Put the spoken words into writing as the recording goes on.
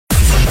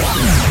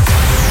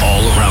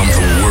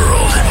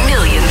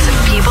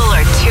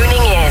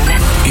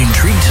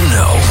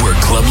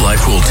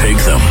life will take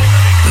them.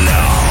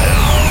 Now.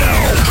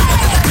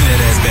 Bring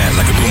that ass back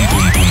like a boom,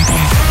 boom, boom,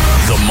 boom.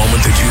 The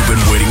moment that you've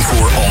been waiting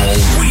for all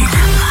week.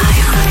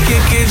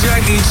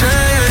 Jackie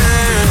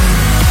Chan.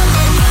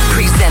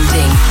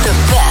 Presenting the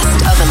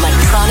best of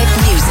electronic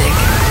music.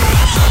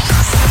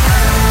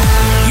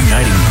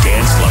 Uniting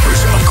dance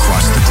lovers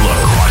across the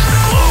globe.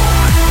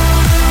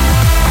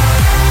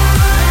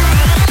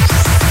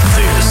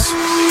 This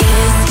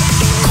is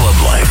Club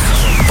Life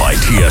by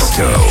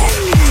Tiesto.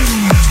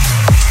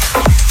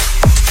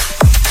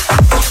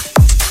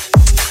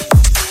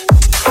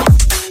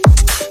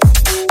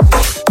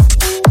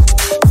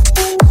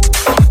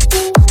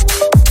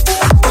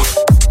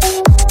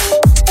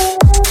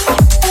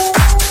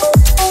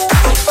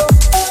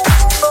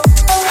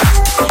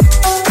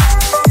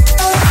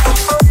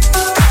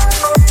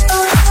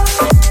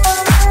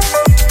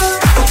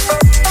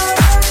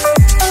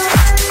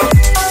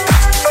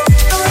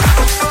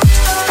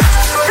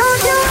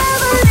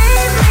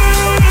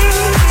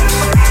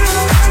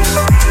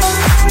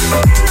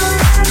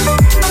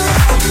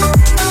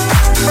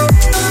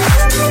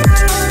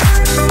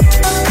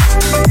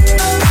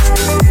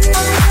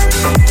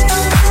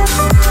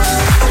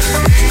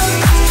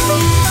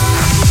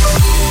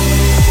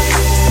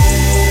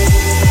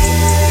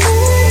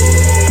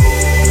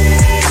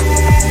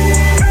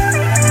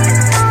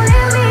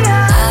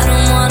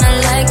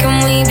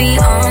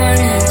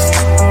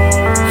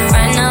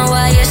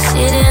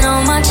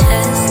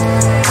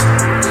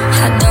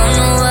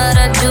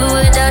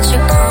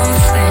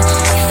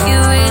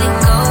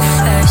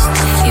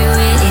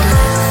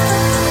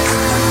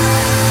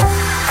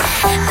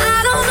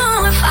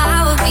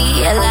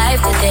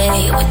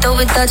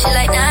 Without you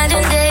like night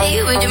and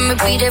day, we didn't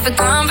repeat every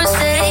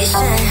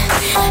conversation.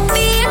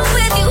 Being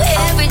with you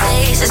every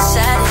day is a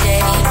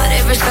Saturday, but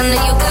every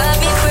Sunday you got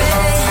me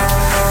praying.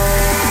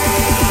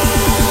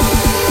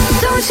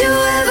 Don't you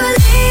ever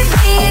leave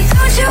me,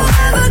 don't you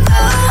ever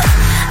go.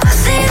 I've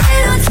seen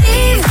it on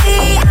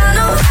TV, I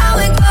know how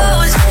it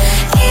goes.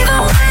 Even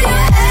when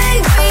you're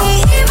angry,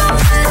 even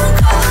when I'm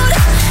cold.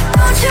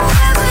 Don't you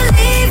ever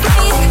leave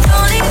me,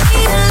 don't leave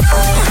me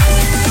alone.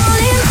 Don't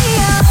leave me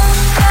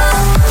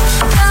alone.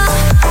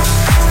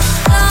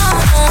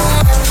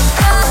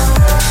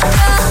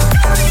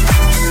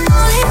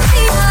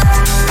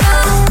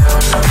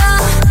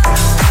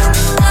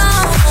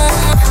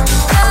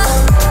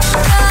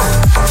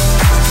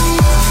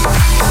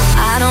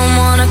 I don't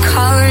wanna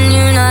call and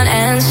you not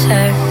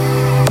answer.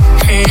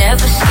 I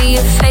never see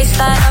your face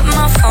light up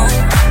my phone.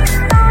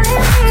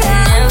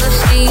 I never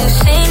see you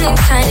singing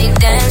Tiny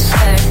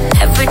Dancer.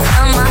 Every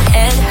time my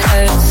head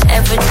hurts,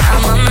 every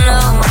time I'm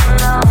low.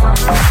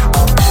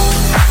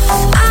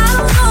 I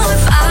don't know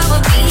if I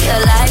would be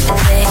alive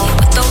today,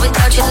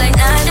 without you like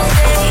night and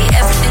day.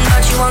 Everything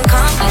about you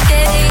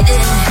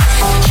uncomplicated.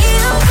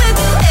 Here with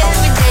you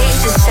every day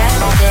is a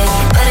Saturday,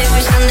 but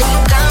every Sunday you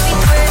got me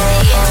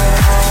praying.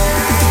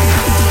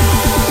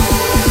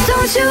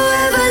 Don't you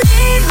ever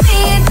leave me,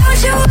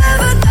 don't you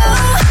ever go.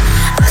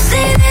 I've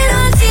seen it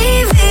on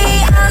TV,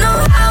 I know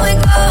how it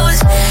goes.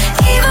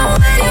 Even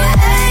when you're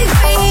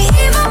angry,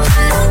 even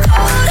when I'm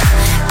cold.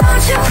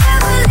 Don't you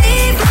ever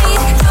leave me,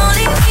 don't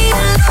leave me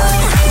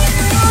alone.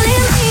 Don't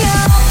leave me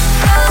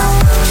alone.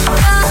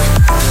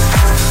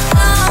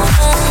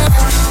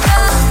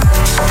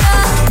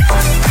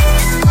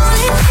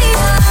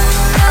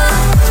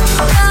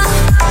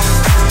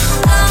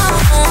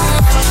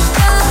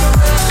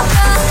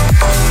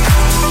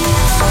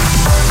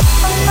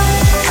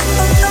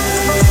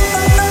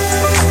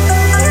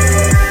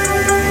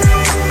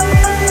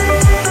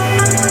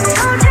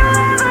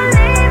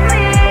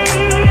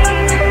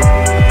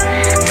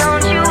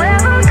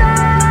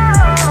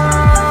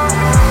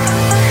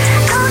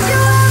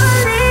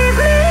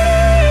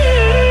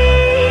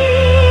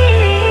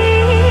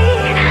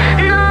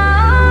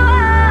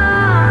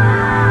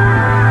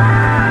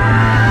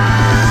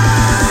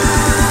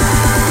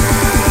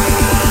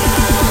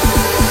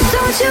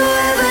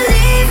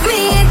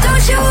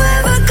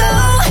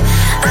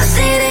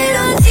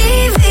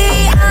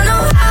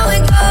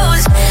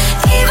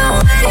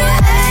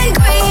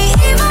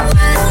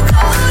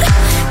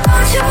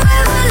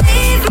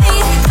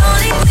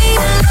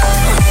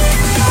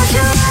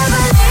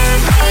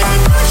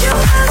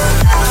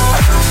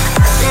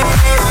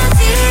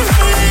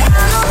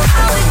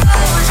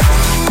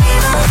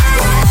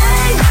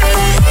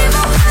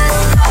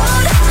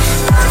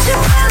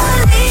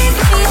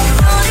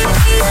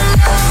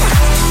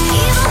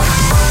 Even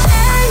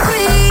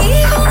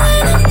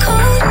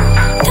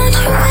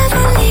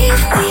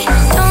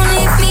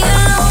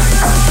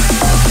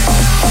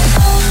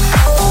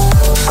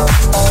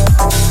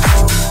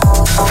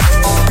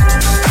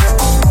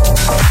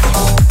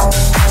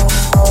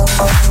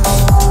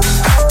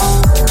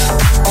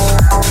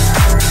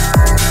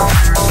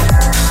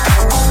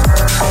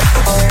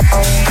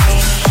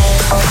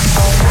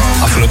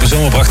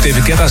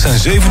David Guetta zijn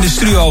 7e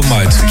studioalbum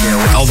uit.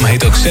 Het album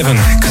heet ook Seven.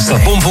 Het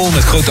staat bomvol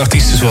met grote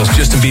artiesten zoals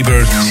Justin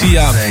Bieber,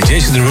 Sia,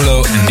 Jason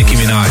Derulo en Nicki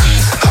Minaj.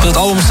 Op het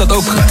album staat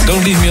ook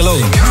Don't Leave Me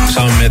Alone,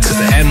 samen met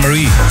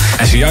Anne-Marie.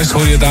 En zojuist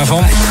hoor je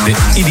daarvan de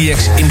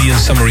EDX Indian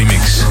Summer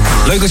Remix.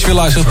 Leuk dat je weer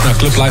luistert naar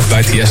Club Live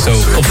bij Tiesto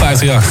op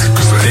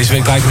 538. Deze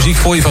week draai ik muziek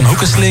voor je van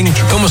Hook & Sling,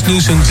 Thomas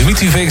Newson,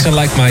 Dimitri Vegas en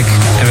Like Mike.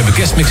 En we hebben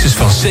guestmixes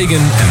van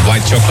Sagan en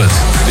White Chocolate.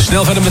 Dus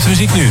snel verder met de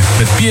muziek nu,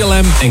 met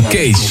PLM en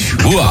Cage.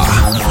 Woeha!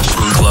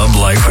 Club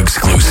Life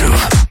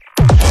exclusive.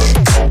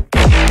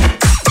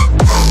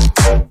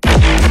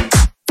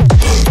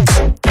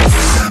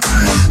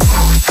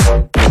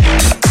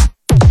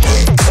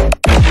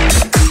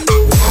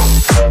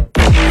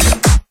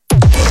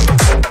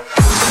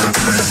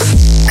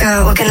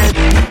 Girl, we're gonna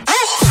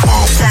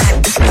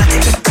slide. It's about to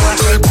get bored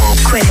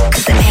quick,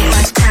 cause there ain't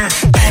much time.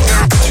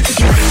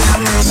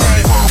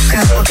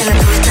 Girl, we're gonna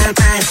lose our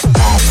minds.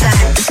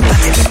 Slide. It's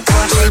about to get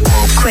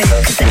bored quick,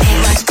 cause there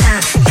ain't much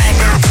time.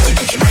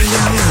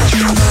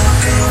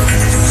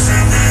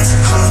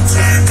 Hold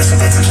tight, that's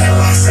about to get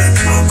lost.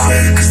 Come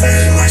quick, cause there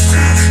ain't much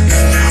time.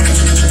 Now, get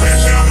your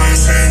body on my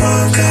side.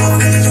 Whoa, girl,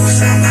 we're gonna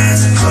lose our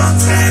minds. Hold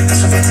tight,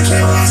 that's about to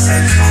get lost.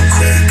 Come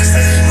quick, cause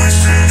there ain't much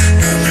time.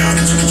 Now,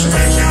 get your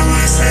body on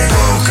my side.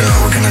 Whoa, girl,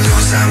 we're gonna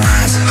lose our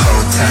minds.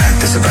 Hold tight,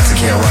 this about to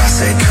get wild.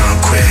 Say, come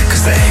quick,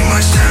 cause there ain't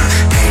much time.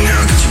 Hey,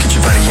 now, get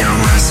your body on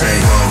my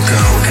side. Whoa,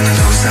 girl, we're gonna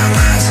lose our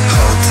minds.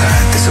 Hold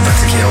tight, this about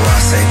to get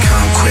wild. Say,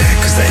 come quick,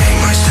 cause there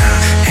ain't much time.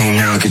 Hey,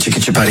 now, get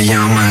your body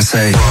on my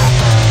side.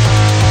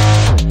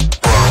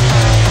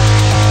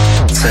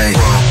 Say,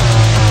 whoa,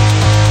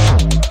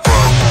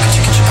 whoa,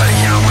 get your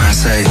body on my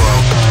say, whoa,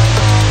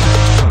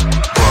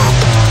 whoa,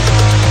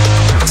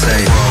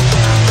 say, whoa,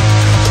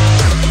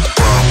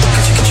 whoa,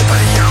 get your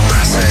body on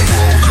my say.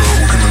 Whoa, girl,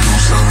 we're gonna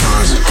lose our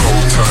minds.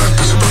 Hold tight,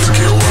 this about to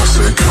get wild.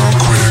 Say, come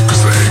quick,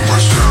 cause there ain't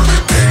much time.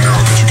 Hey, now,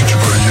 get your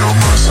body on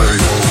my say.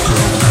 Whoa,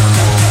 girl, we're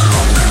gonna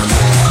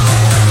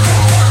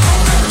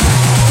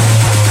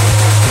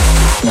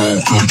whoa,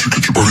 girl,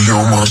 get your body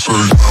on my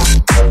say.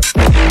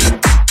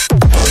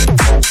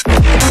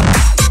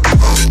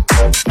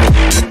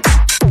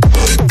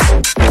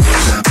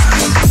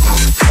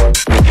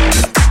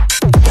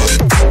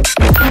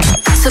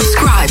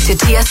 Subscribe to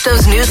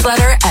Tiesto's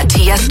newsletter at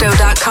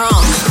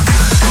tiesto.com.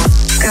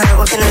 Girl,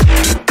 we're gonna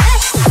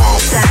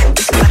slide.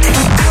 It's about to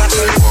get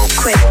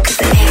quick, cause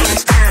there ain't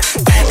much time.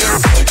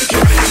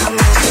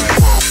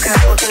 Girl,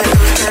 we're gonna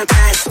lose our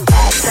minds.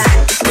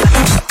 Slide. It's about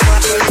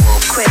to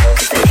get quick,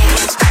 cause there ain't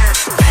much time.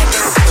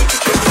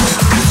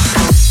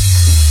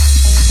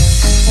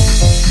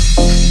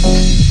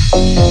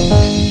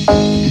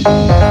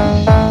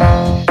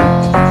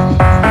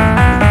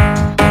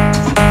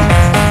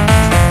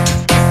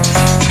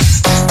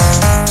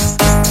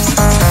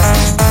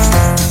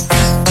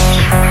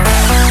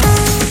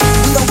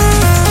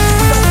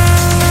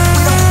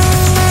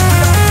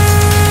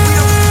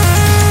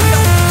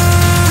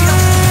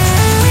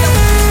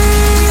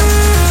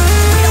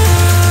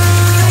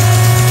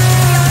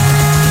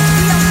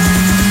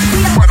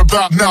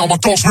 Now my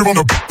thoughts we're on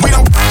the we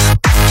don't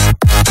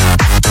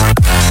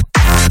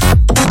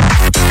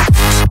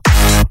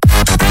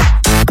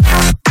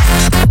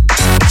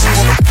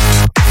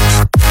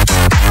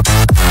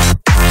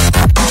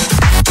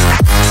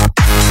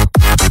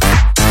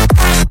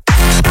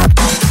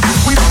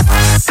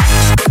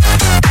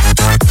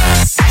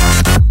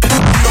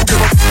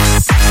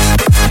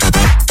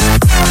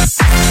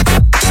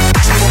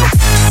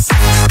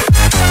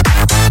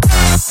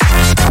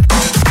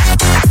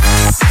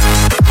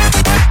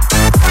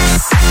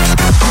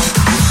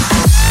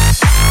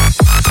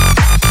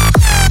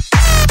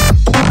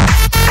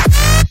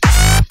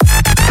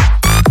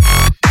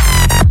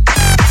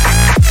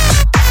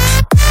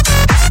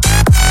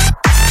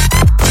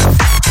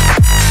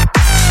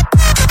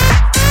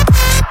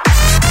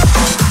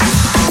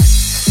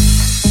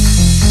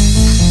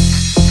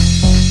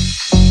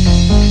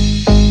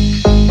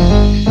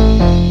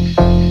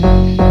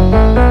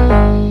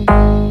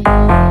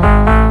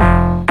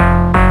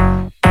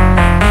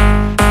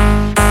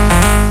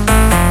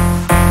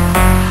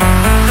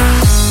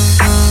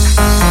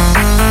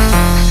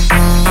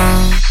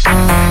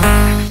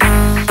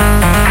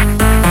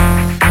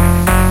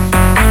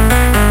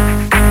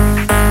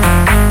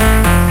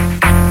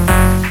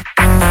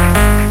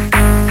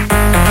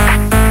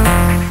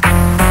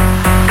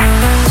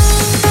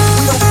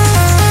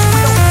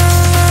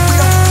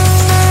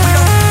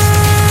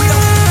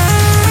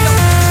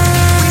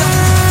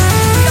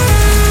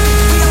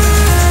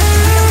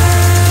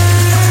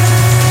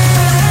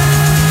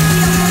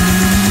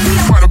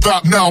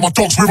now my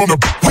thoughts we're on the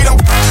we don't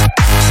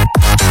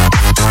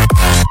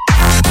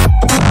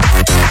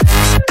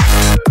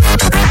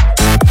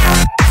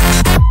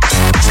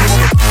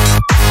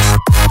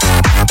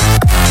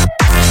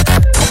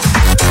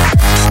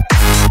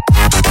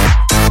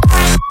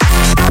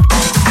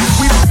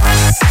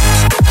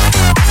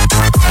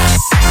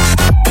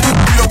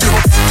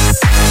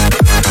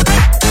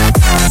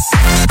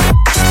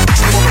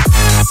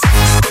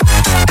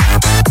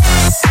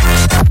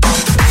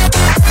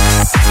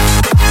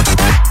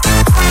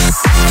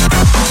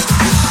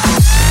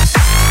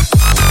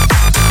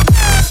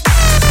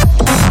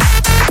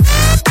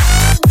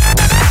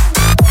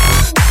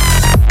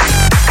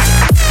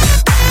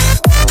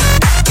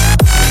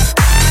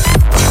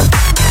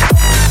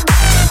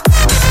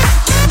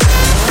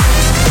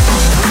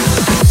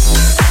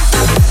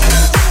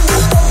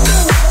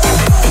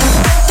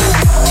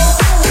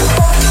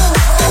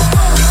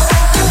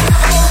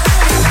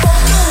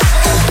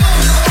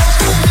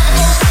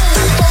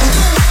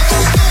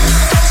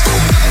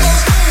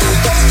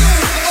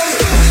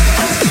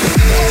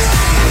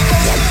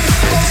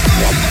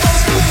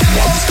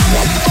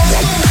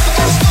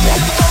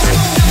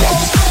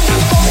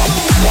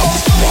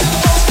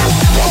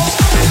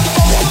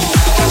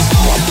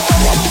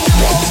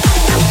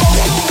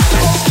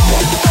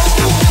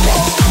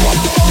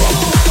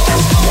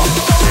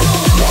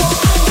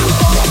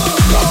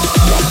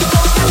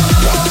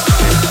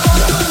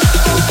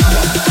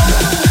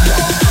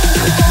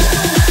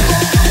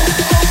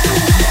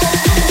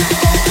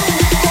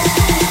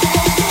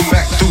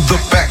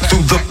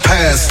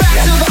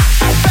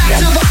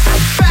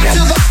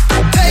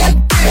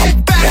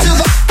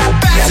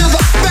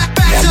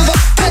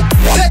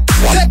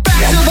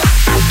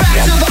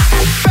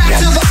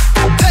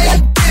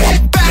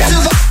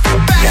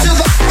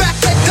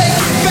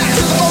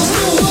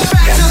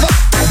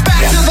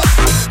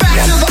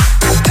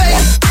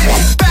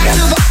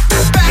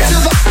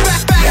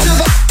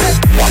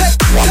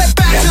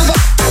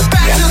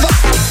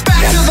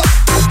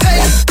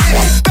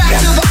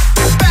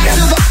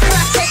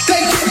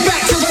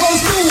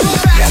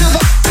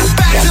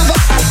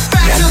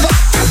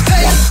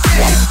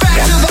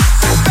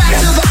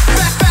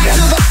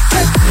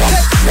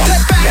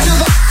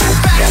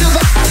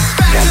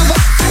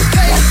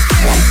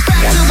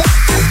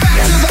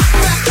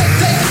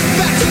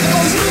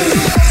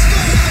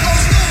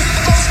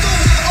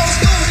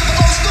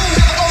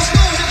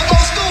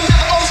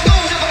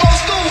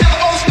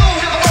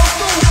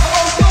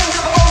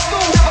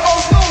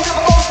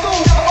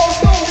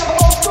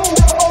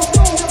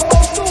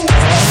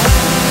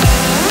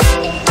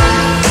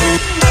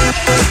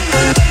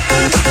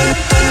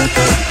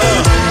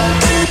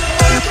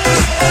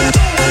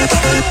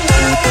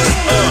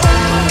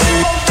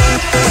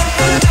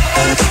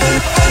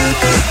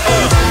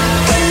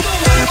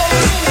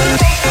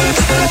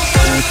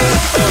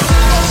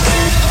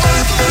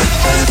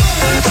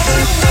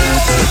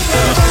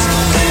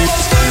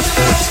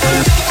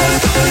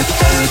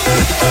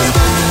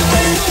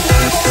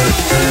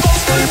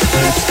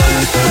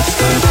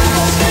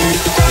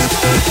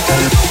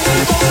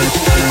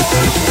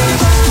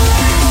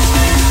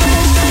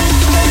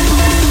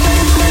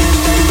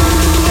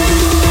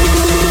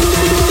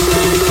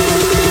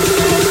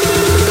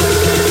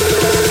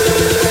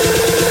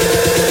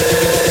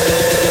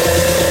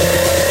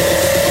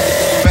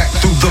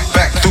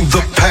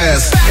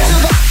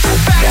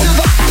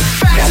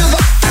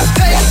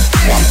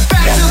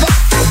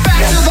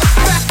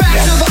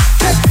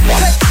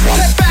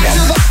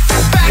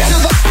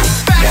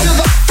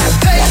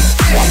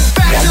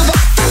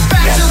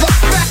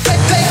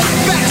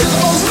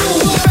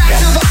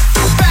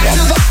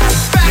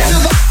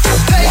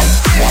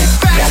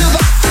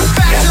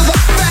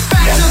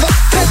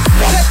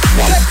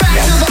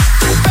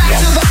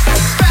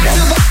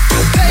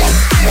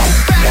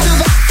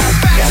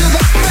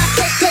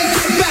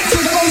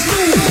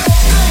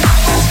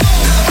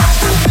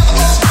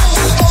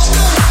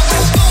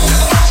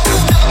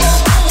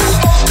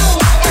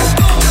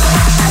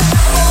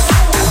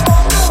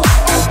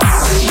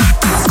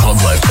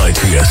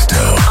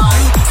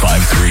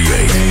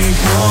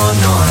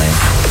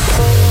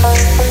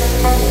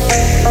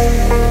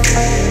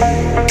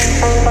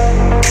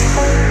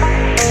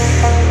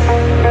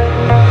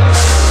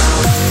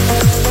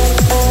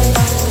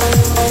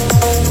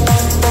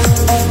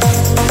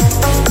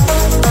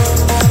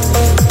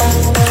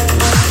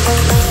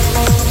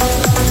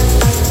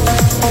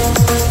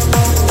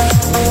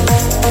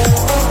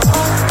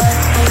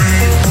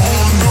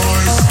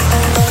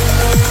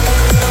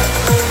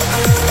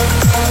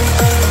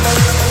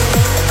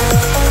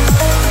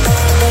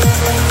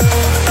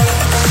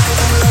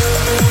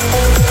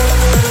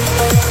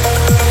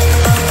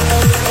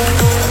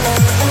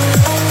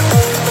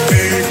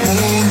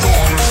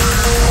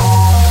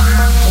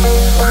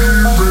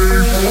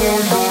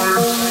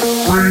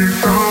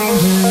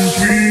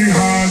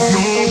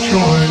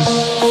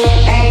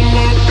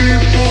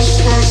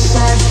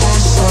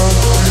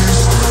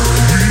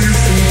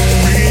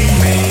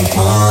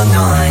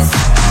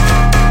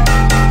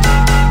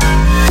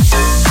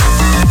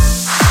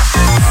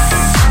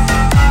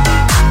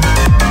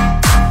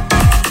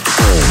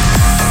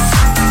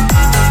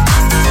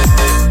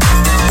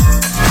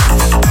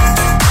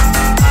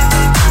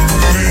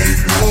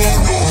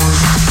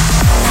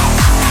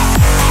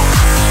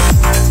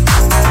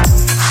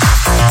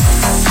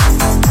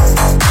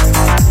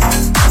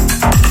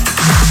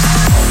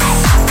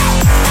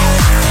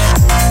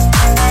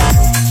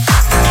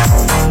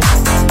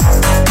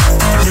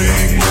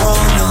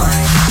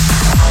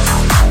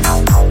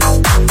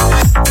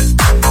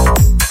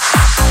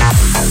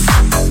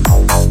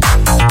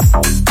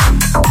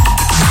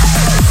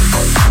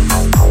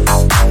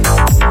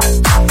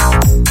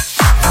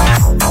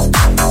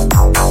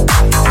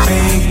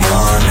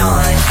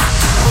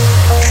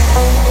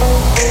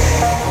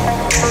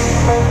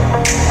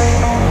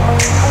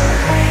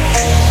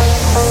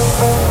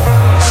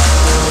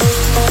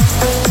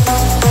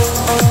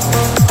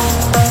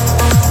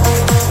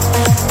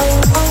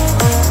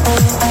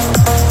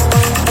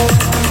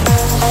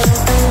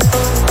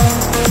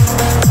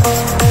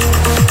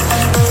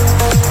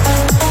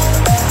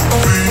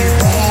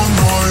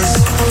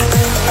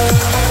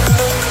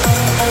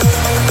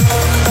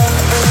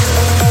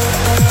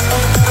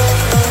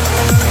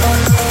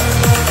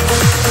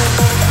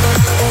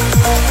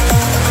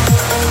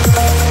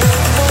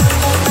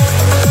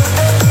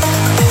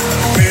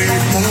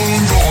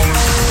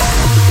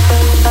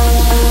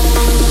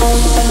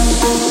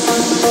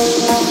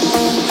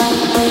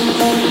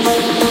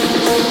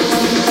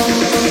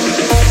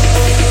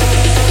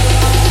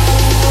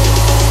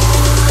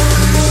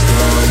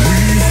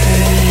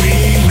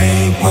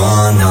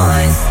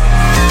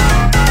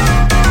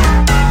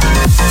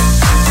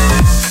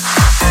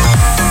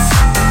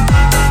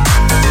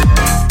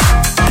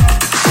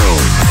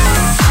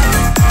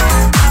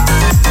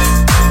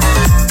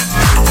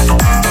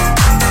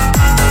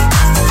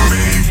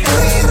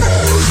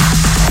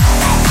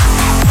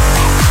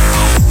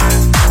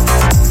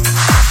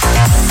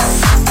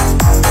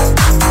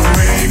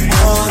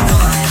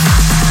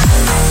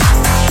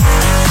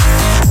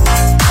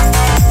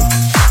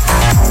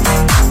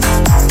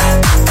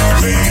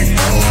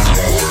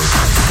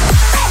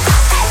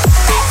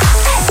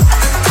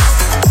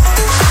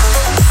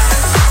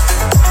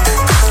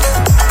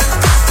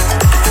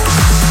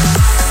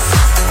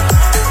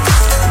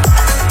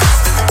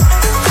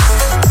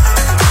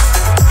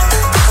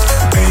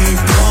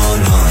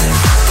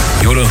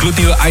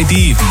gloednieuwe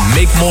ID,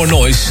 Make More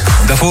Noise.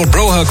 Daarvoor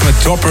Brohug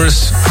met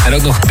Droppers en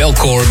ook nog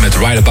Belcore met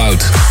Right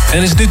About. En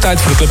dan is het nu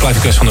tijd voor de Club Live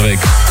Request van de week.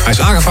 Hij is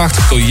aangevraagd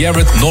door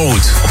Jared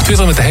Norwood. Op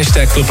Twitter met de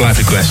hashtag Club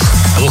Live Request.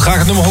 Hij wil graag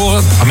het nummer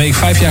horen waarmee ik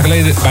 5 jaar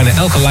geleden bijna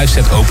elke live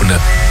set opende.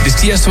 Dit is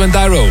Tiesto en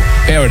Dyro,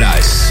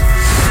 Paradise.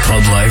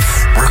 Club Live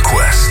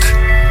Request.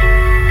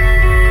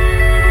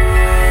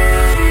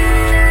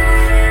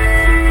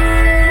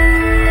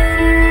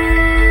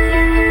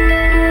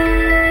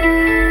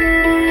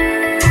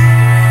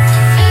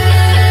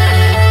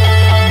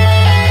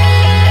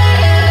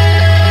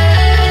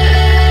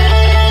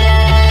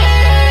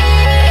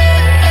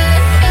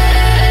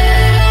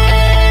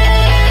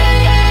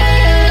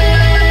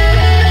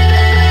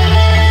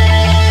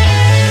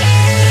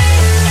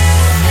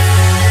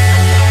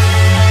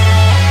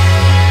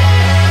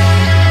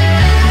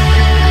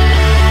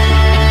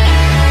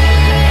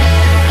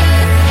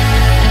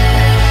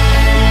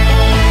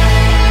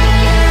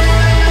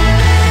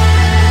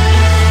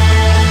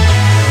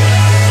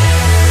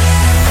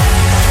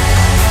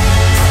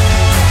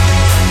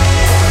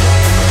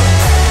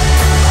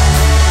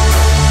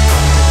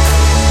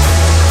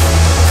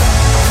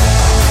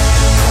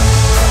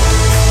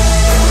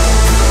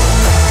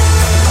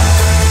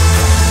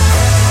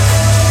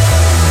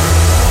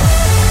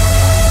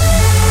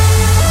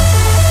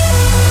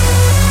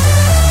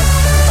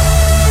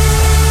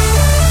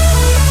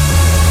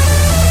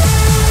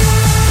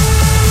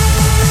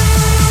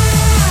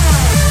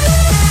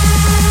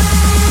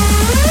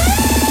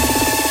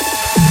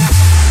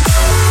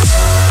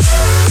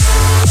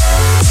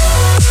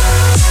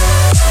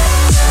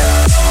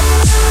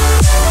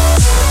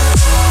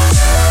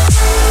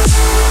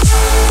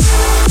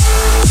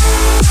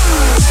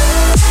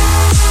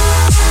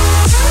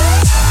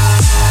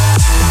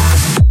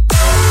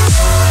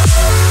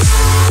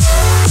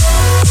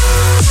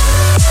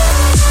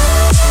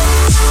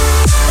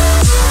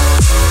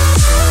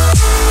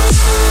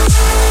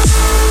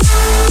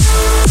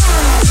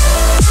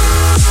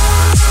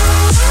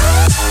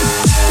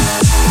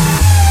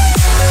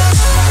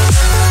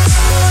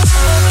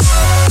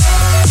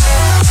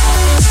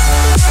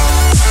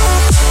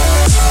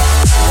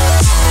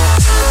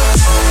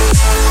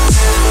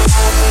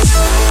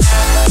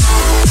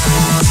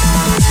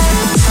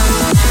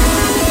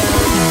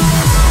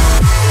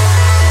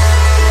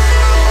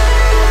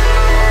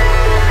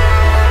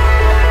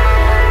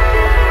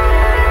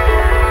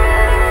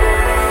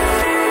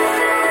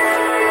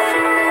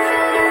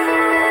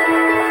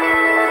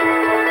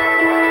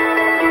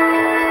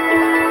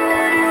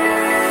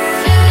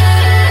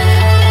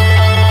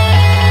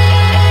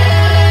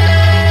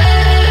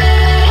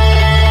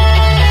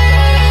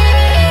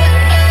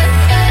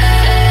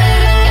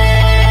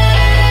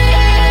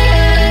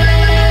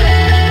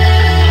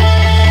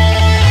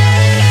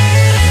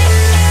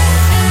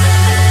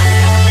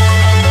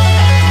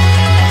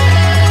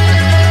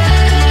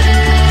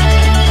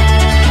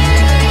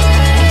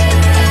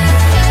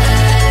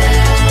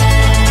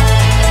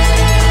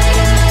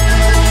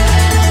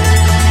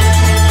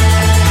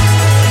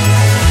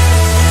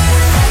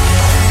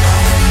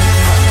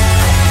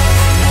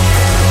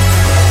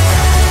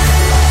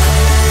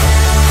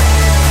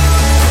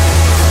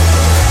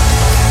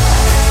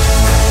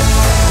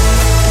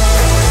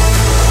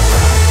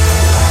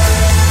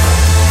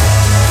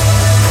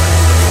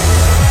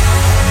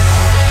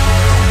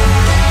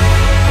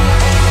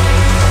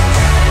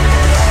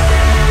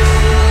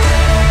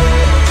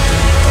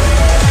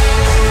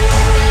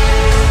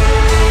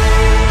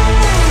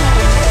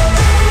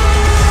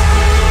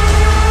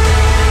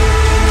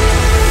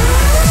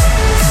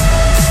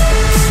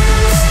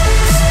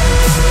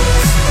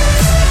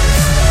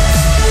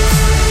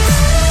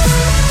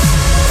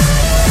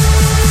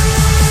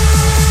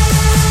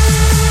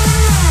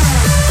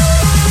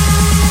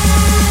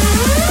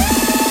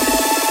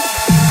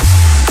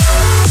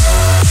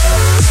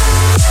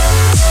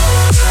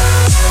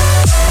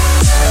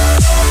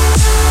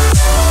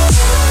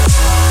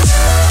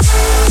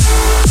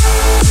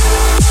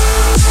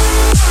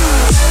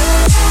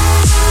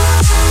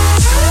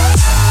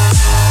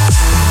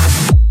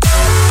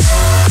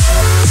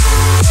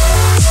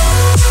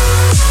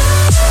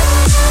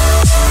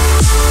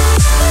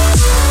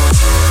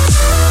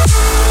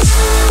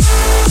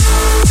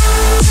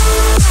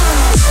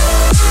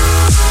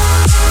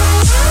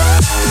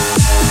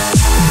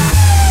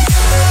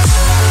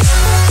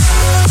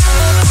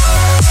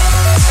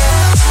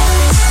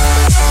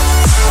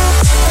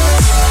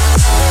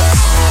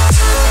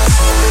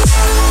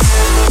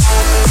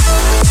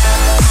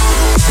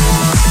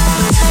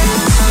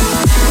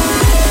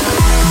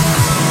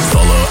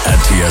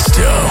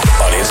 Tiesto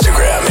on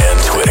Instagram and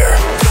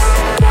Twitter.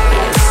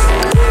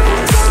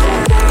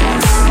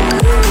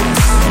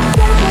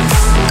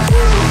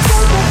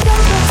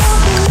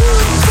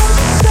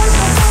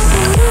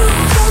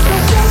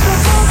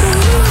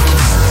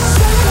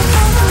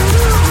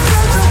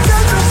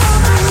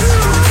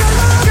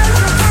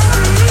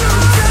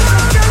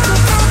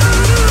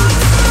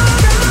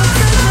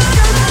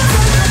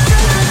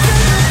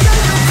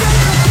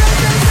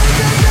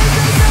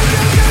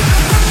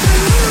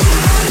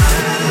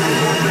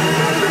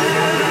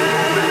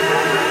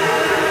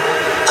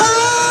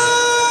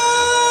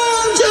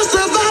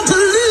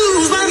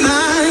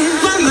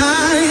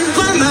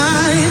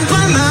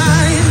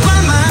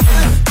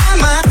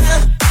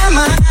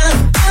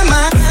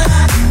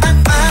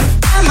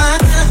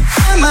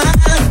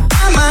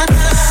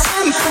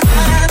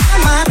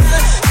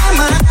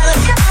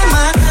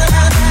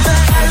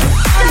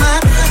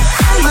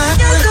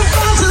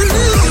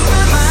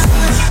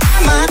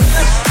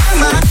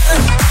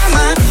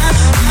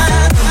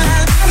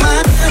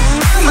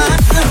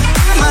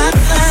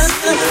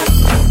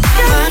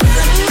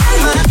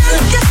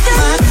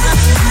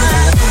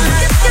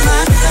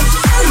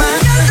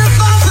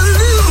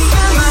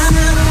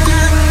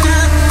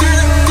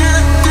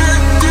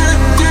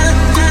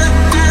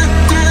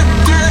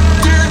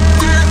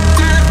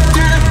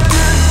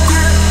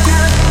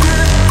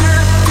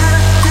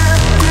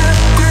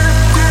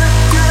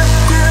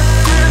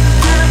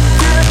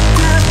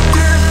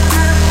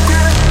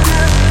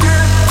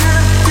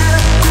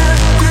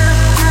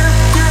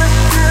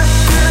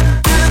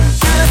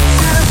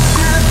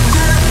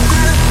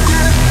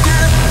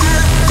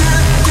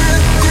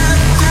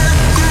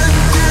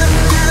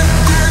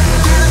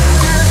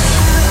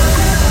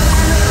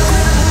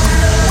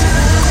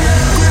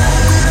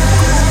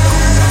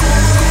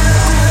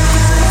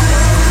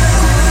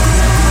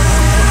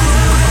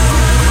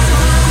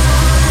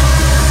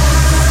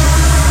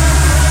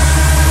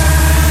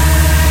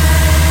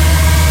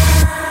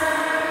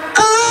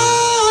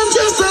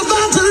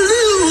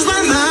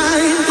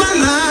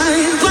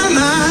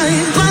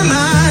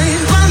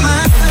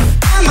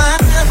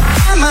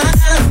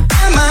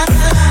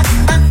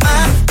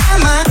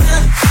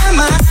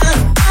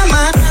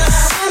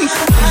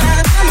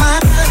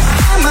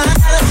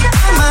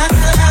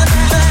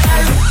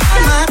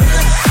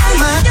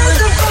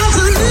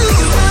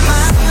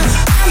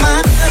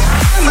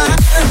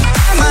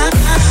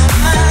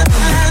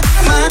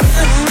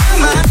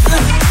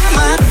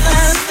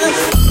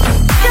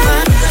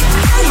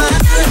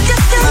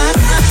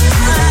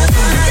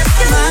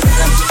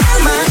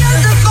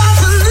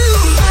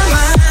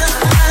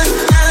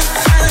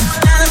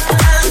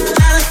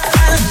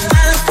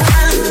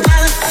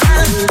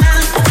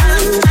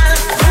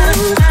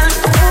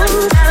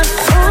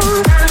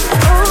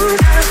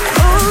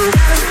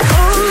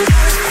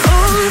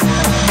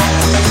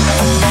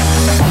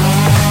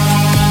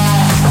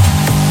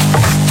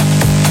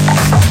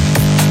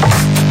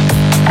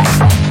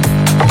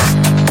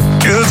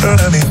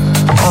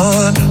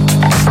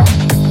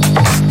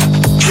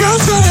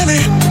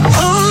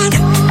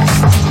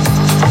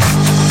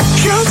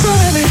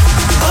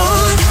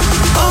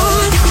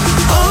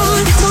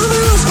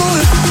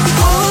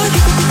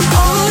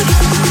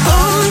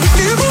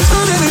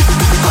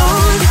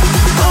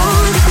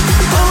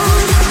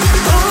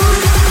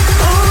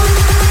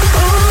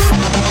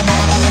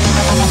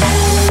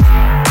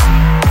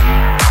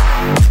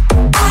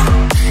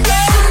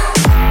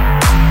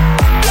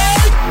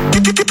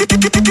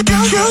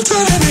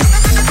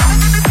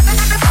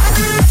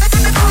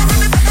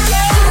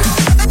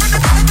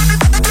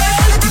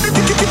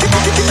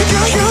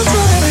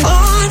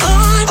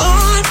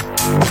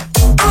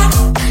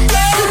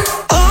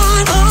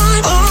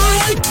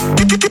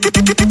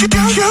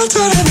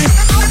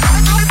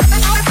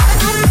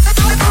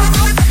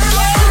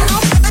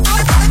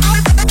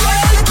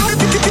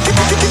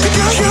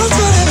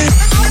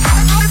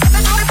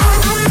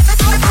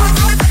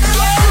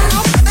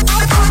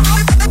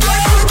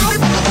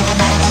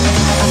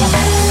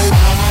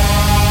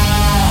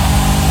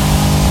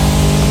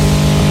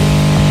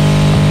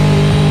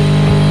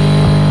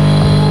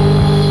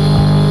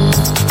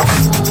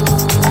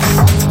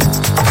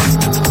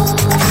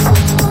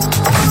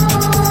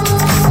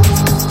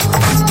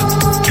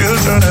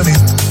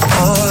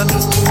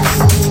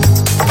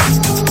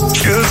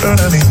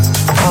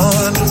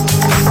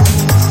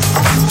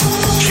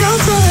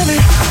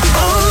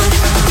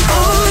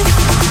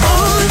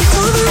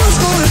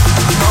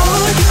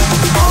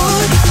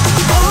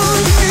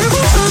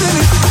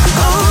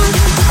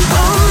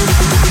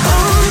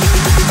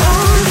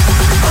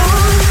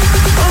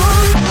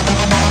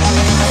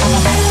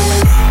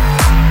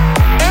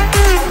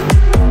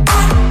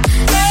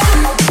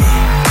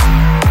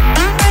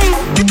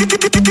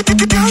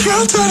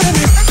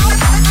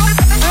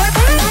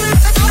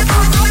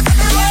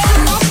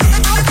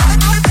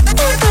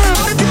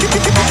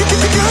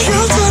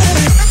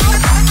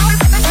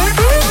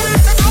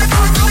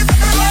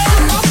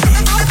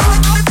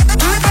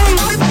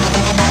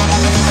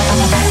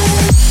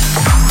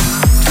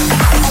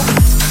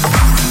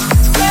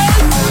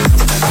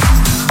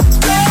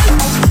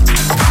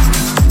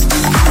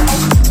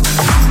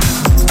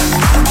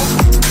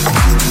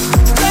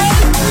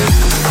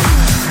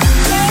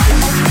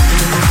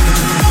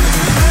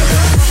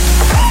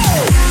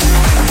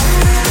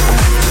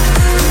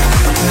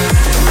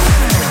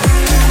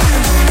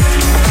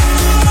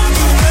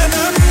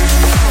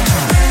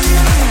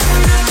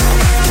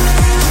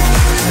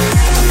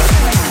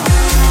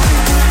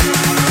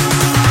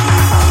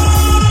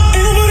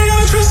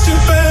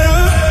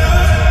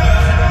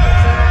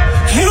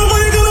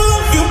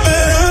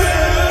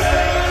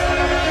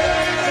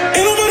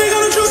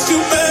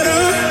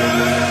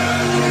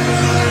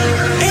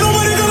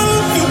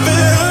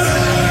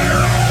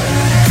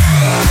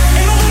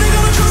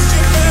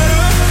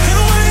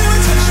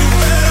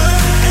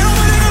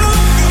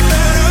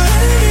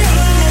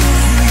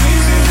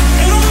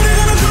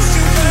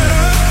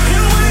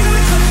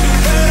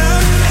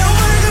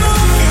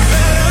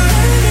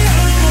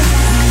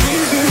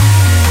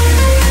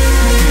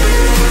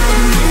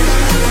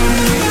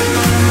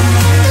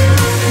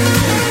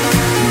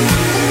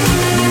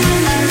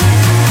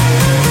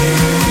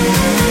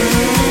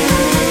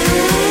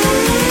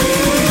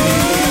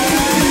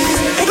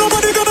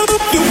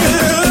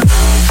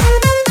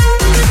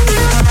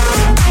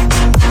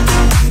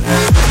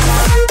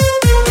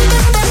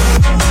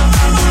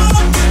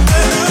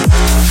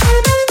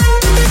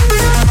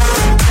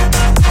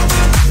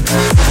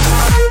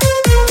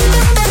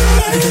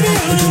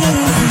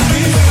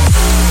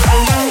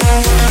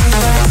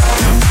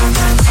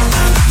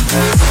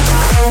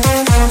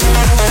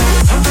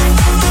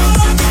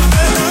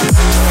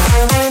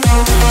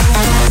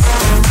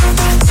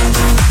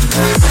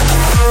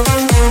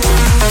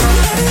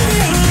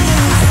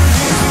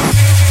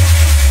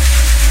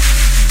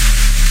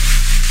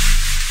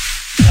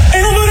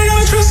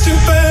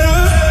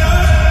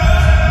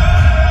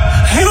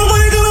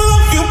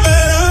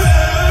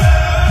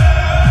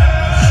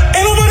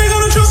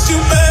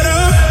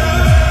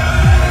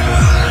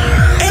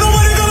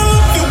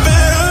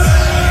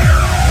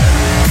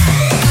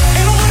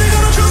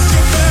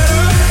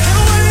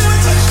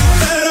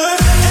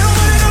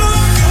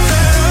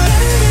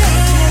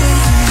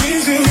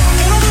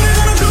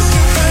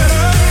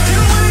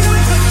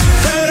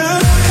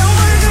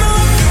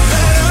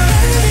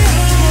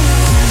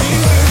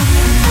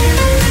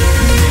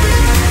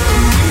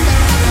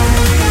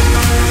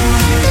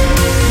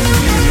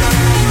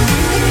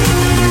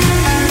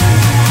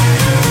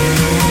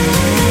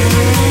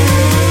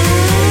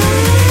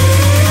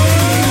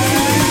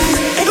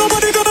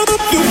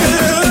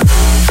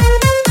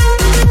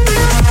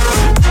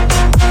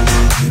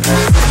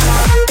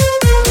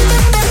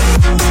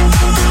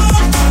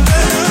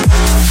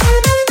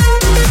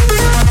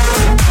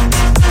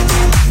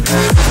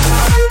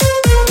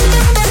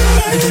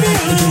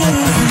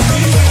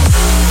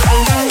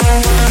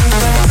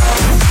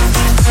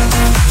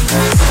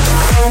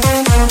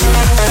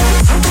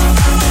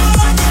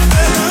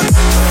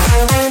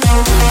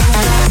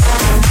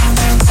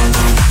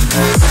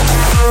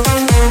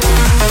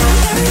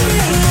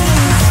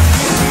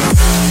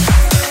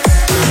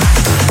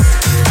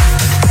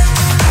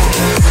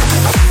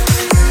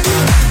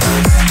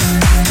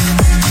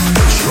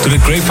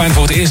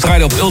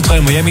 draaide op Ultra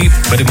in Miami,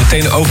 werd ik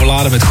meteen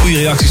overladen met goede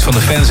reacties van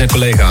de fans en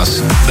collega's.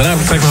 Daarna heb ik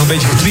de track nog een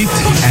beetje getweet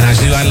en hij is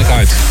nu eindelijk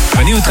uit.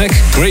 Mijn nieuwe track,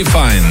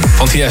 Grapevine,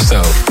 van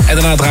Tiesto. En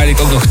daarna draaide ik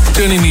ook nog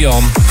Turning Me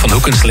On, van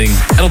Hook & Sling.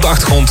 En op de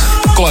achtergrond,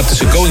 collab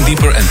tussen Going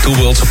Deeper en Two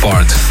Worlds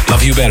Apart,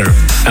 Love You Better.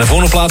 En de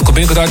volgende plaat komt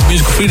binnenkort uit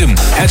Musical Freedom,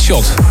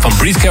 Headshot, van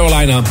Breed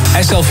Carolina,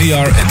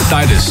 SLVR en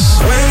Titus.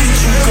 Where did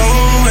you go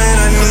when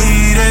I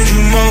needed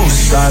you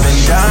most? I've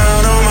been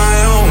down on my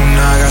own,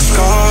 I got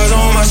scars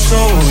on my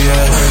soul,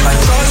 yeah. I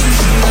thought you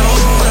should know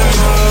that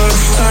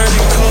much,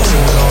 turning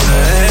cold on the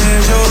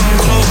edge of them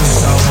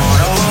close. I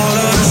want all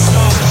of the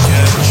smoke,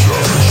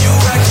 yeah. You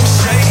acting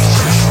shady,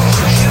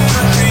 you're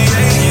not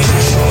creative.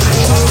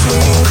 Talk to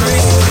me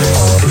crazy,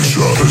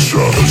 headshot,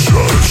 headshot,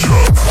 headshot,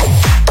 headshot.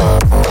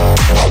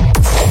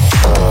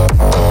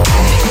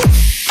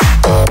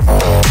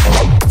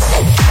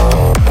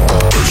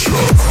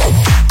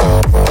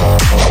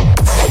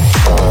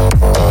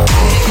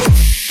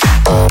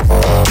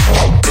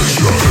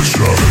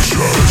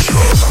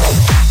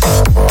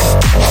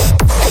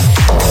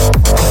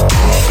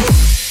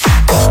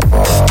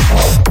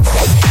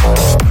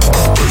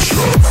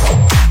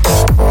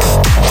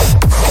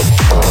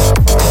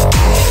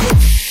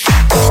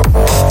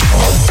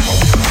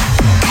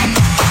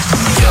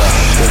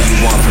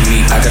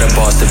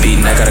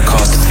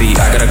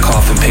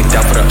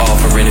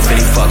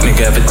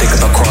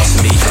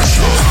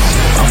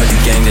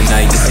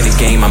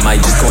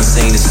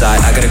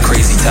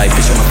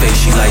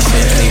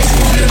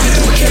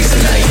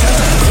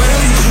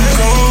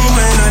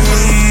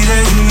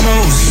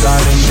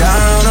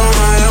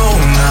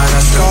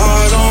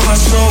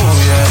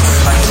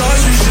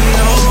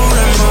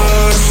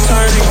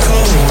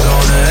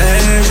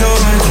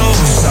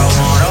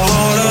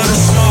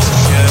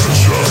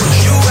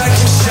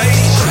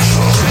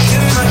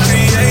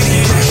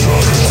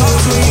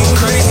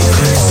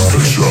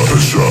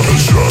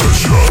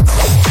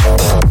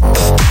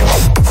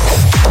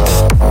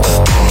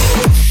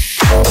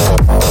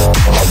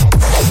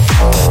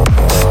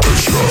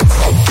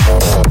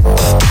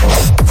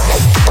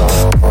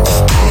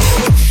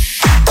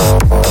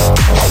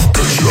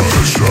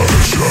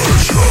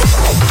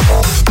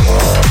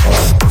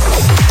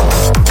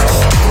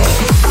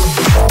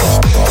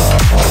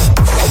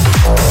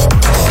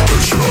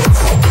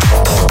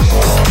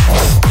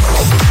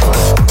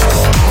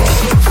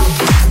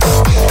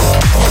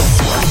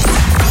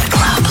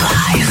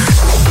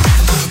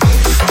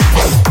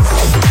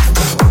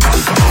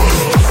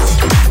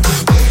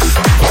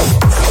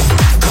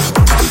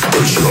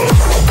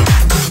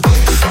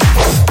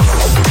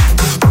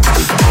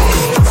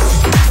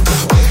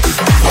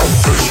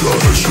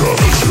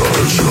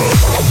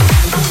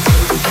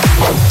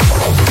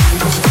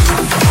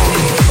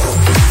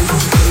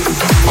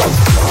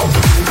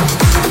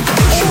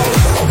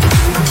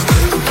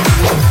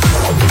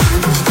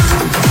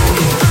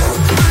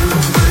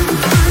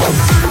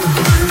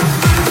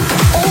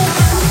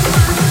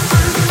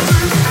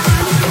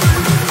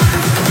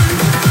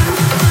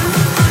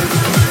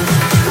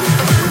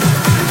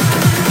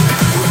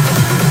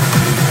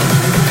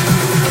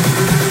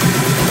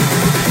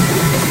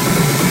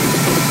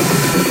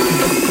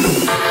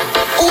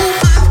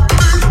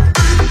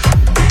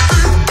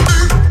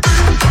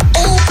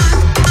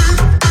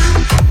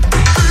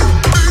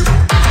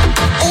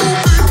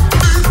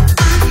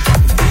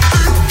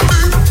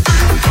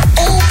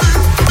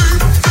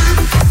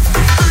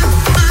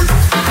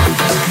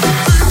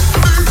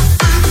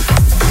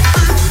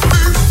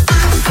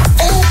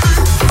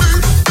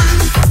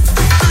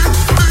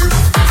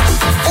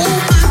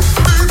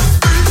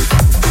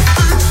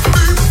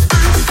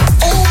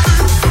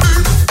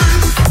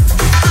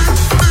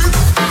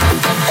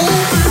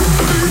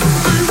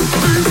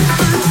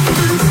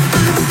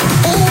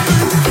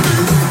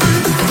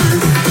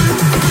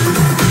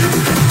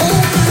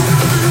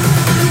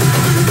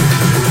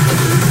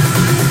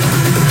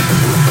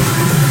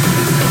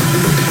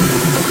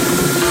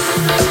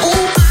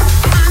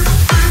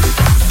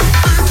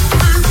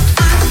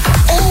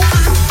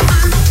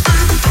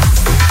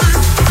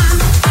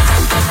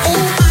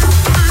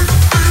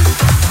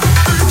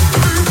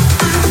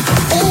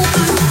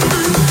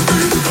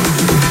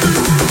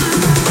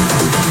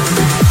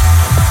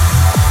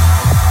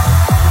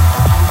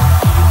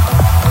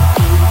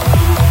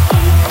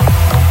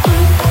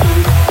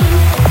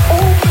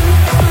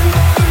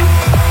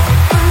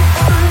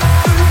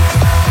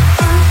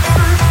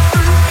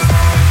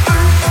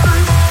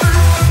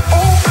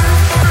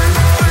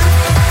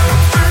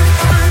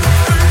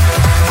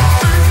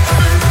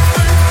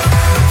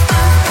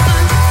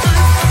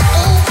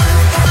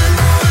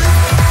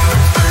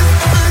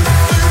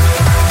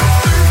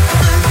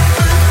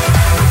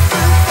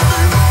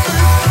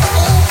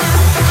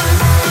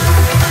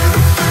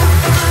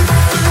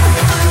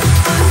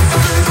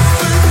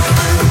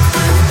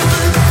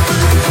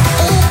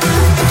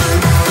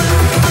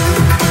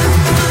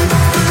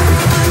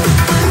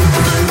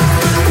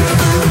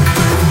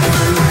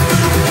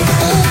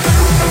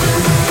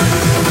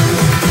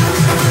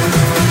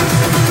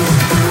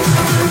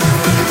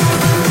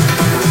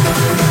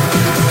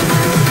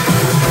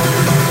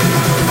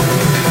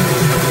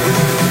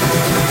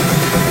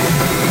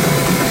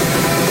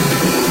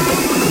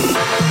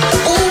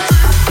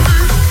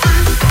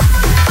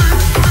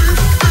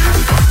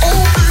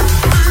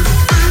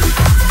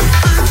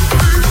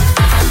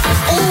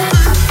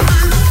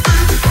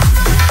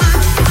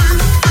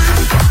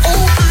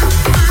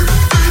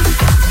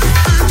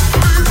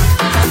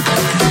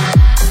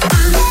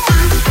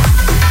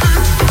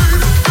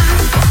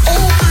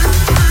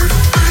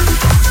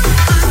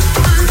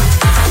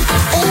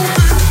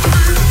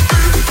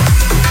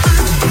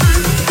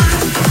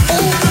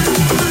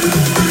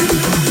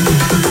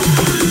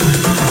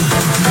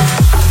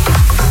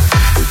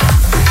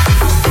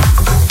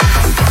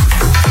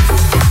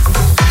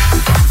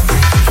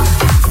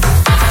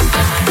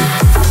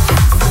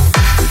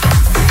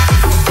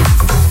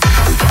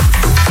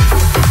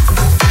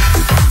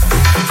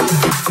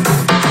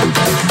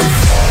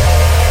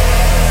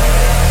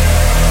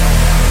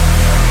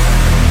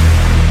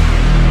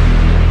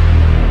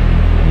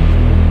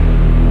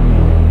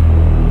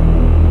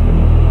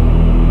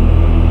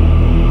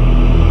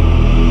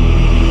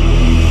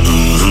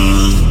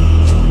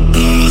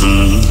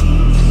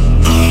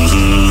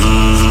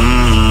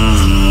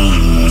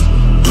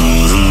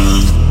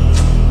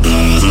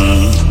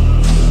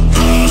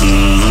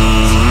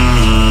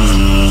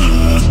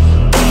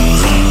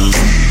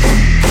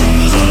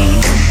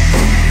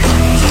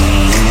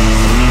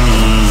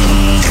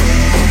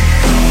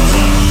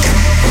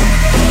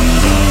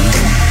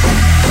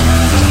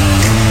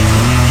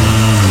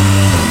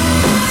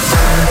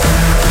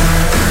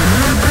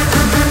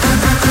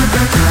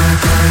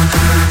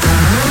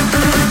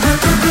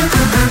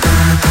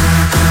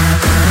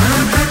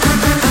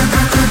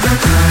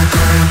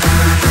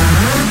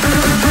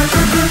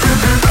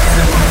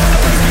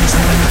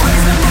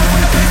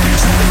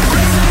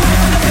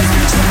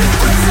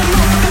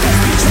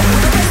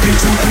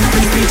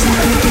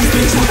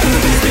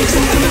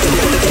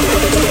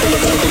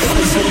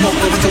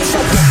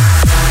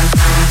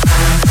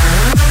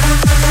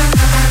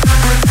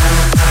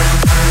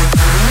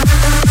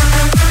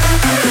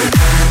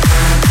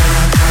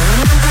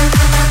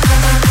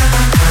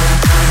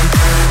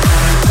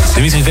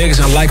 in Vegas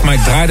en Like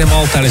Mike draaide hem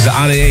al tijdens de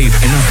ADE in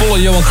een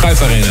volle Johan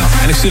Cruijff Arena.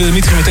 En ik stuurde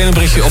Dimitri meteen een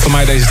berichtje of hij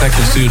mij deze track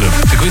kon sturen.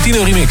 De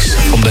Quintino remix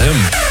van The Hum.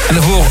 En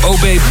daarvoor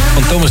Oh Babe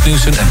van Thomas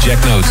Newson en Jack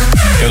Note.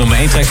 Ik heb nog maar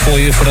één track voor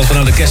je voordat we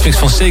naar de guestmix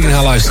van Sagan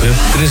gaan luisteren.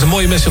 Dit is een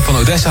mooie mashup van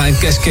Odessa en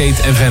Cascade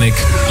en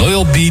Vanek.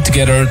 Loyal Be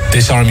Together,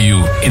 Disarm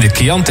You. In de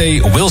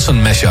Chianti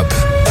Wilson mashup.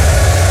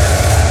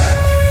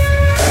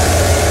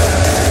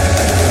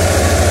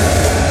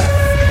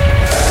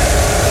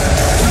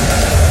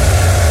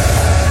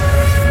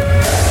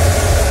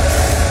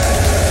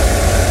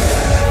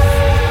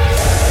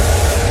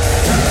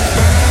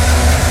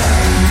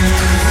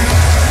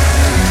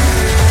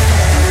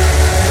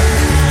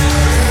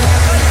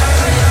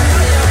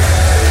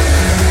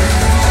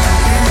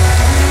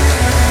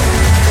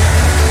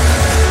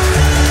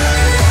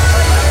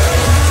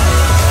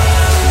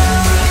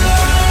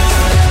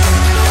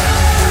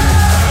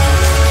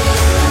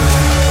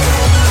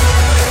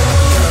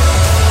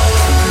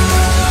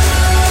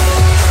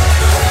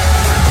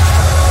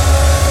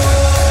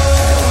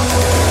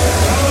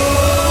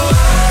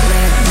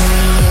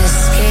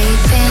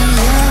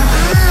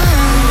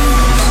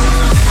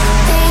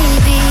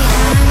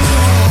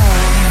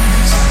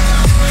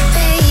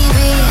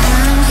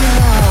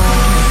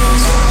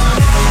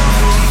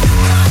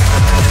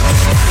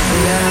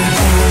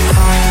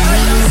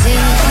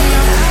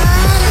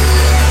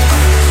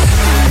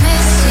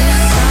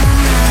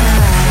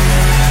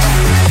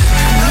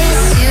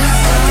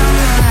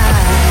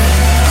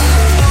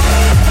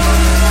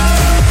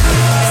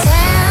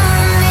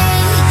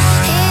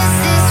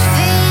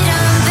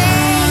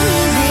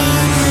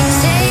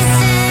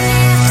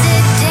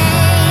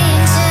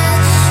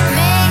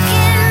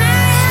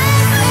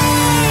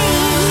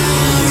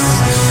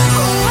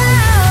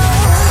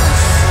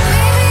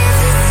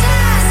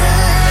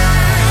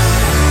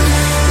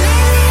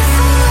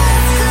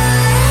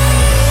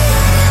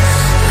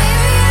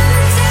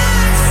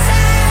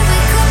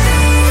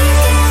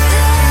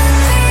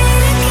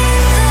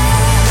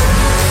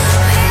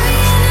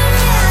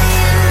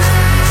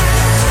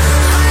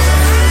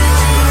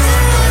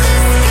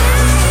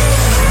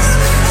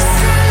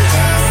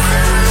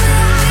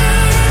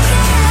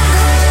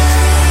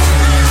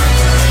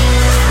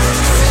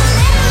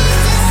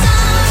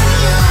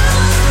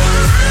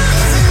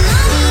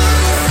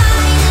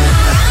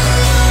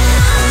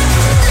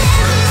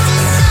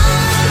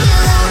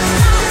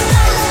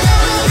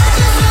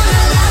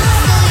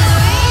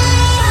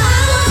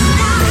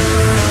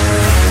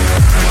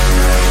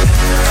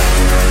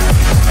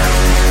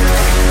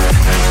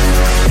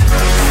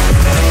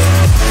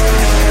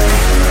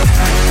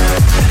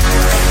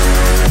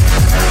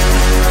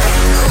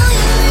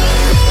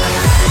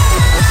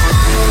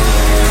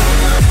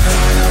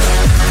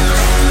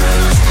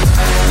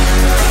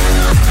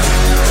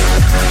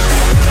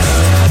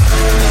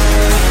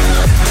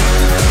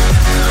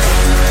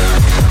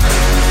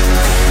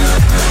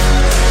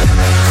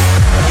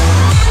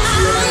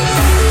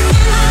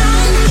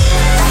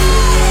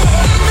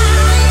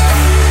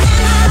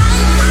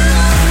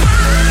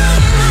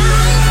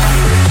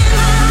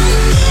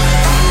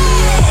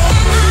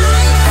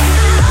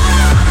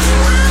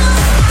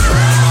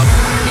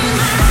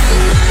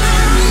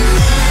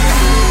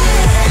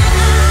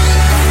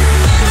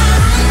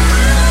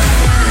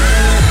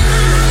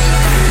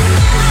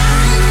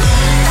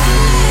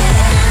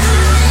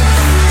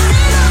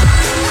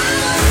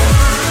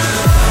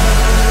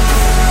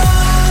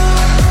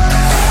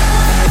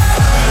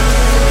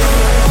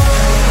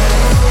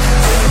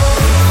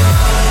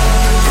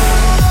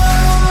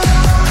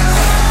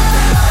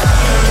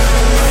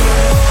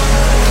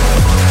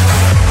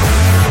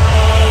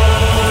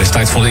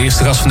 Van de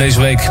eerste gast van deze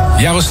week.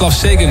 Jaroslav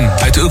Segan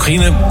uit de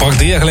Oekraïne brak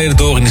 3 jaar geleden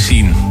door in de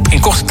scene. In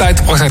korte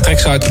tijd bracht hij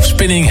tracks uit op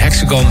Spinning,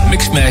 Hexagon,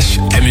 Mixmash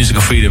en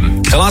Musical Freedom.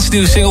 Zijn laatste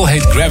nieuwe single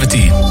heet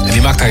Gravity en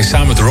die maakte hij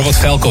samen met Robert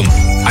Falcon.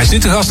 Hij is nu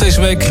te gast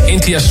deze week in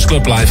Tiesto's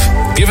Club Live.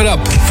 Give it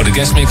up voor de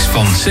guestmix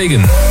van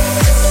Segan.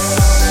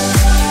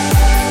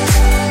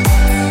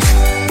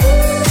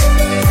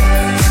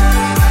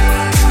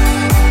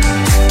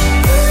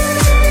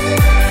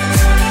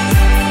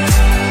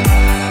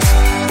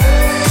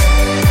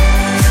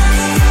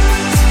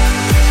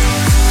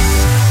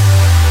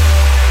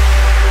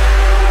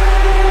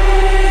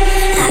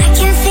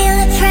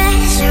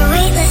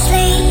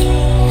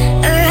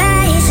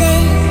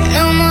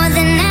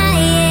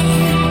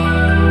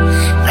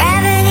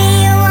 Gravity,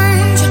 you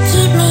want to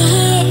keep me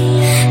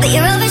here, but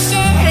you're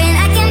oversharing.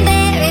 I can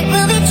bear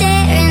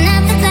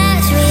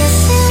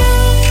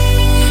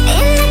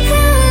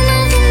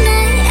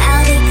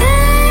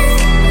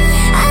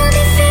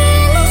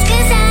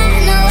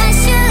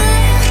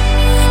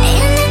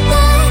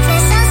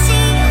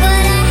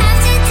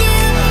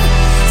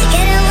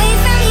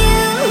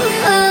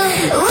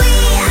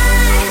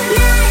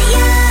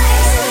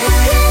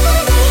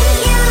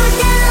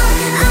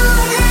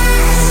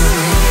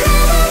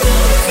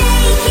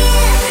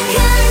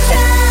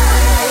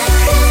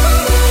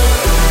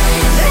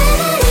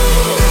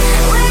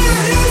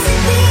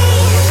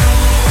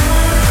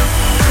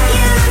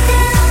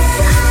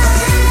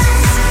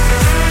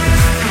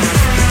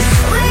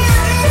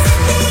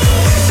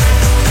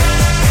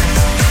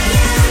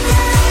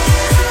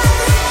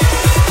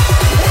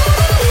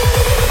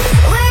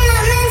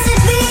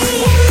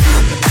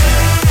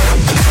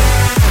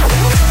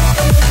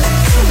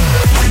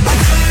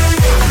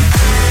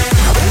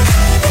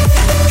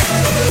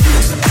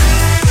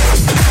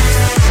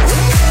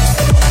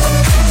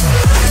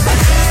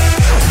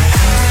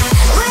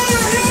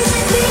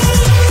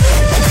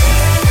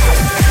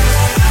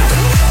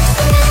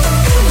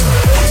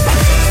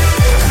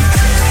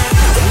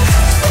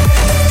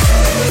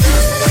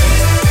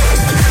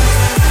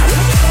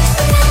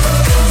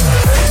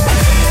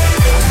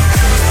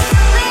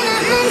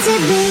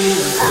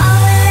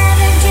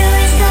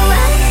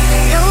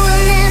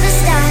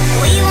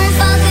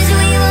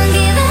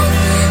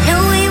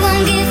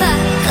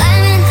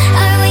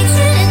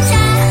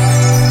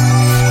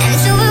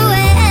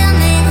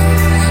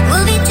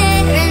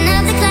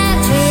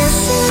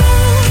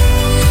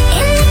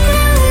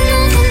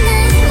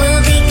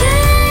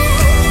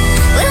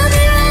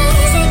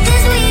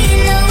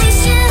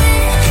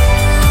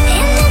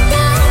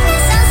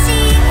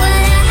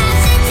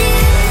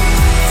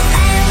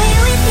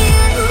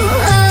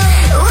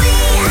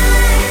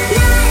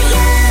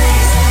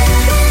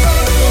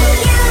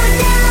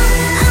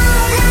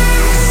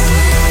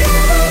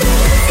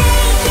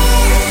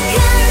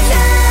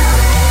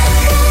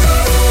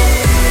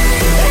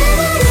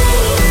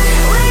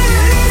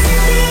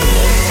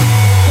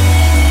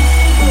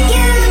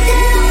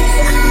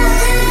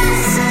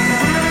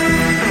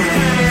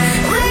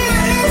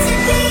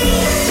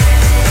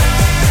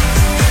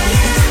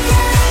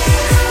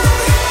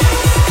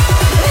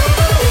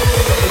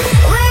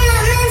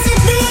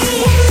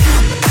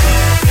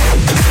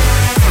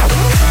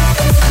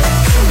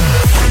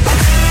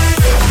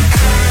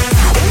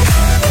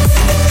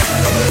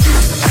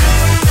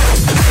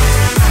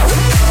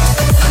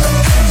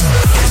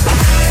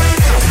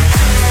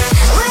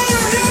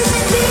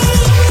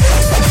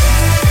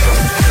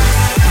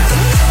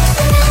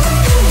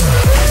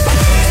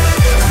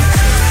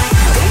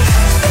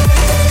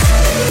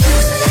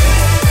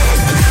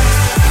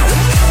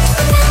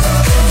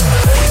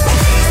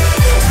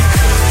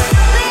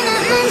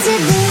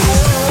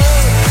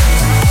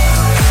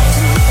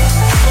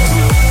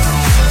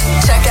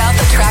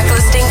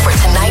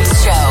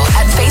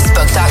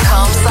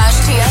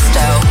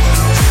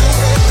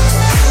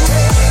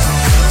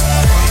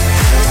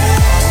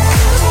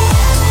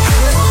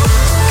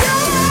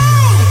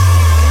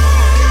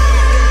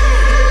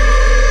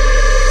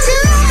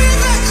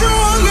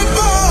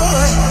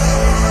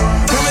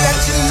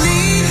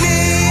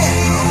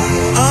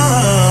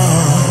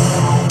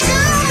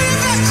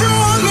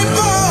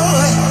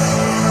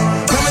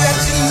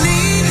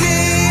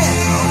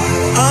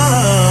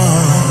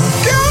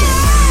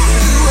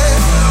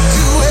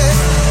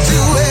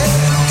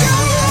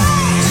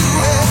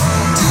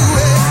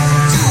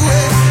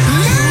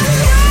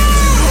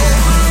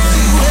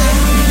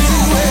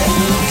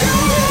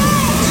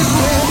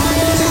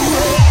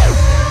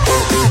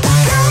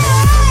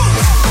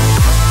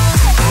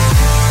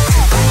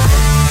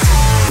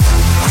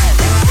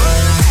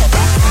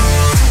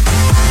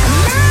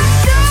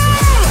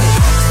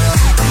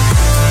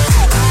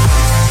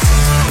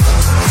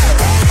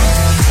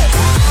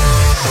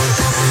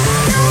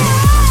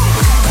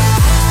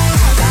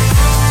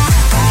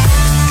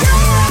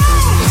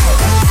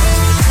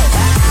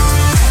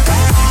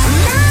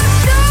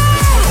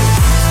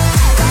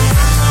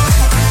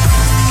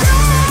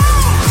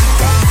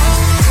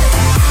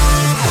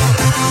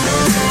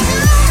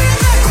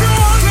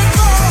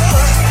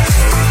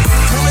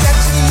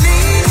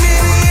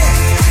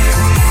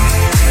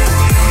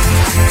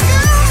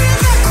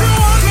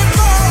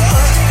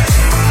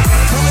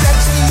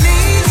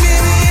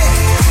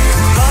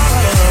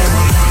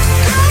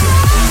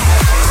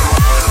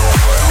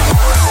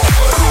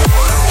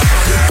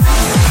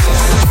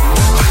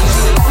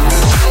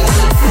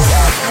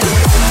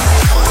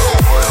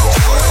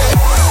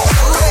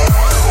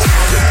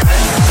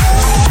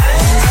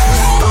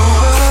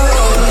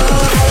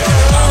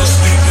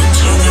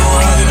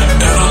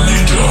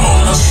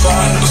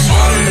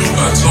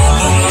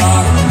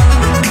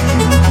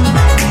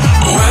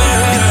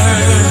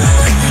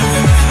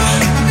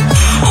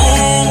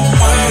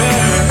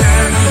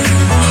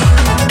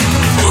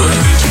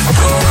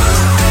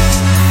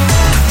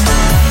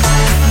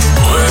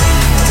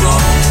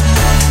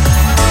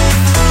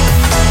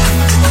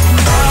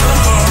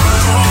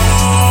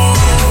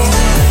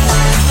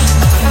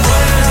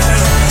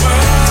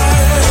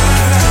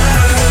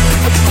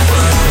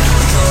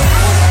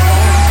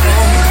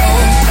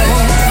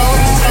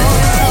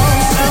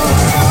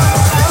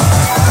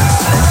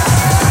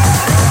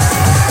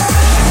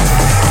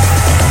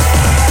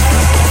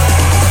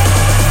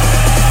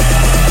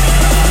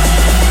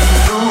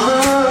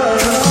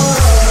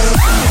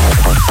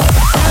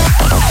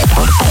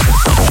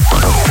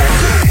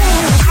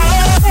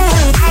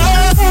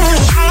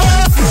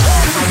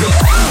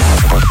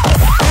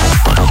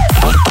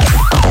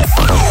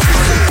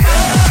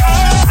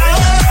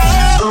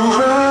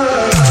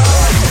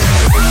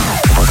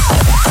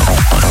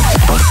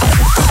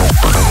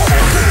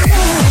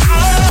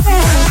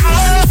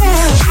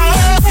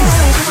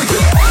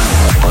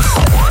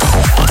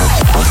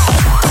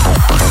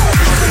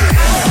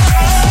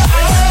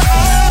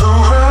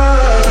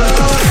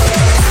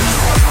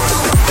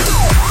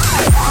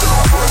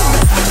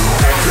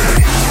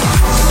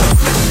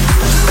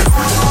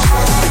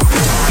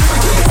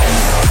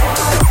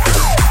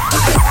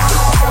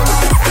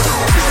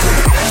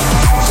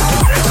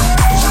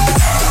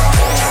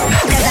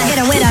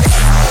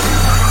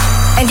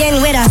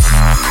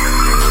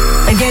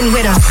Begin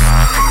with a.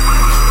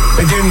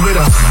 Begin with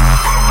a.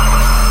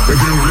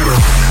 Begin with a.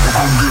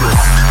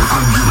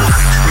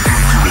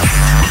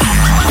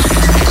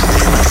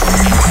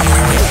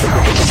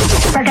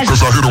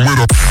 Cause I hit him with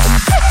a.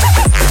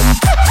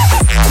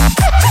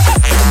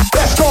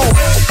 Let's go.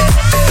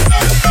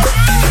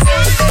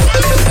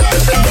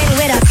 Begin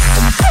with a.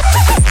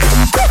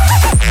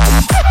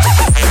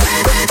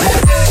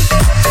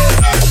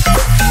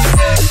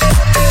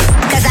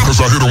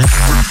 Cause I hit him.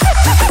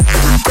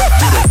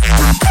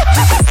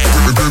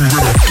 Begin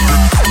with a.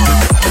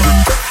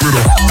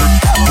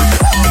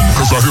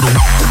 Cause I hit him.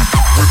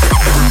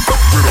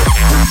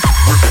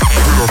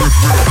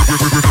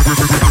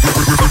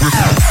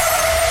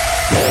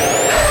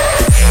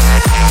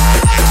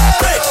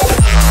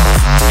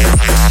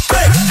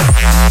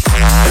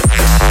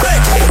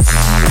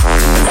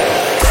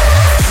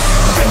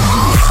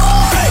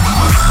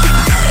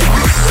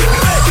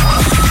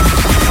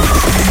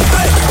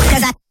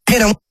 Hit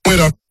him with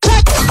a.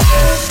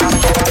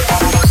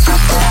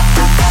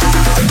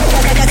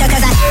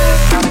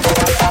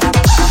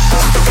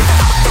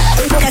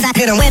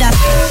 Hit him with a.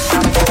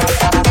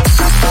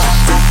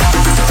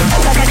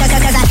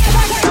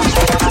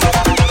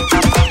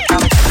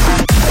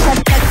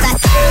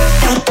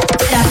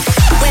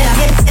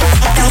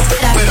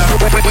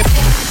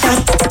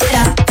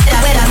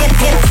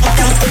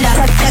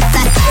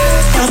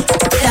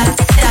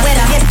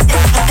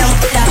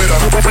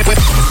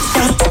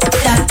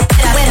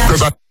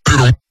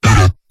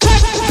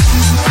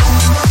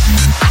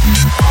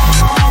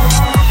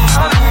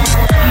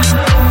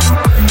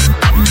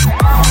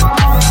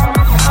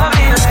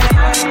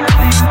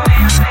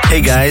 Hey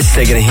guys,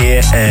 Sagan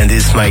here, and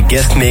this is my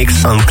guest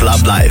mix on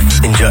Club Live.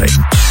 Enjoy.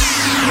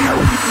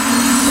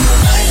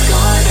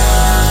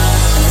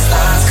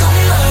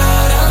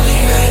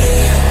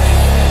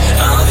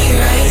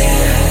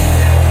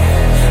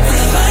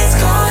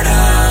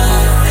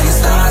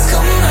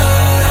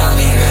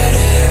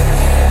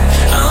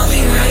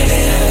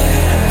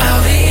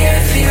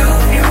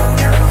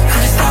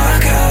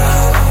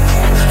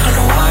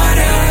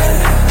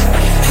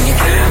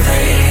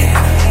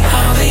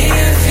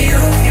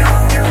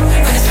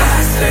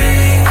 In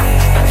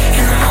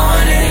the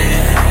morning,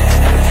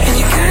 and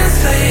you couldn't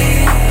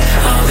sleep.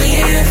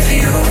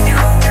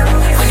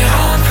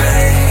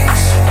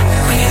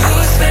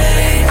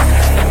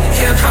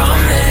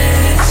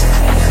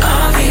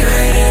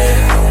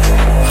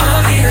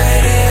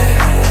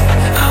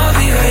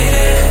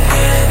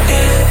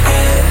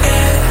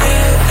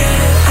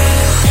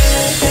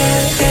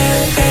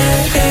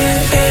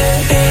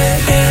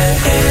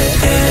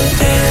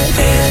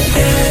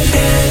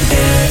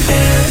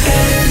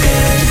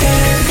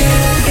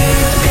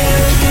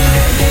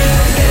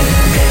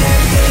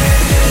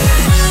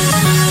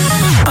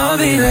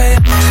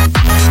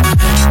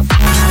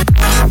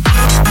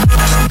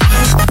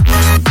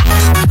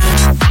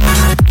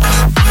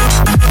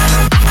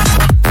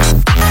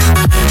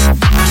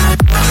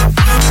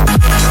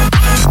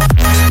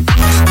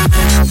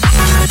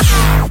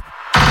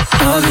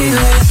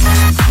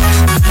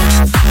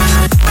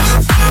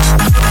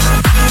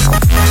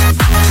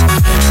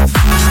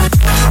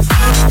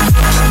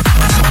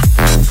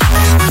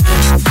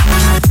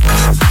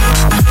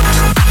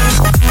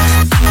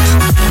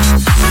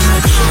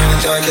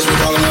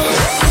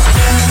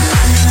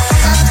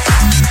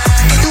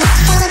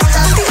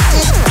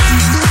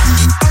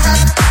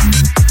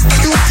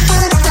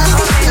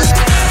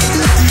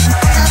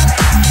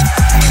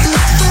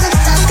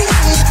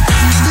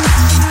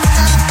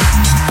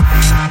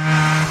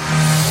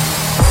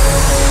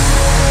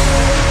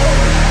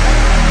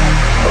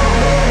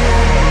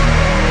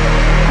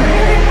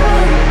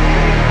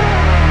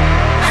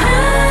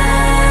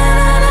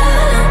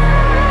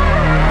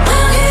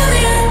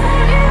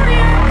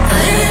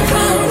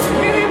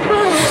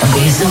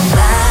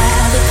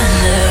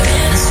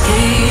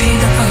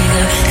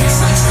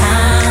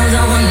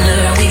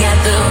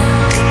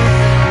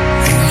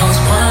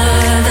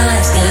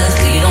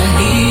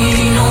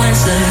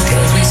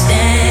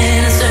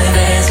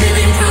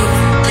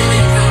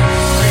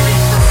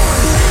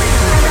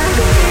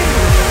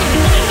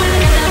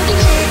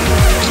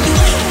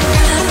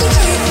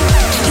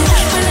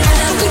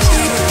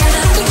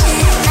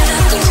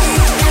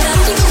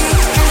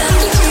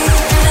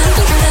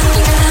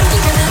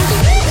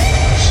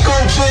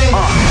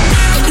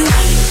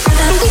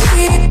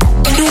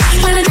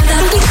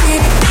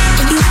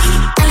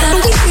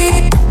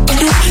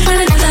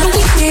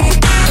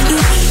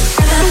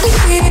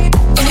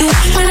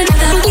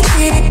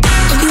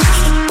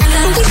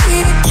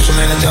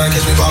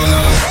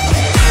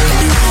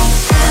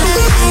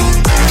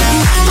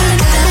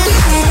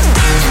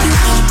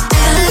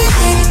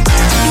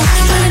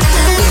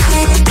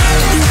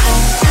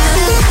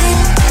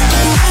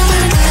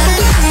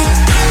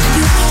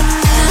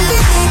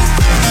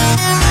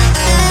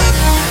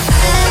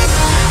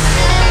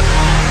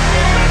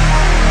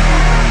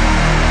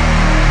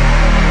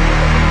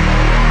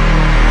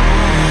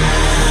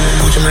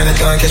 your man and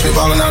done, catch me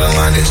ballin' out in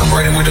London. I'm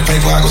braiding with the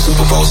paper, I go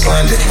Super Bowl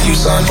Sunday. You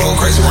son, bold,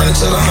 crazy, running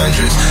to the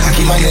hundreds. I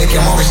keep my neck,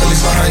 I'm always at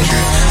least 100.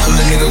 Hood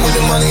nigga with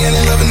the money and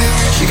they loving it.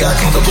 She got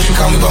comfortable, she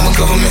call me by my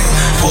government.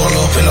 Pull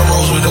up in the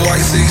Rolls with the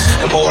white seats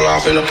and pull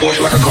off in the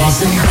Porsche like a car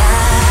seat.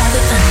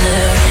 The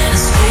thunder and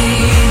it's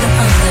free the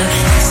thunder.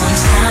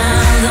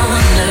 Sometimes I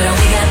wonder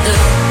we got the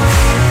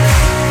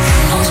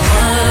most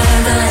word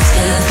the last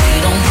cause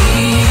we don't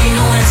need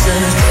no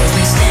answers. Cause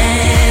we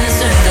stand and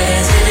serve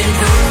as living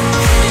proof.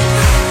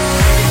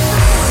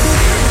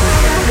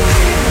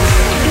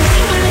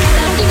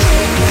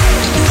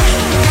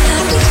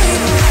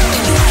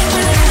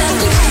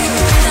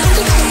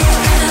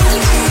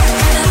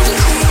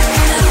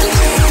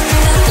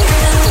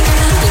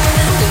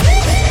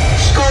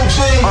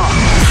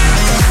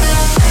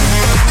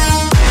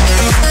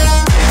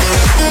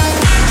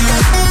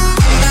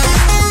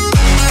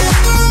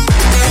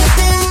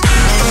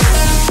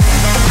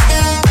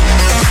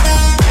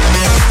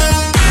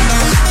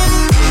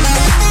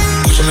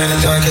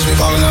 Catch me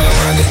ballin' out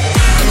around it.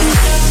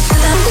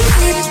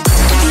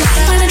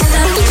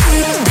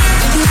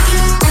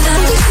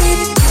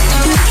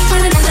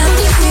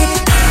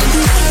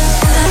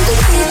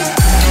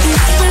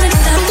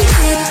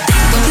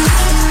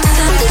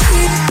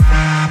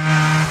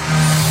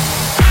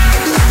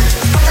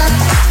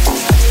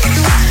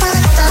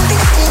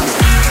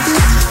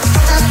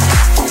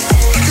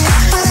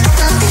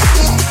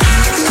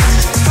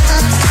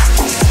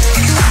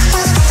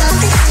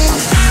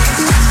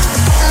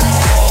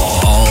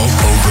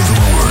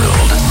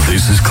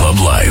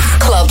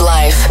 Club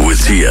Life with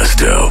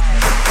Tiesto.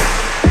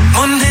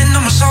 One hand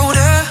on my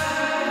shoulder,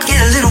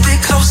 get a little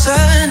bit closer.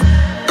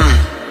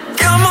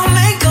 Come on,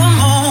 make a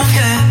move,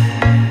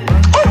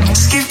 yeah.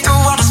 Skip through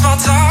all the small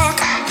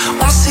talk.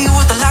 Wanna see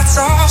what the lights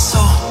are, so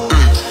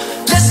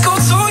let's go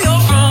to your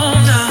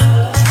room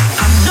now.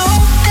 I know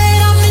that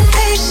I'm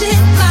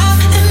impatient, my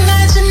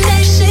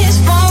imagination is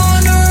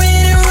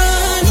wandering and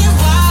running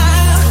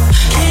wild.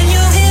 Can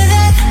you hear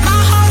that? My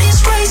heart is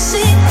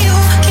racing. You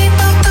keep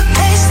up the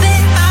pace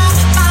that I'll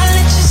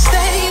let you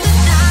stay the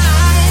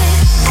night.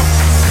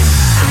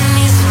 I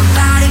need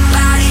somebody,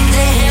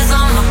 their hands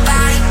on my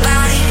body.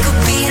 Could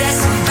be that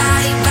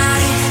somebody,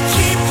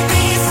 keep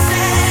me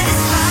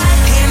satisfied.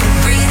 Hear me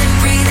breathing,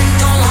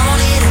 don't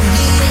want it, I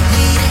need it.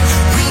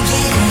 We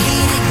getting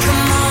heated,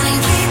 come on and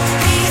keep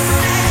me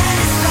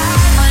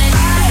satisfied.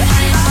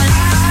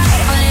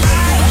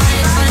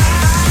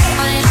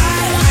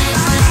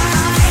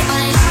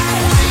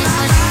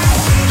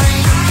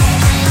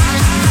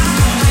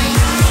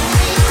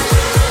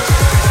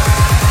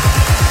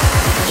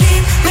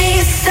 Keep me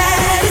satisfied.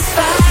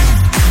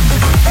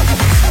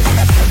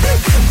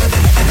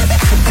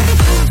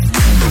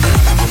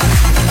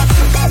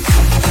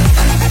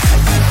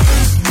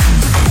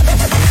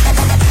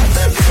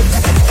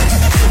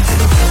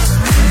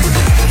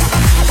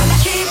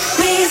 Keep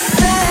me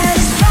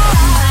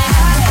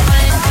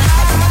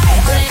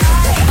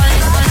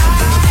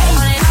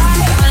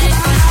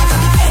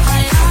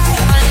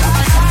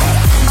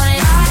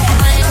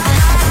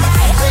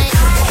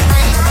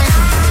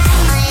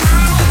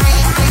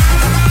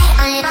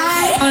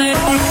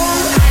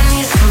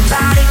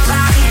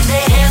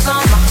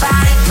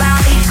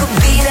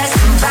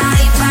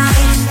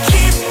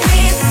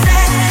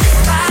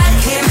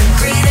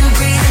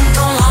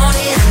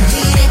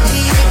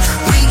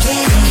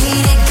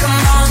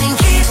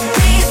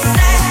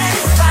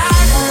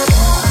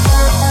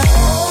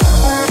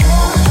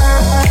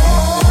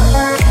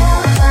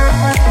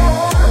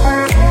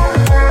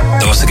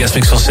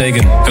Guestmix van Sagan.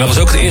 En dat was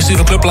ook het eerste uur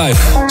van Club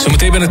Live.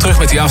 Zometeen ben ik terug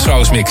met die After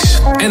Hours mix.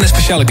 En een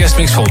speciale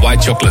guestmix van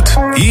White Chocolate.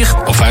 Hier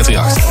op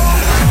 538.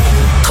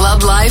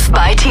 Club Life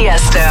by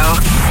Tiesto.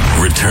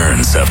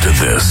 Returns after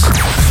this. That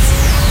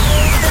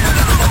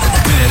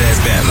ass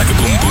bad like a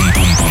boom, boom,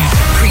 boom, boom.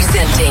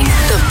 Presenting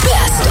the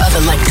best of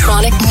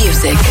electronic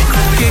music.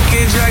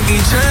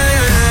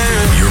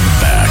 You're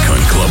back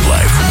on Club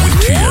Life with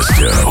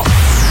Tiesto.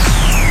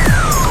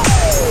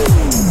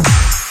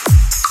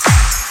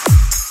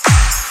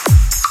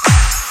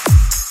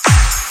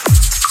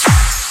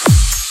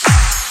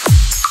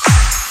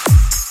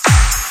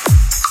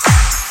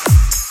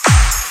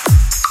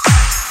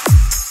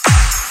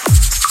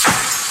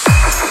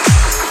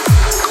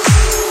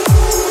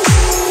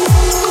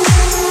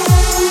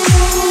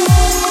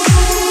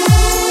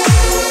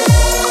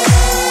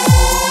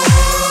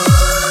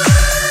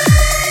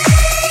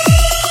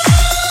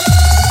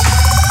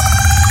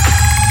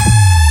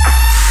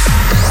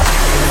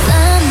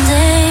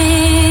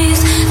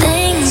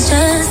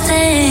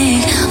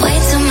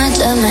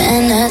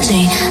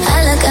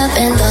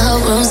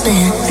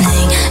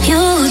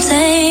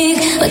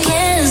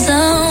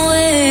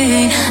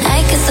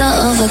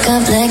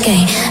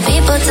 Complicate.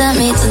 People tell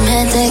me to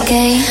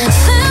medicate.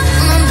 Feel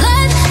my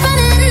blood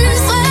running,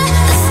 swear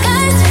the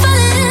sky's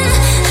falling.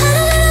 I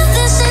don't know if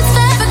this shit's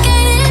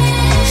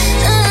fabricated.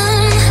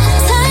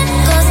 Time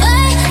goes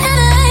by and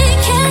I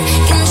can't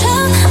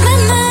control my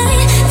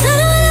mind. Don't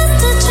know what else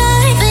to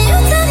try, but you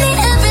tell me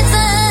every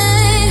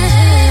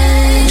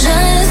time.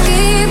 Just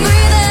keep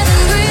breathing.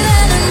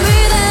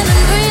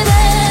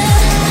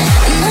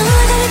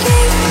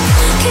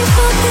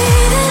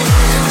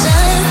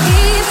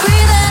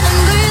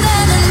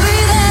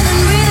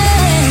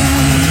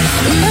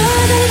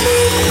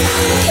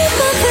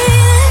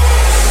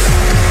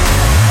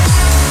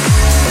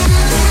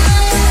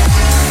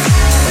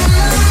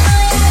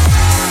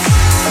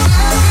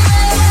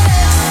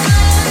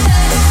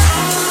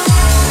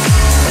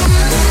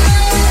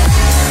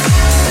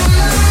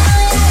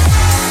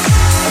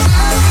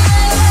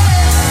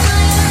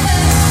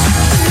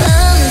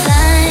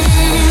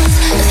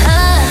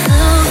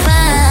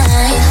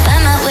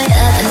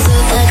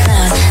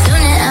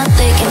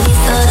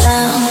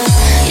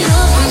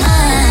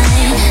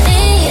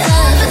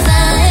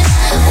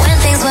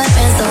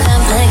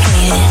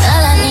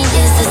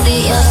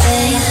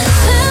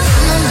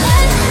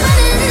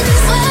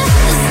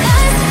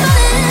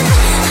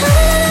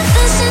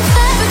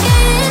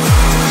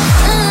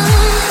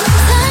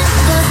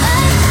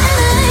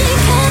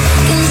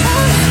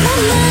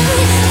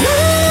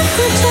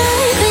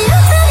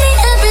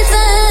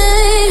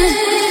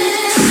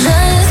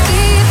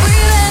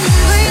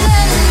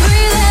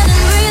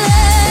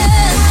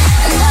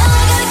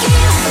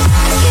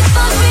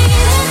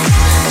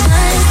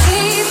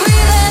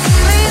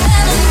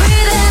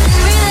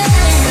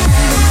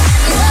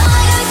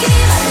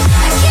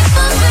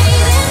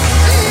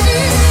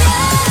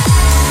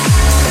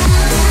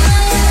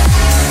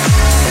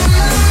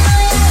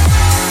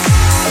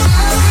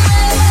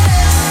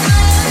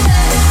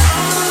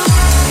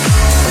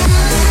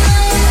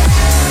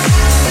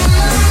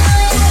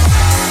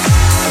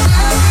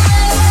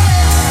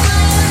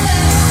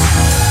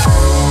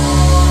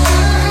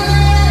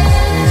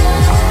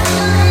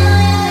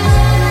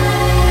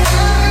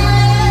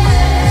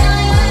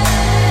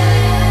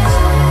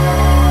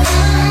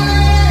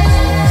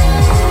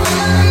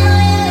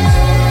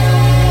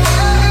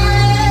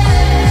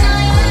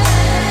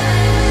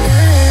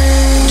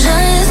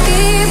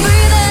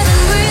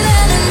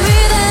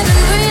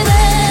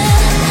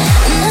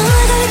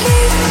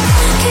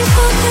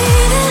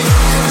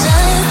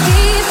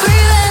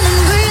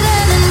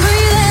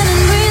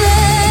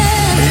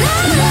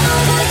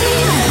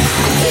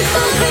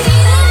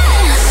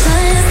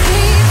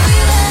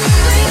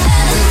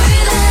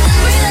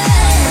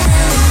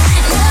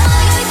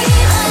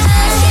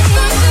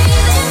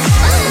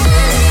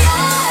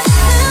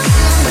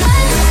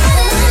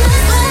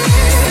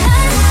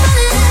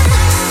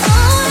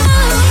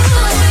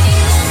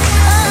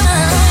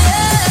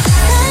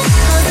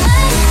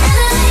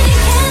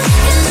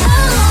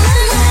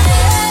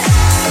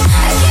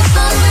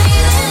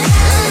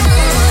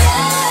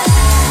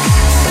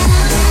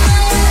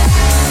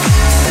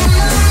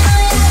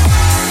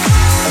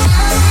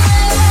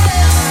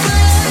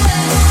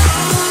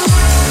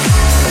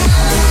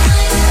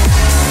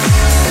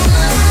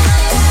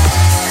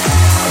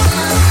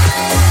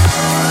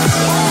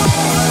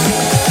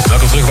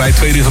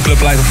 tweede uur van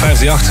Club Live op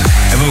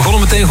 538. En we begonnen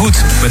meteen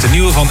goed met de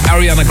nieuwe van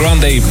Ariana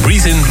Grande,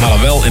 Breathe In, maar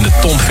dan wel in de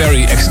Tom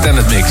Ferry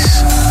Extended Mix.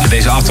 In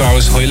deze After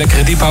Hours hoor je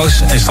lekkere deep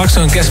house en straks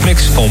nog een guest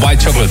mix van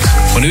White Chocolate.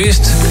 Maar nu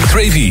eerst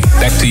Travy,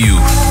 Back to You.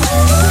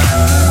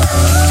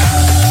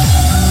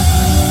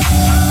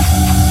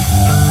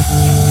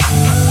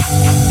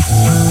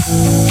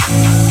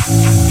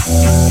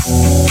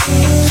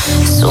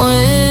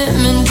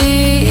 Swimming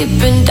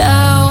deep and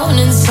down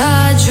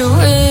inside your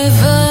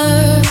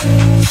river.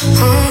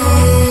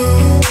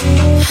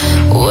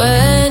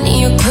 When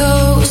you're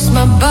close,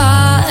 my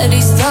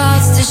body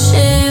starts to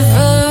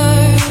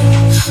shiver.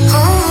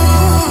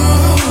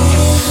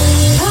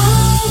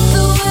 Love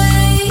the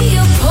way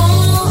you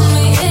pull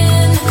me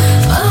in,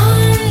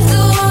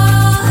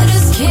 underwater,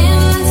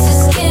 skin to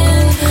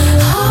skin,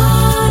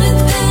 harder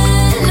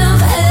than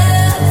I've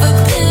ever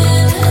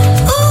been.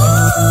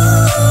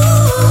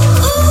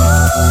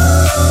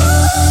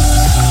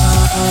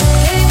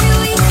 Baby,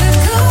 we could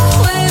go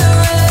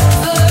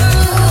wherever.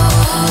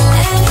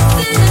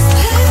 Anything is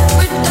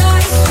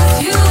paradise with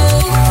you.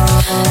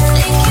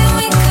 Thinking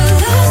we could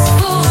last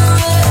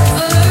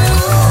forever.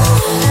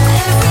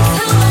 Every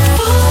time I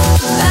fall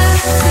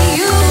back to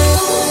you,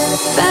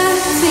 back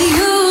to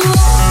you,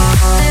 back to you,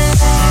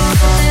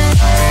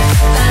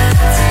 back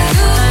to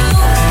you, back to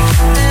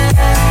you.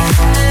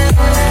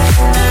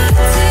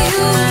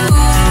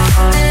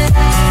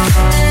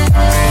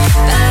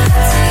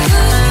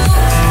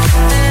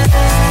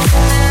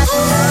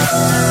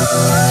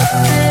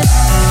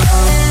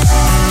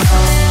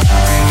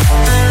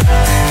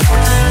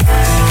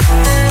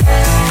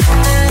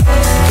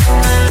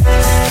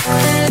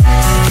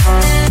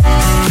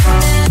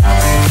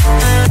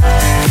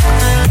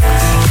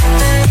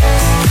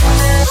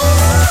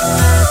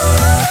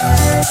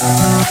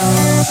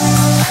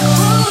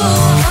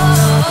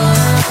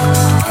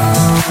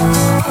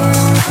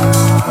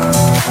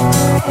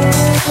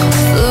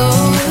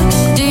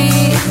 Float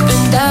deep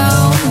and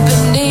down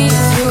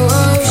beneath your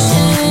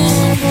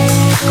ocean.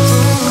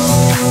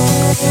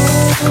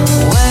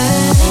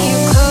 When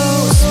you're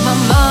close, my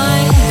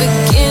mind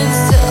begins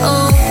to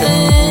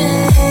open.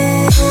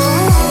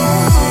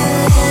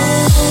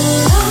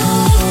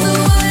 Love the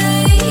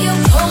way you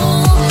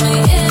pull me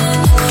in,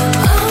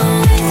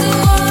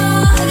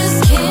 underwater,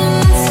 skin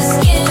to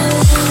skin,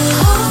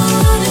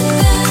 harder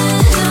than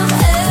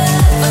I've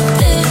ever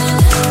been.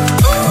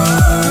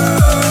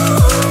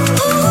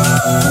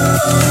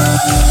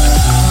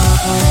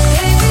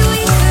 Baby,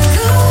 we could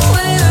go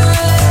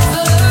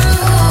wherever.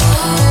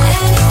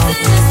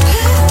 Anything is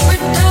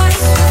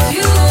paradise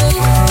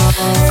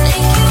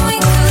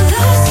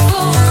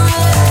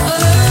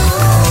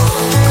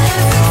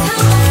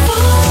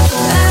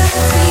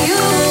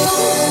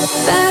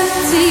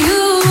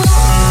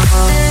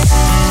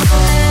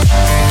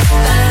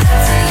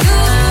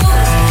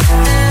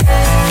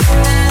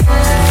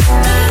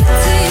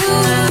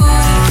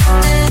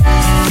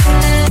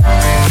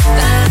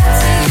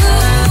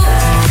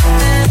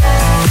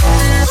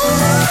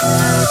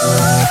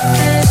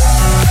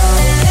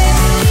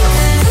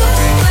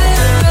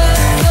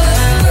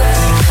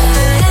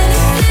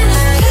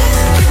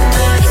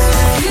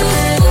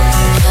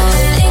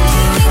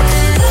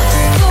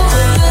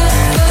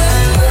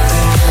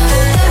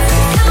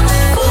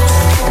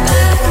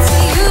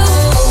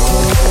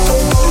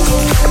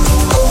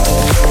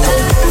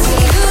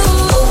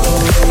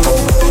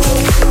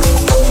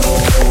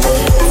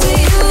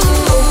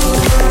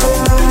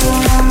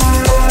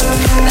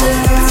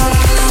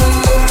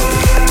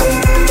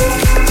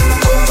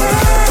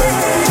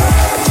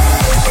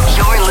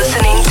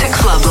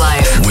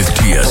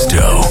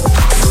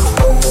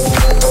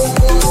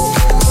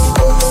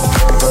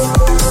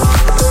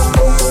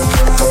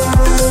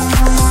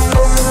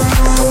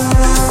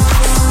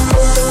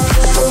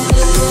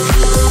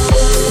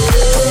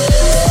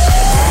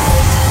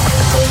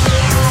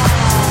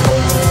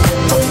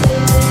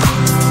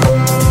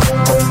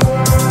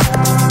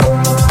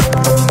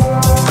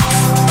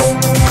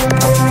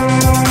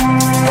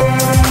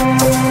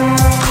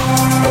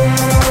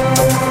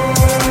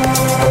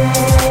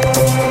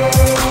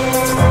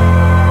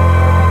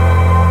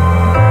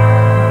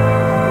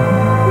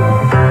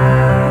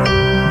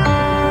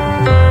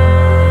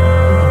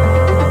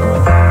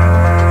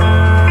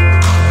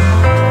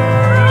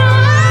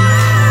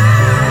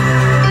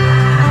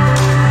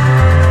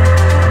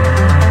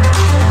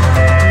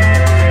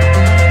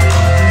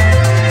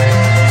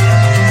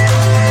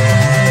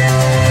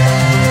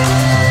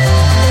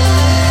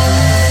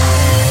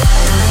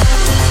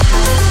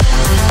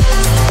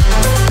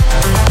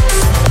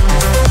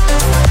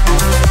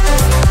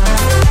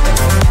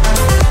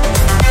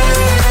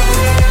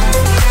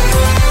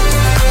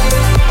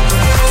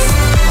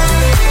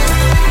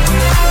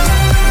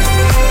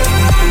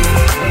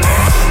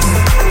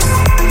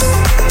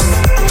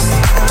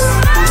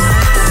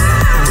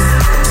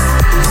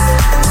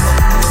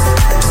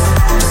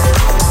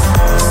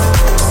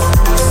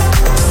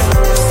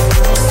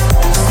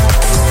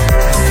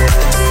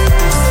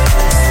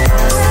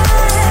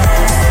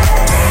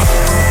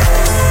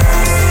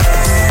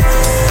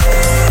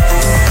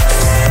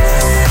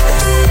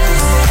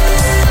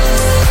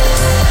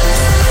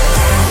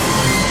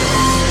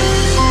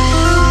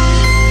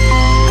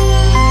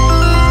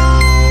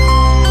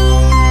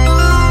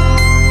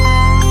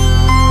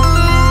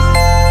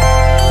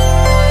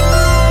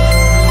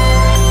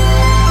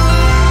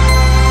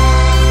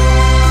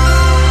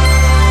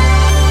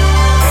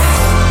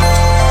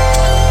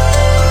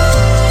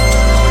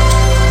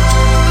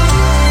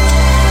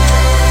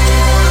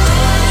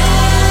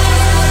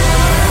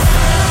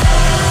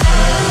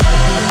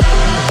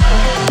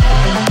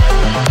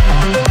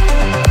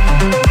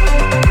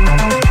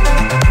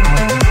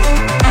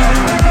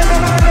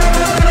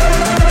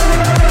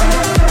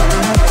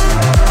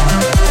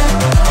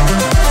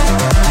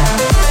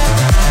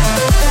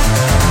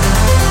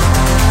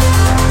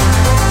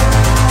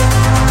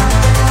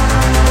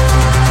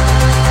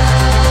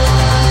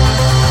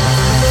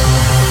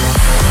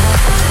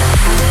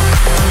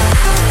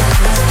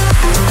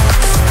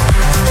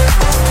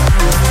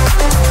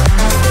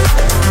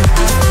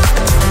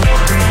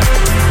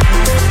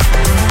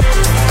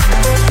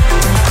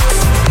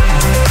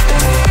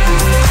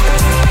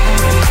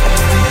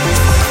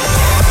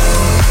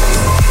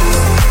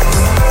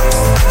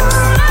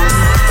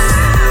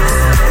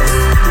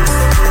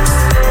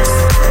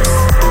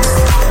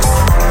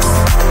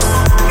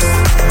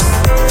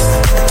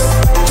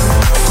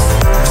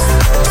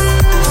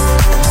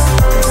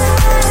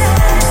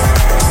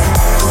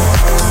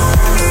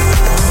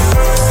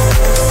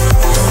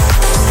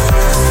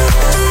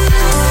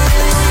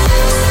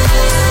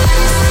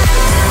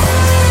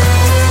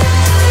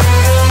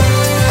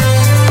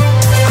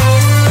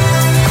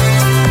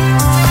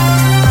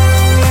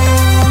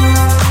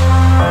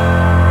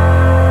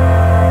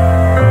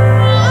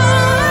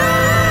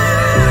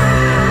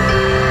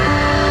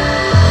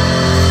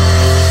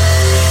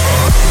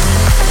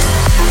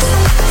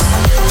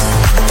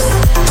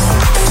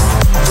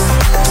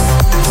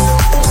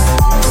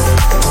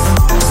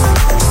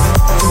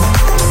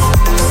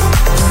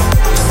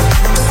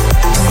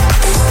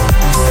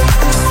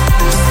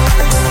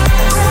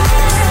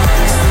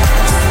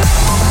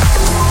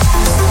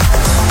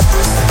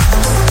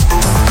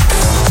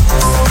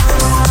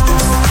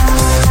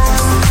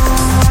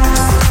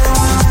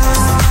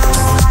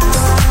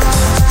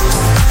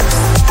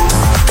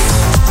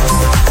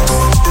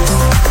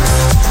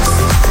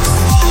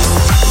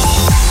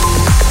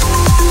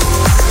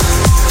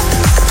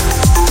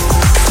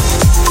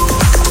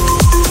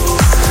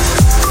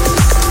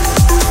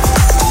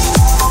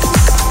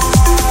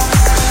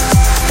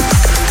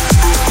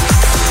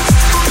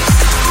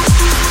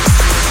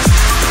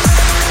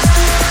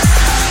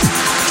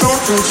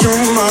talking to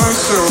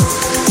myself.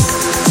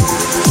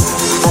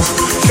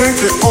 Can't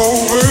get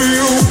over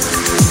you.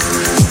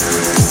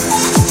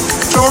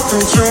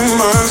 Talking to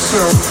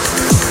myself.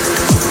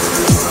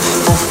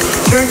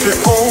 Can't get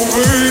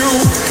over you.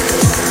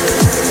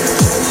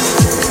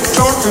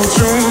 Talking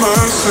to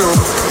myself.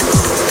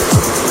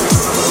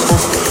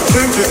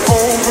 Can't get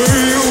over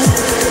you.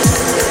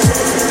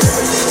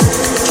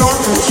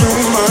 Talking to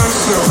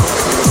myself.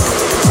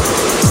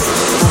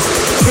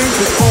 Can't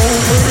get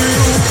over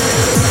you.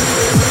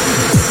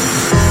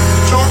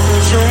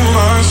 Talking to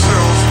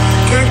myself.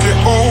 Can't get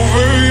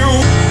over you.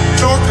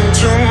 Talking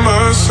to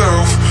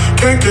myself.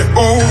 Can't get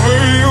over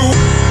you.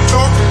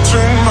 Talking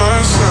to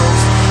myself.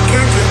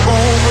 Can't get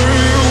over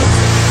you.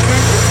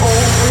 Can't get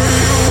over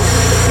you.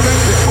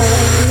 Can't get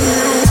over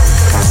you.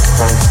 Can't get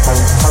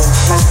over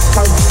you.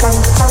 Talking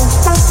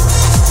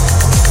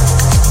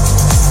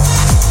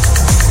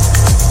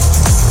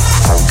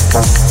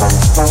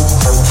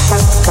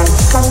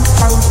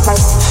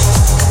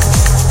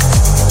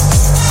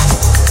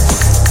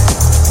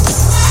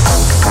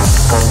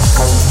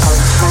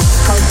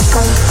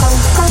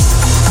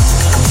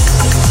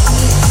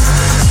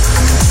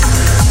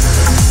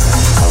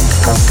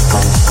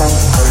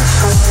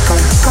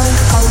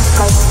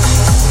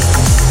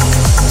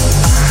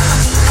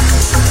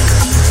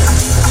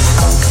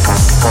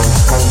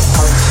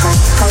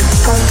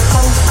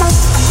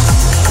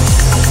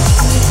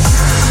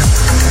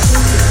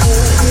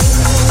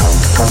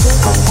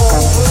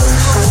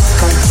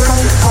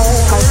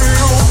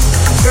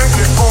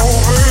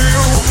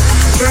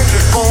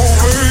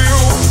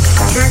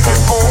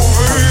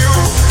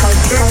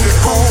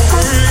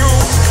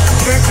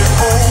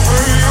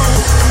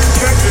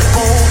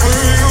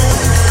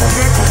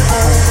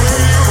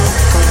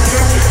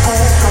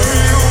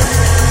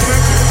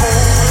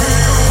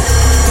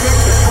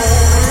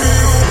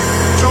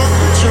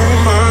to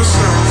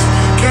myself.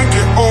 Can't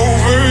get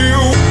over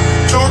you.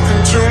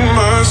 Talking to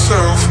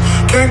myself.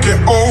 Can't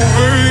get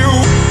over you.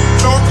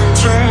 Talking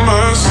to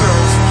myself.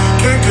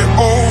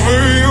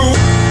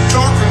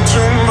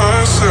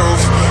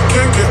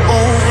 Can't get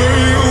over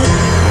you.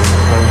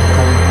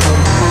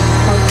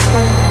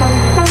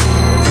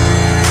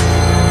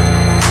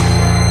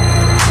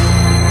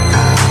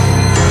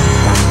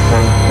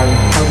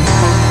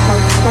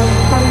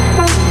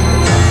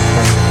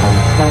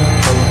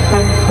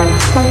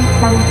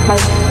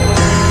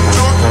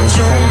 Talking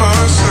to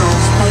myself,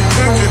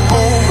 can't get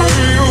over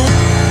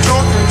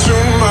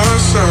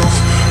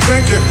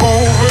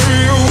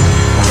you.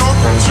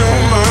 Talking to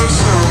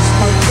myself,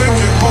 can't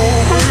get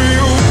over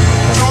you.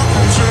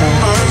 Talking to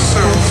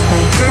myself,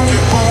 can't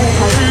get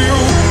over you.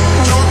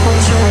 Talking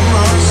to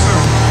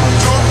myself,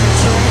 talking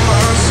to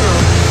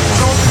myself,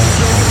 talking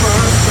to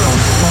myself,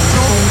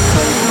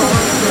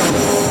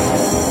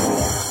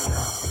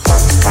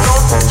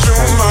 talking to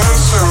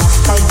myself,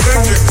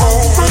 can't get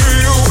over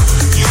you.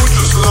 You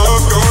just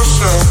love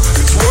yourself.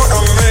 It's what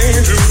I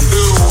made you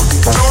do.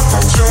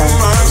 Talking to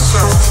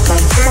myself,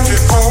 can't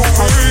get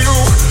over you.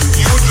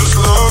 You just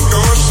love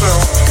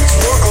yourself. It's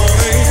what I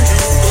made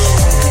you do.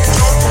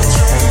 Talking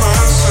to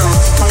myself,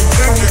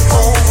 can't get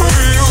over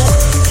you.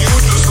 You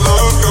just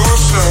love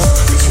yourself.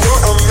 It's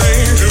what I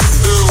made you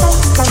do.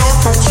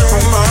 Talking to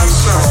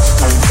myself,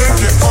 can't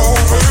get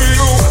over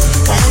you.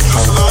 You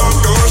just love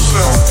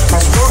yourself.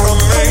 It's what I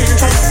made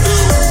you do.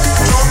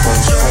 Talking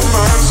to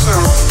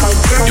myself.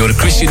 You're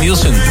Christian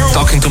Nielsen,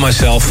 Talking to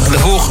Myself. En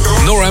daarvoor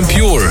Nora En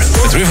Pure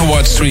met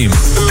Riverward Stream.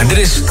 En dit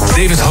is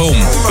David Home,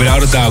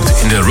 Without a Doubt,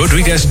 in de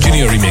Rodriguez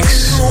Jr.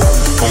 remix.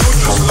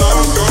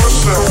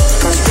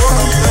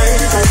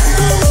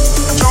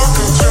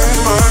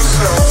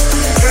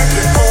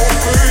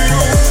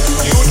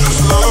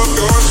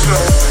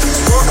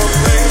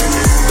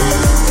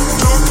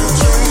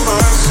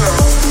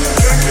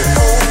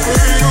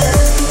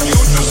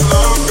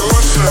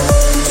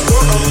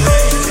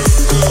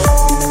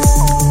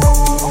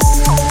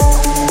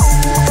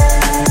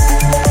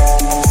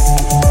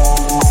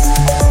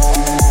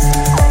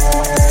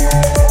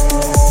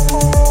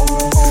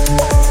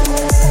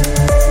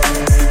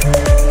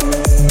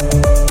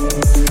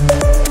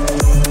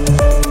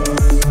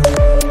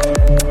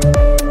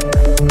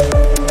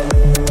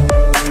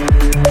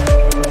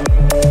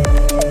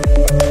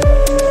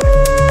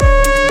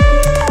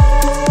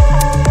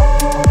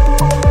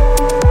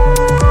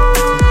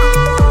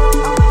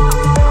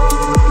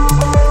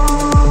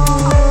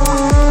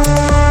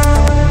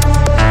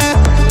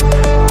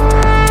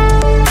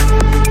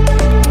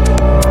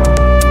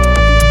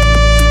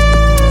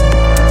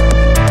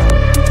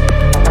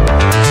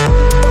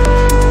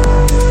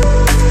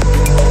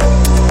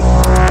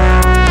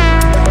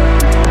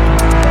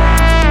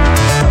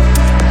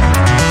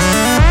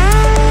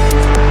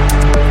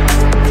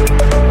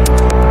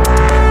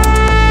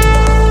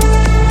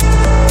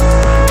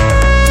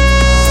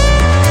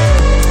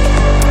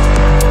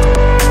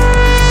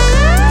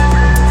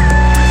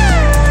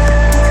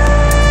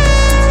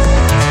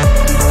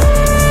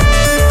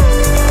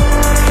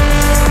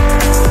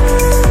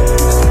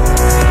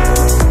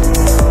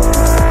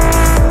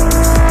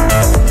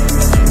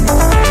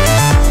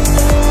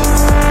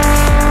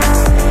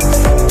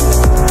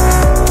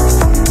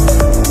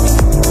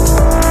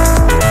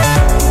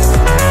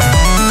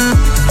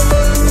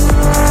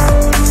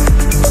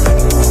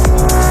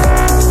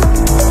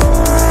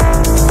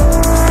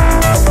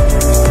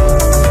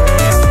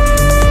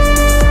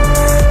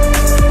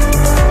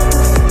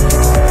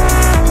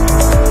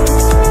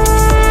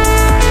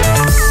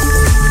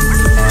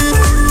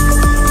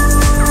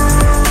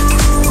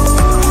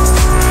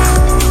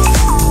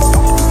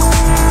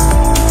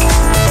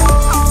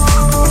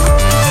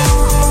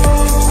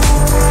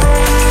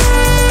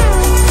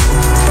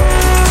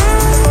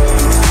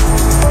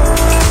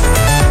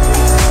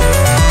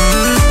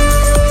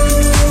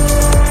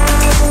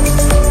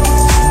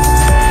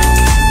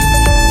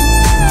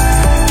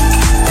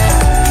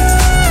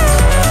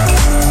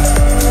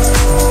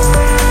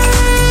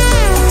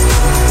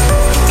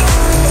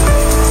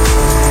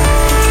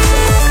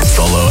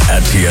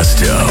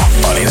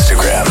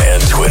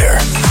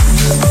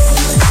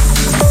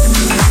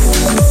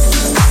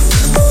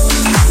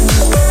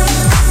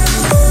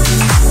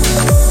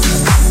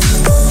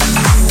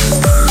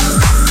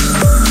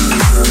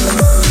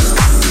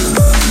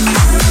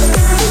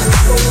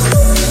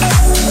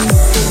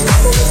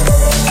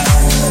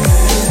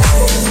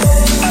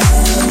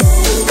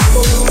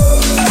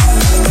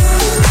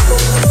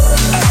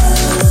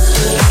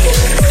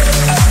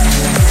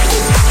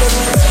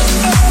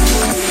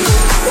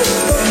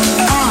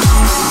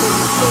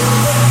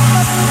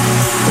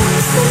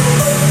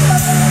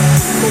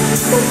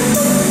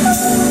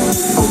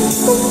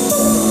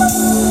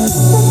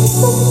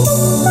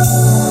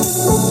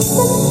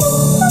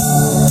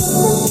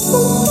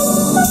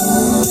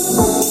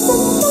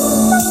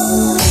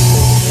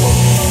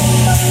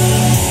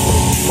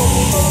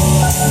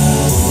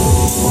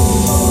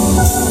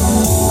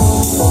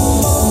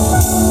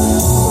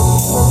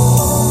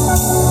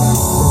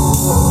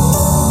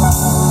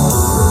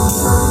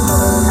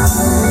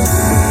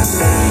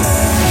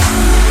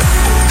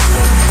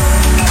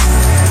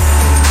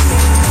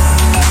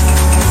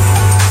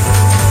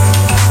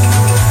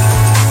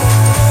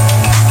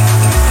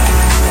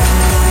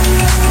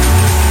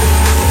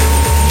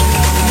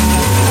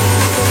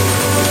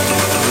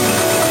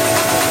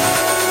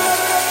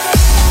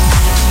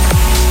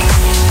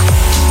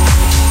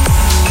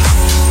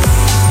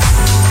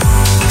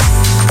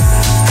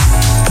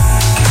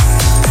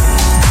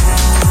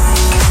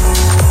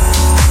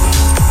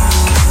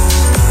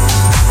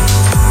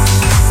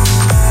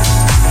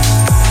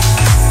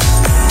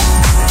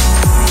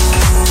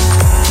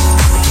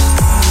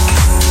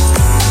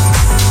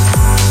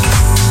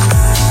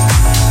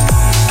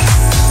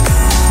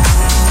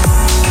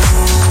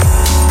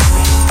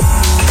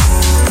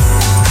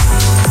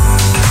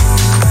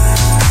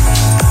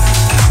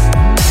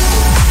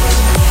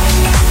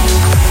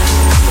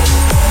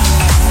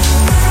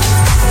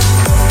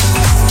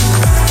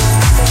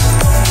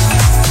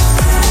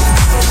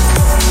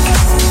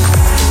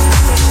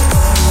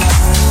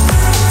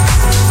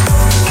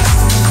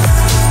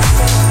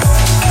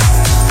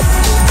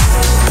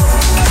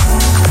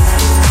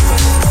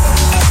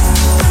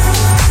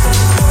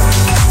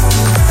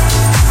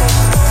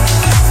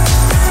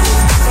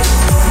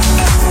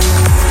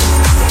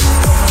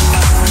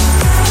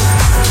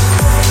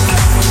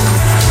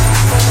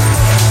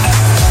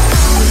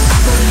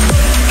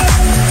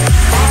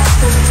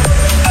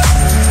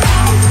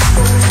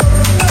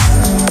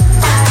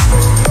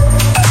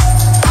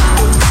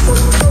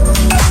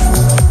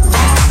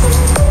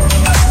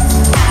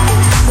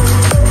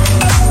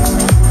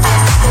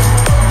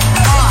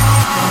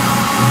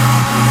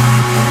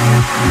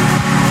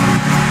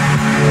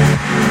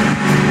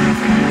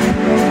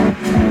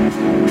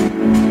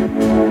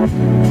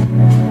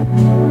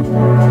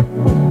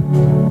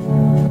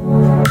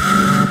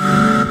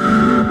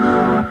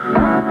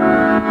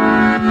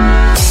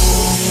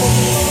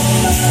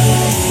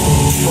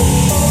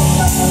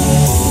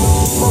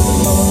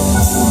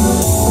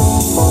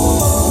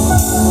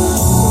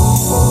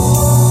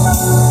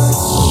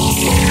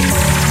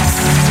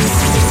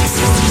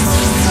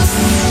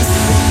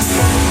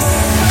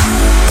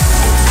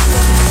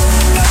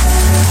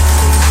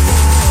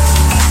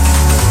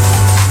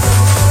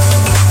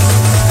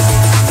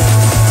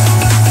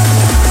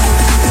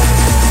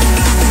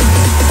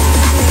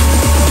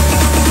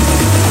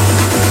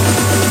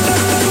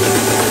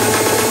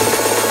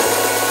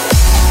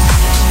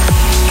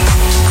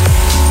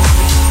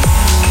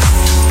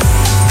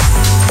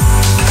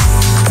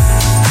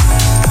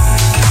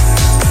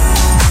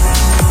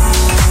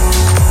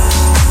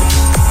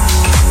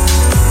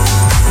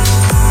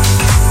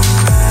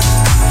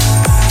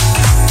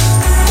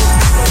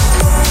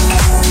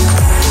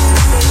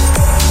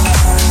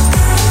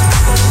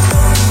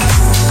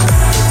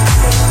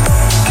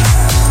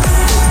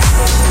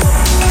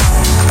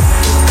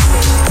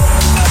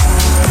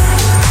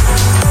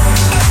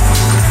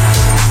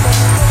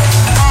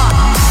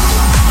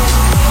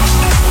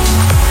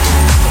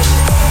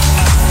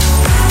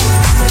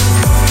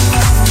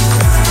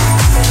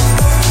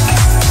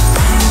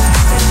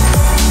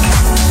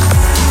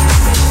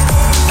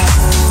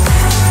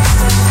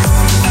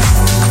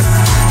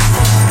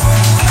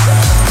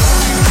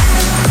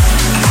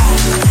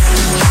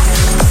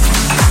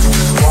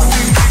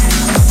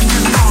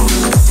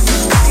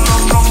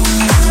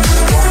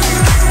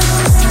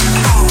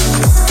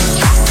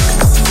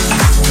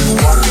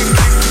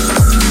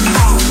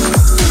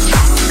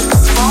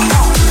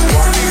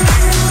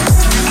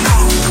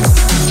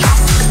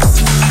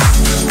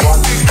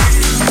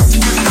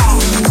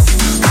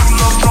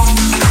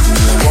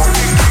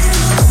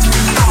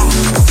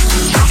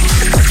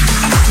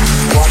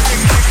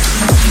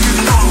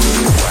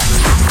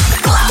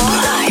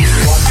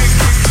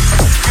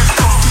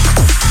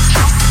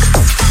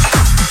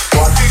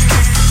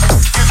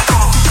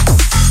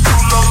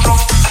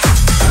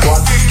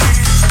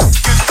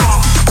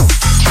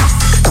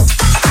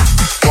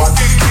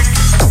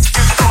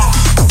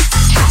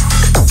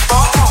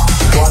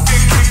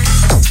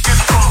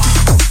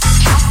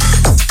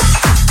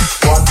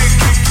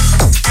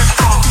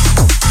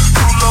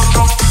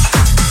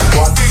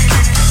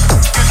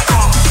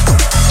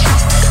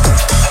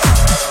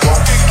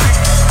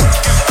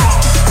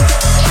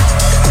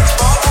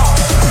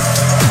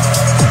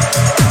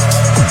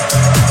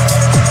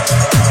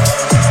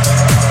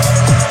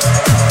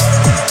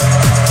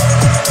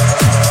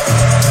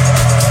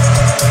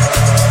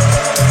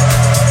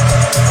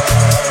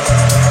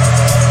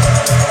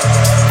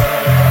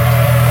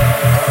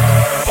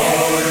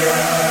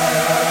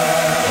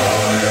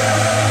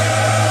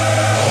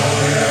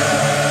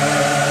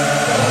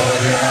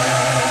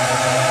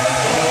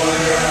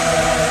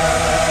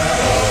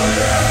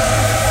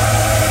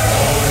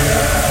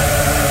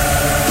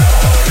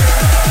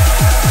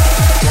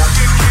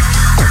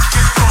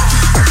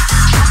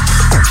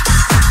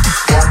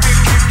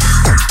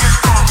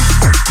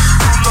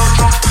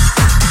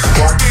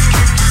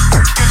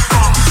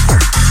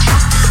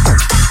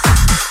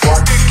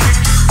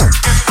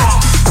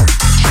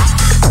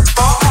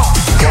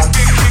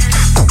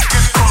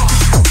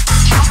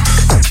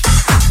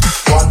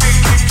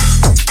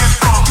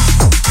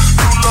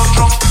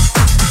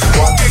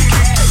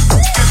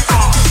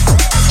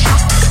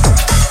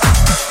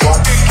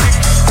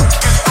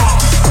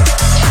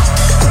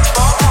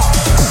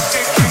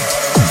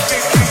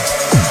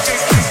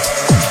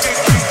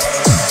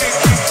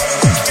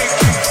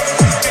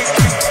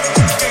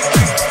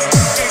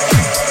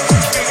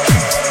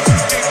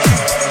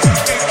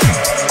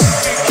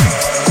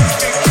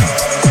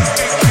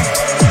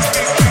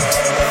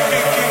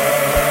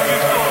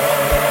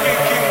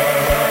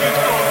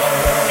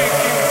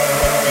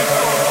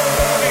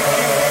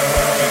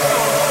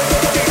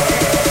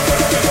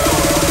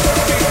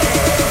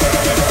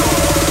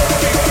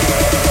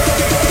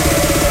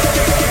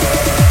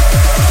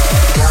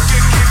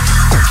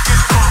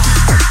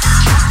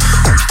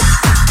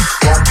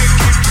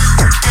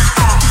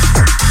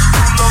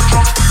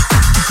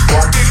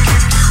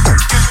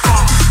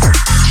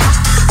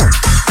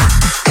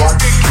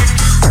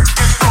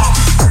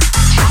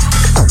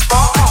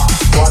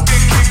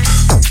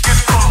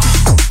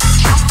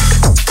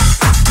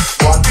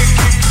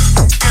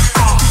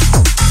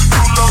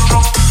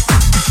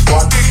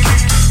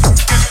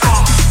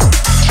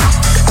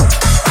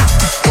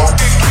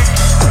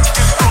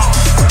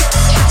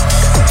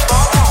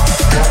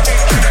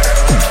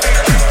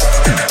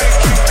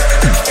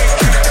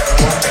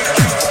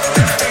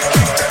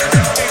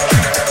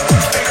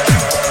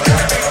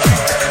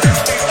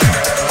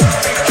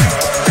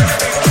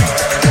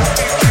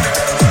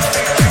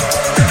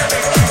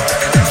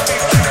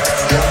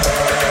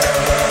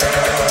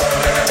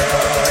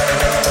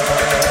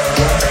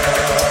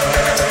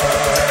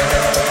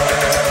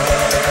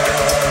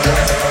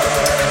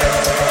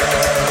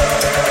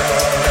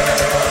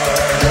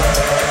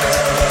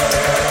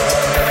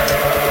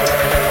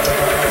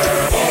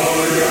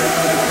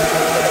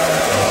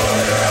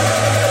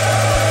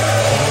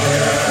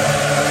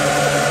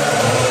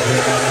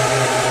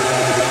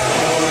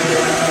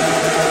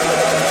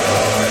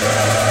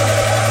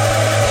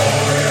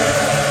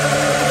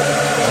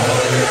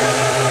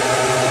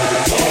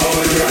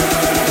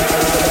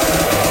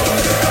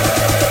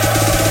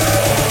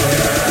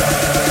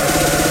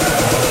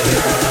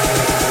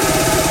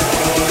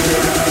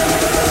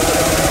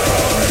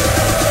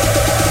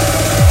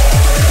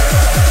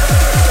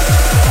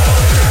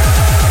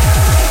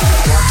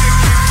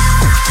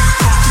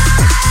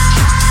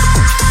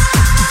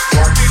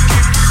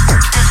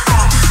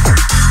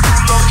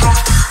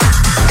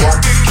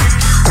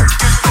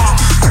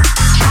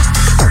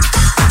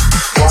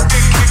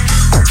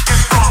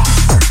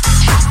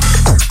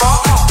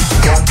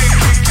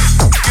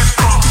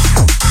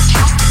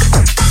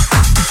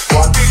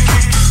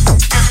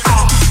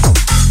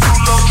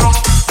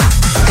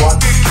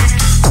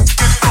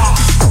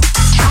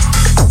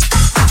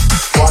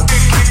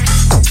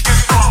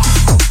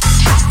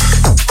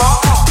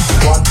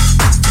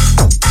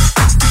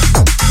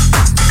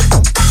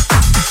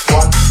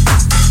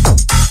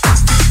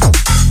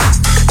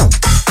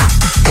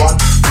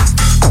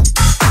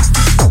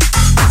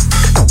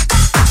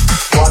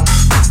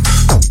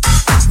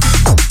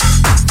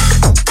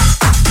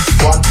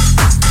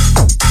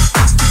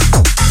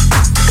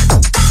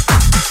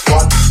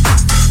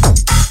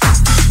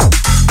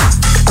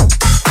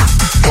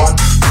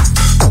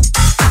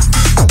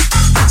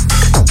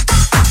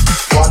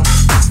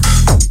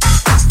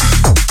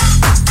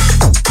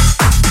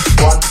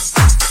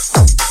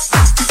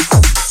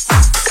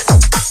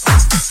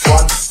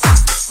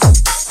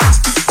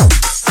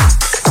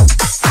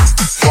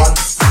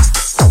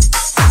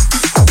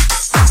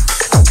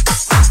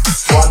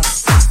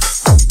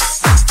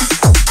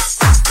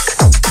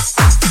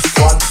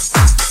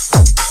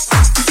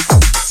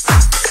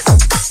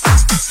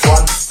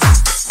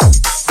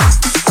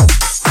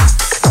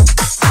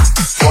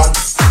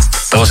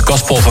 was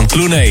Gospel van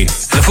Clooney. En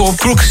daarvoor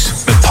Brooks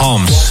met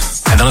Palms.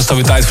 En dan is het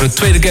alweer tijd voor de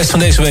tweede guest van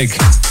deze week.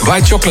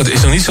 White Chocolate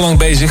is nog niet zo lang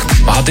bezig,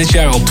 maar had dit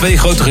jaar al 2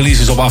 grote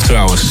releases op After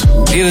Hours.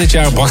 Eerder dit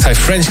jaar bracht hij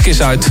French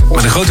Kiss uit,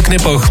 met een grote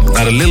knipoog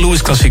naar de Lil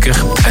Louis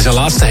klassieker. En zijn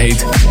laatste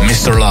heet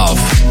Mr.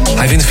 Love.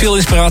 Hij vindt veel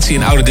inspiratie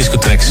in oude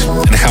discotracks.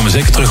 En dat gaan we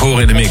zeker terug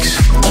horen in de mix.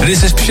 Dit is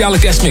de speciale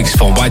guestmix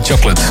van White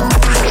Chocolate.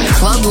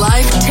 Club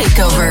Life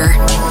Takeover.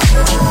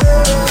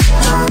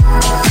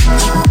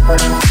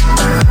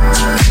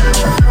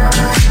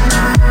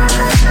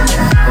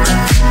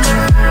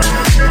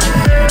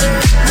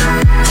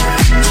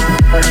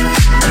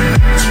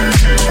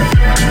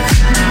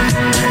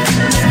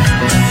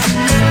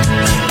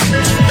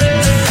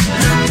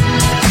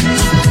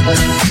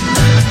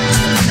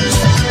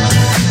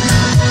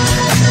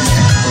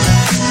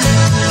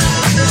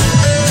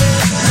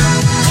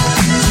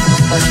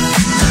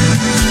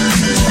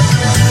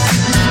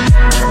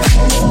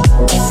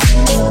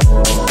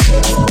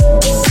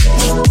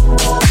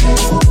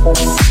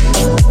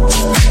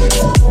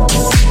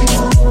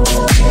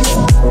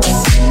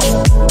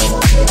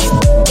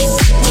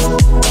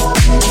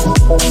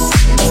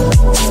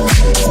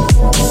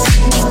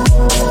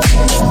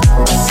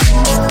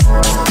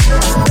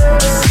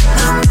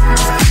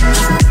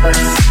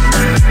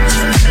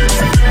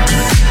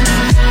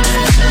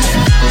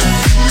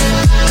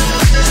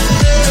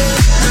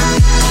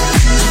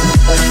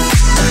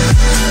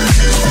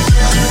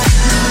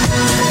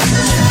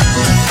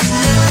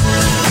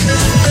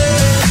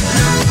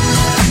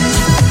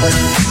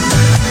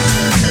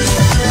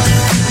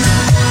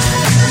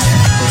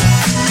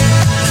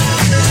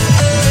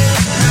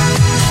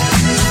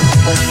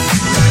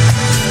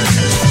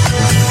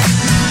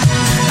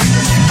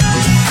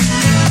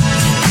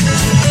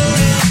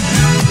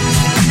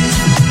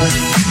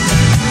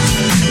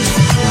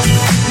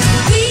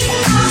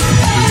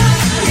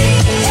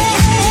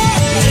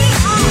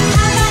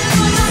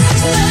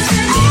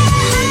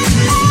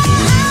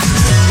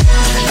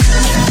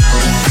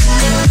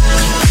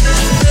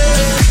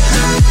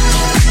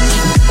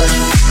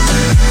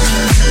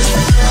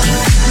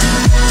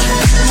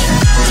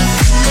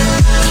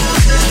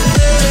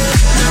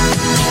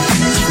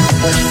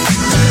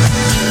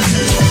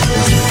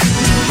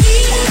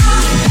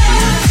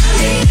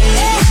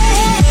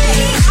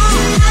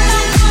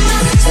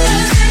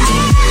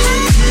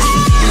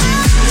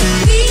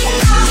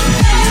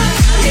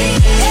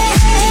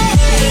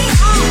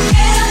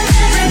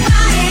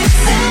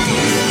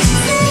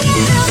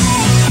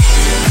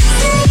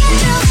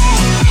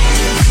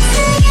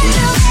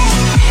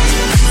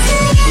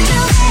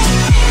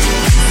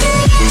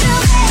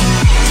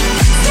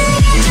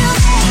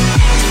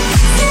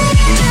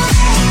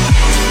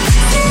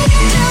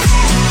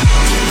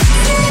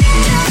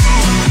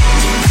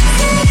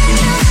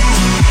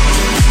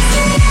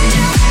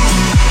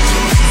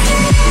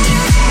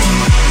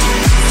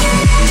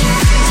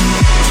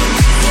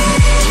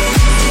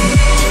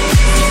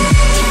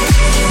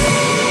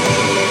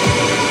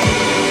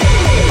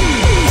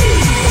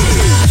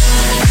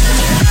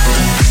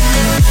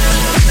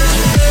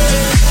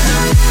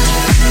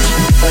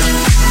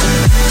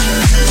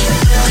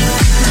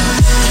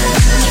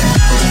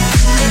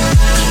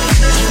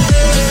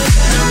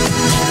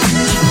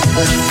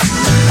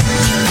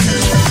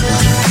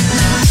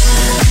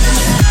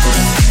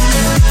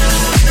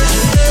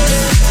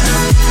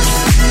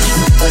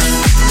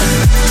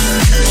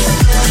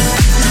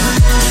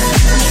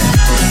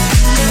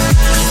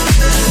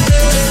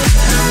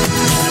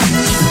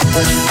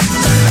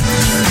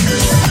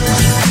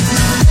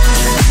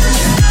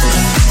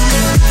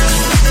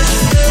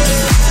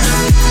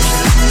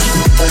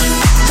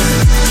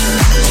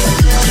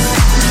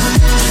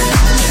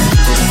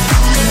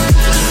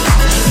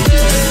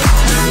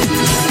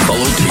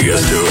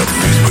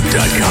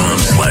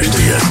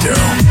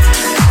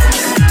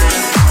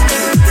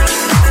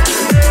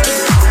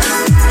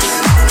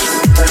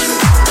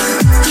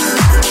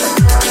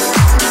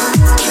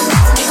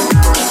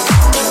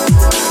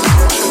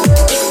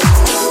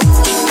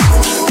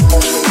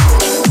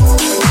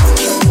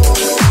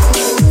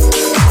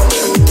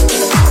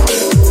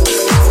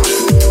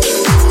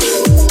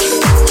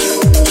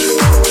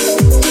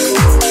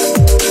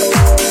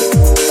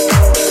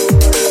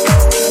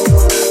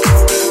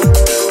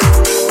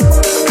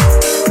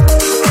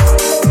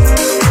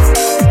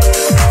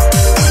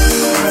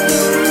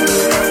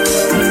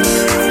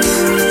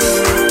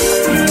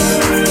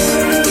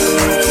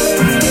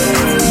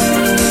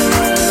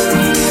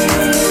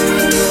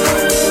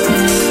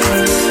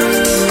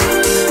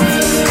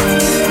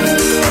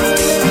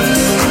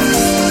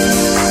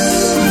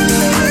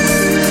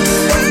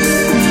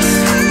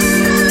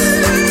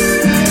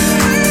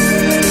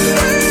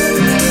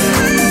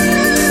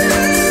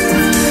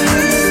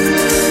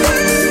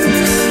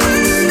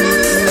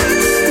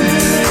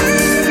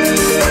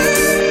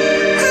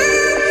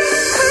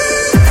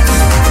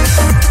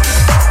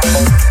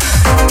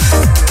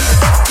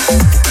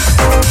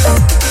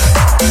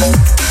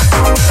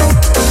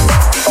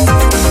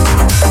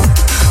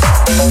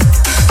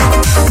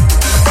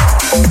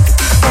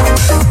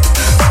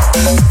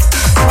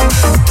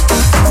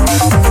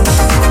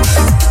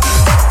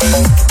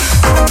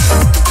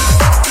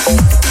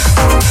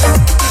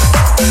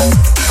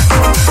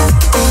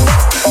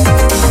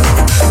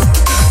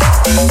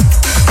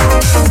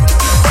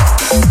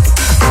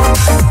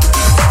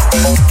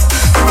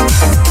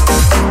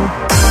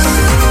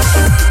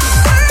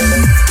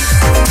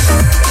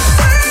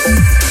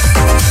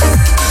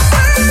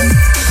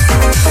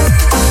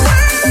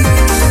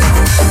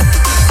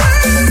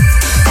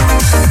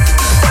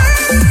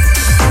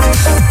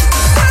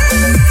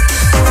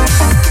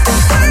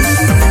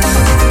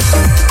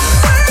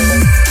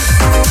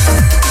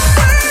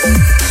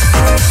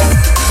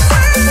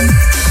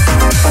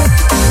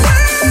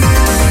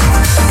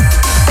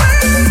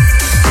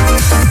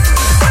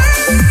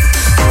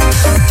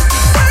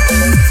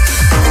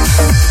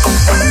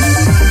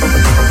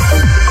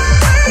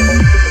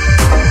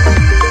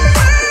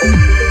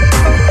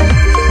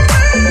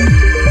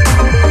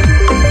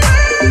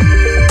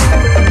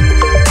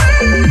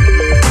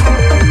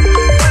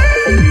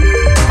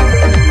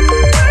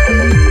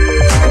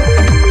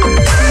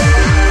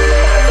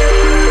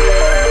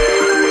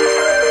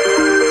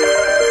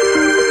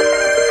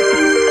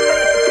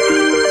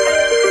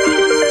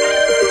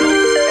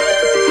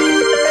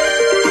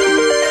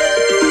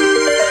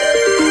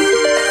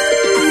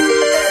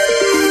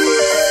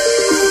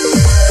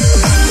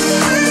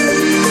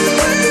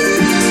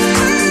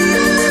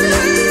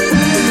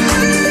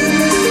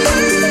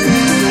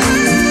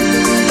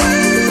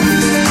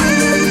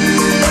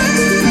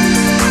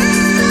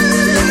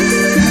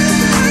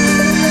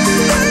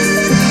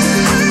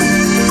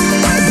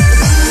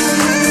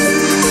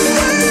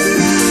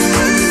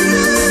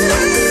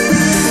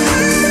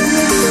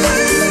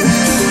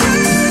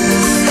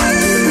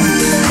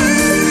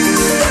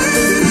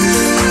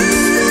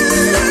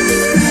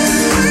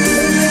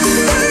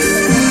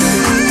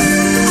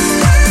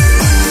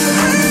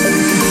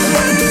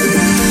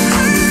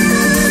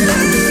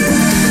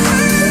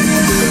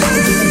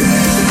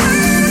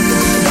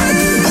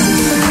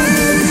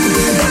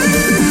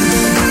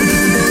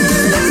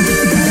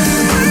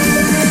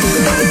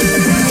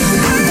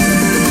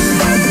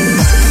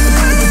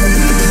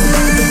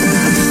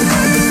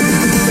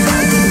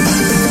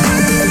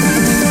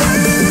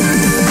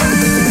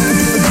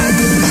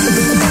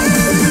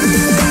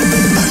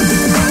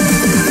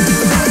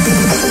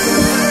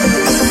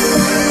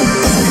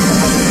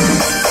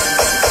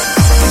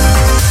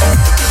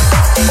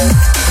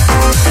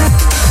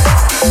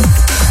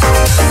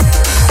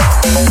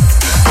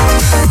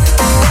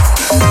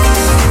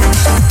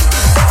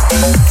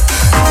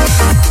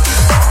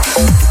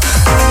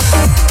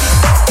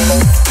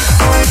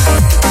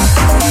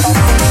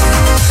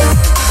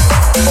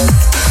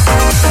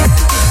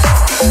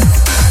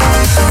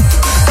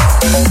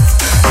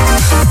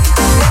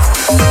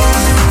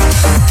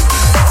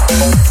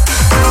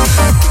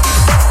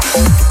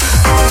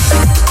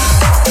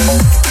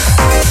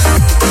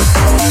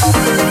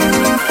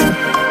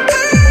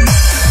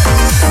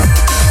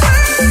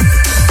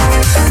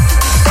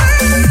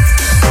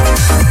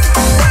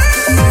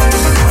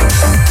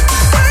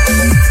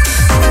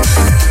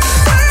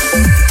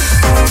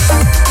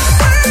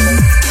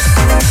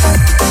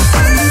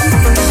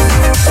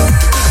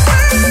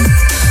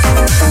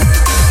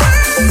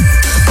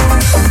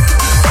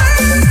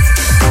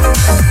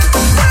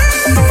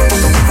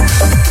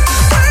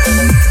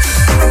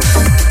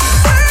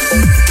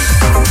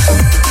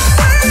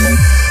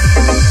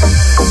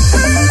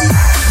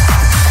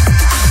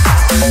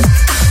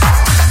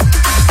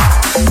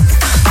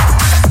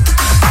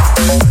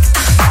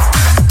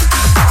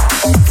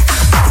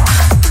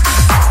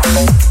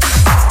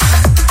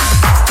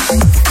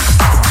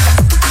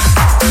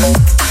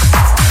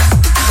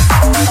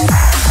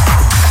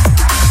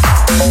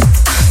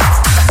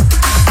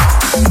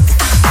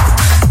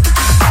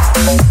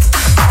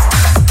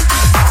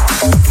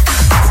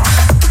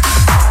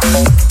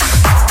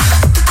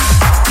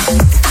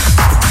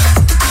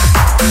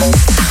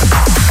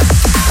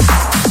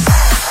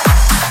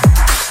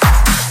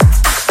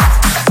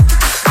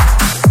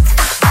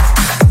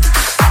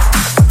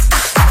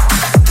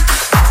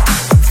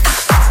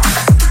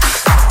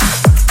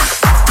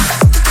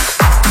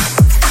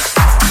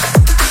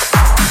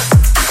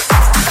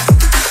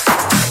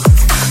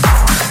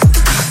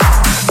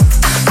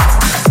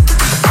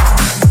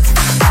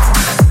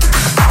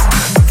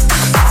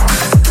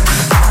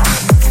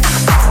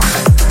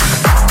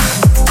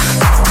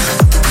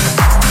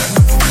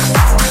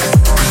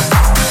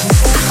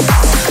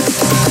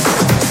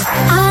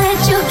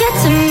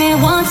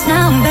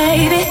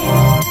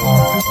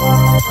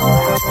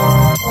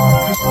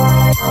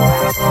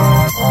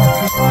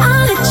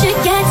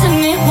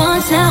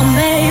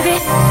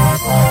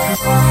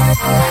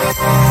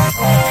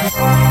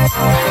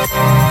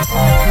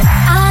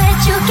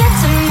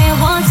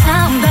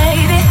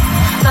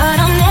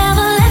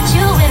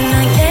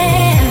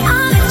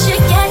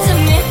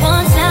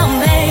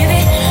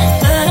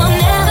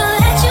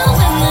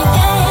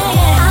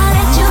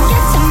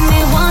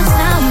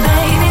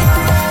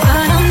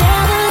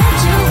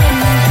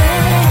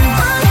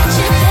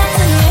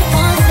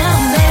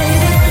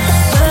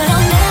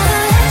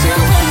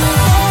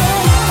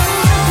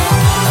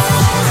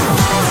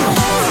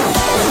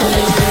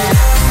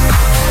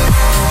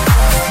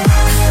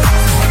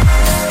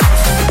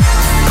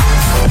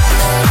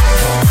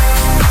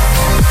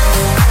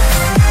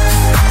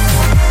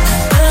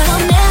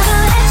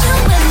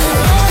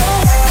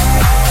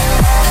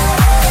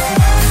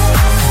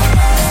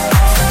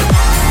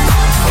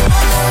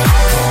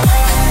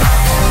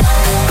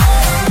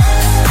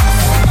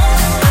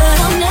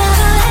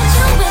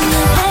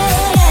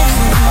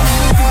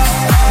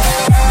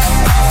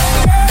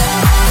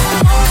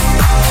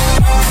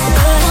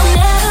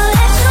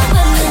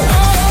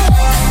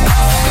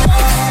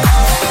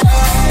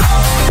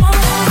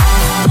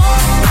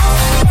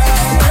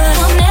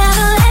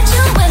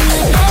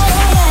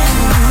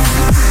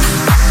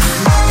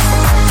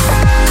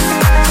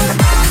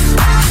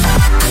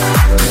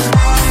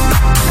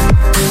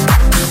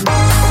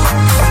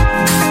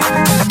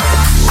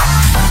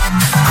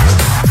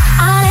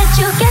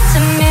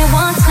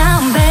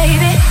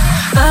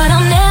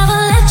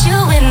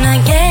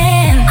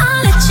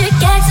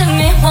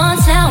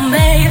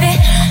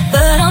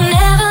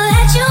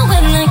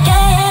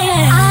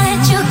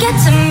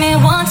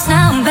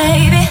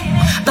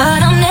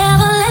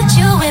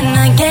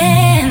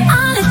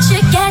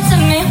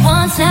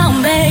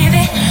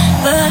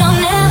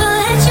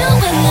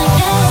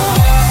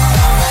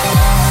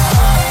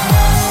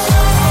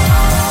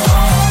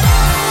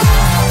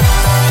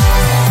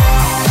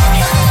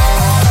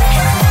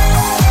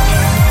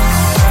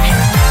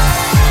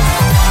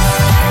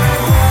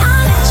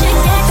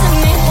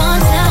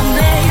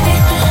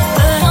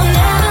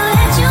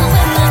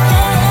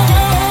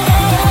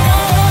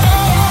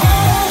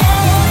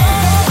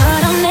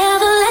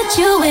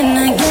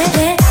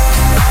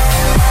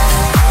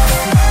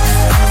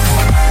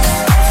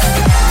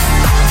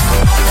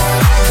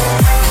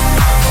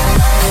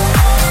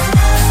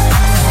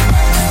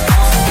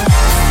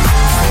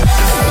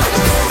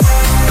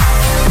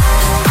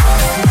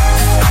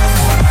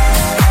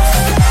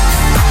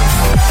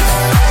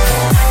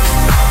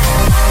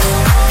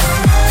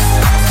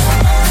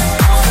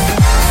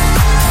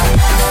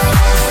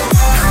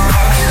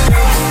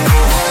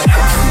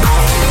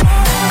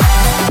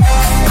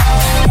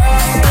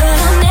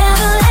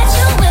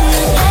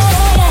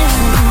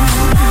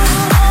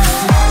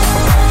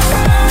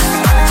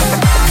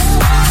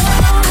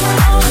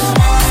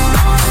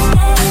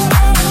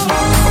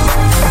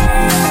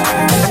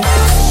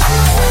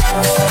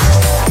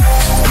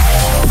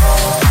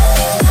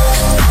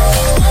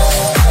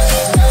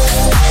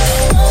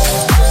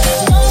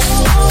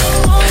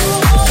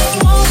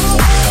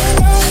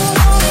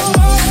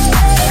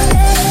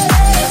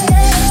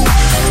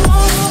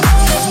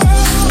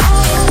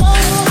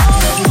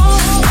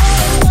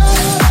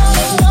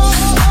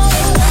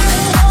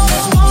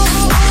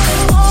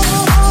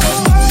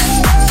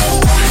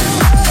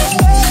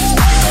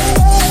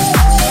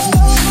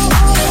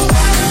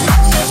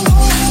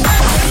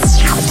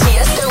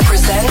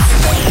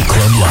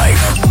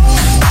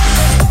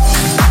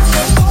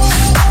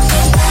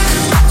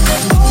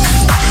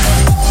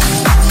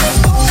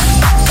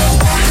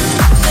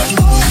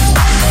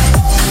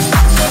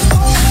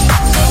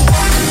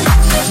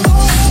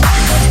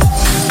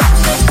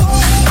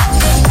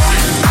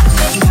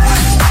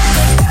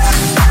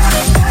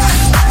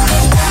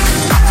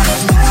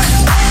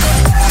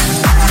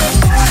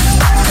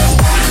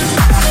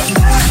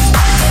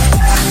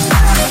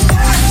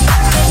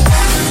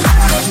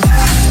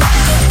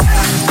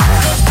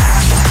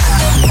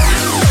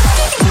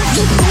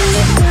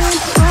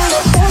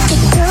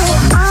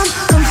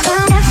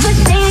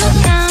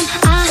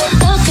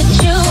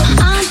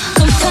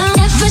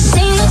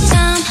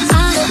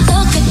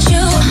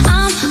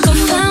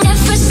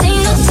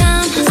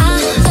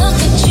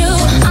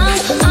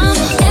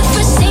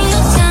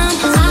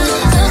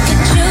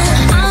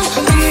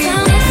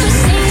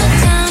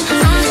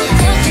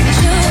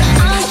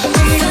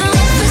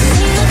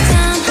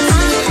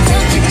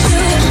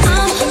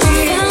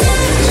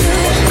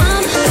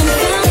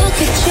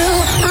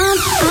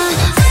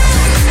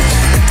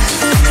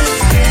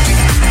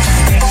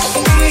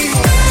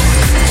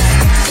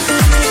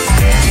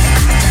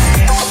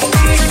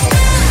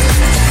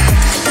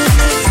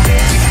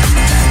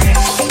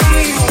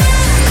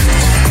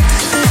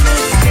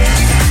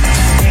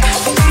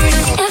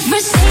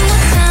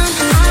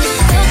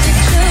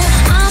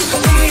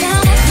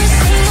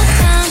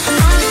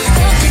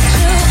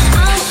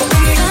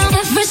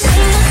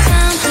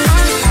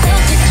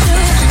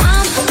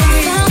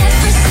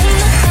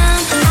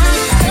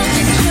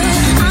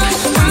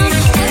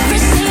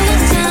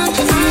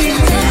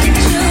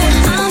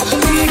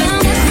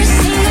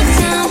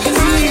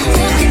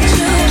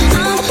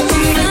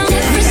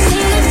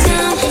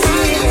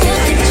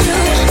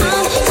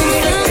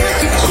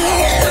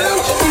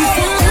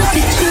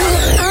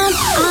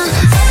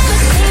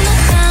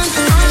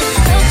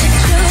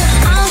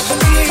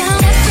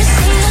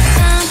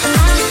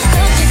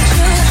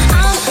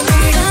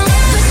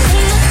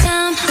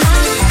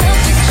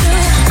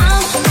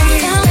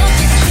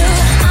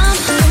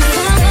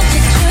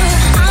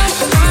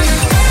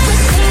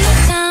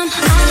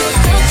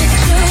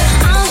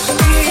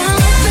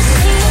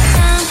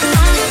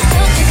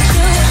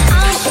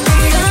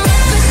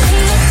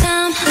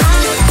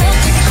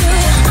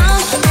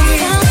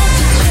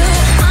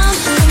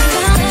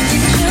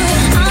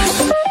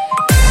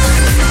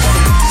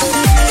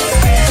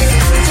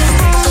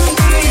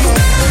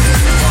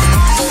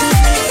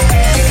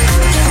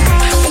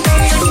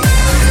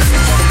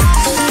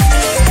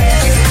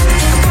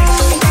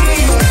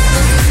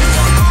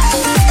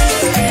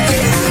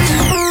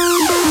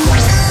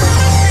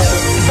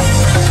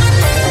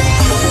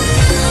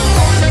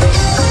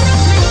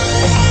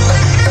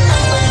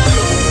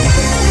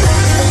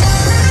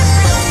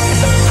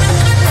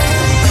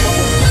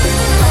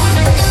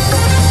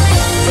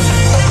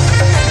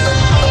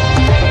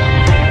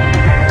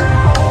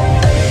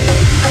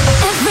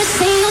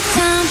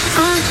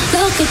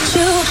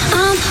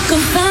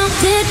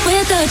 confounded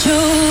with the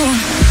truth.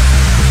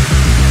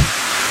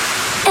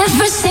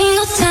 Every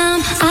single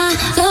time I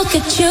look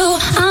at you,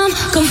 I'm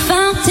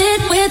confounded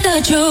with the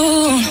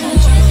truth.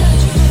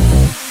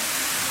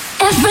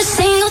 Every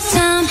single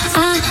time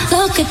I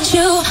look at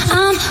you,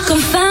 I'm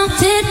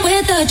confounded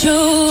with the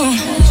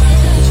truth.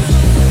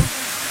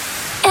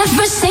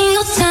 Every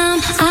single time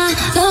I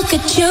look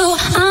at you,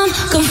 I'm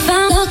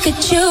confounded. Look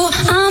at you,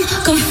 I'm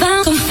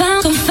confounded.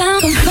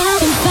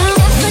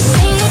 Every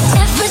single,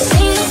 every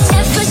single,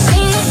 every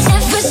single,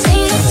 every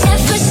single,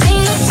 every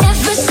single,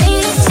 every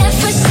single,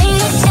 every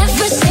single,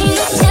 every single, every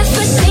single,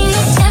 every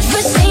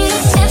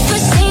single, every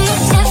single, every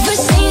single, every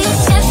single,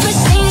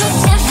 every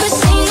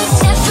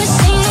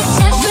single,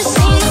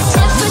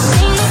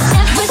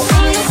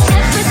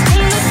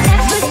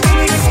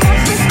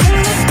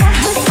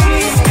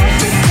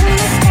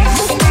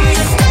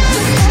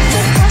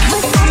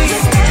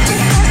 every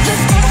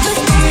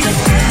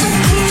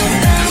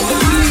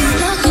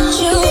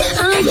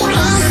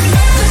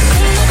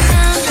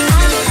single,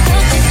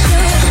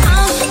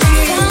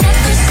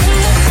 every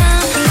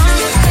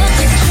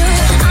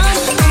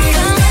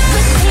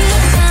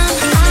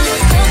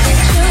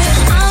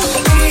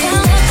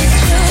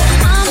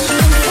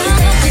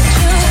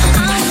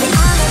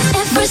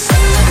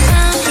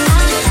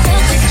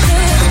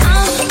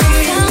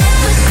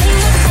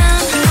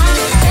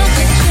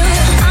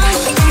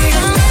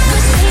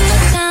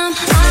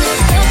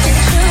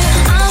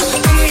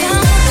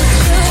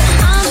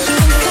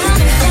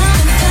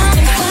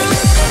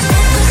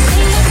single,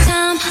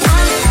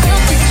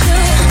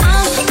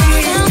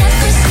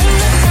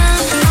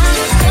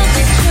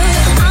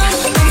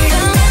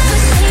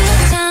 every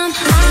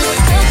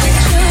single, every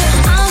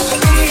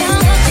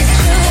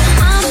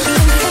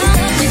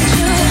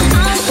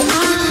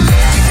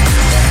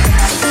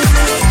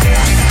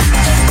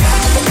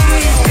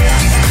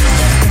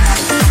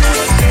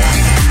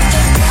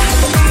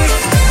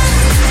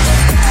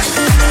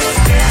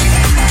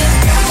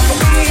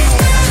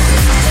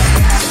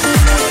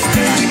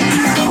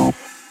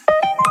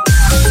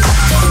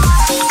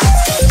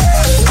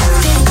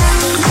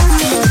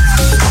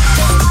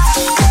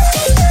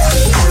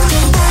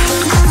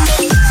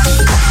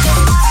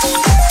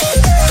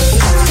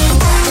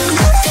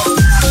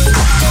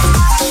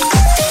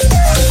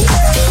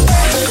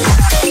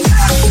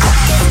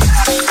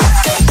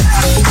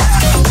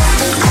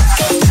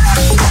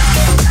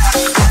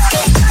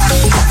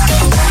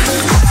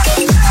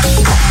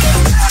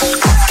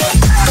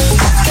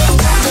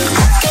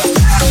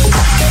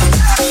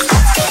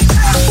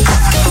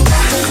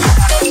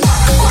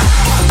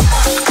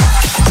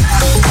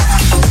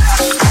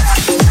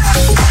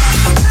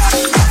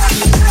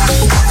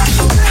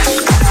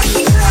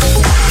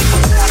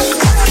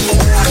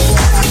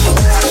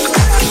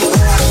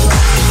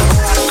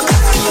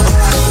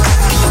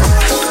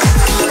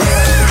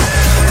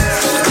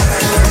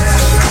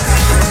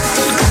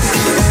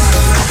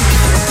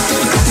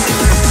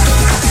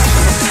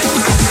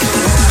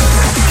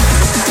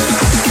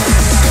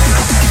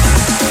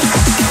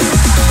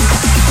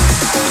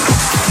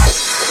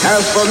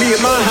As for me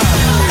and my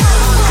house.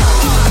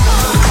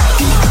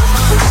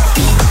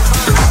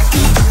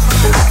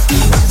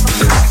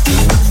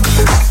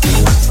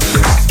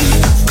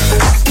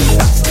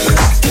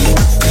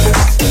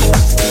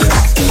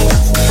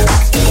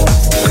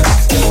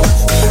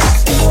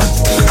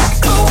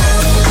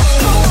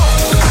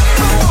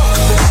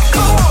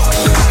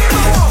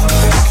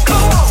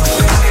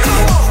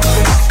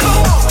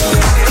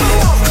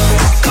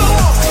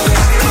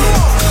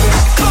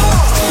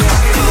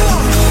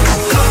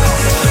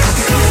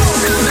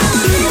 Come on.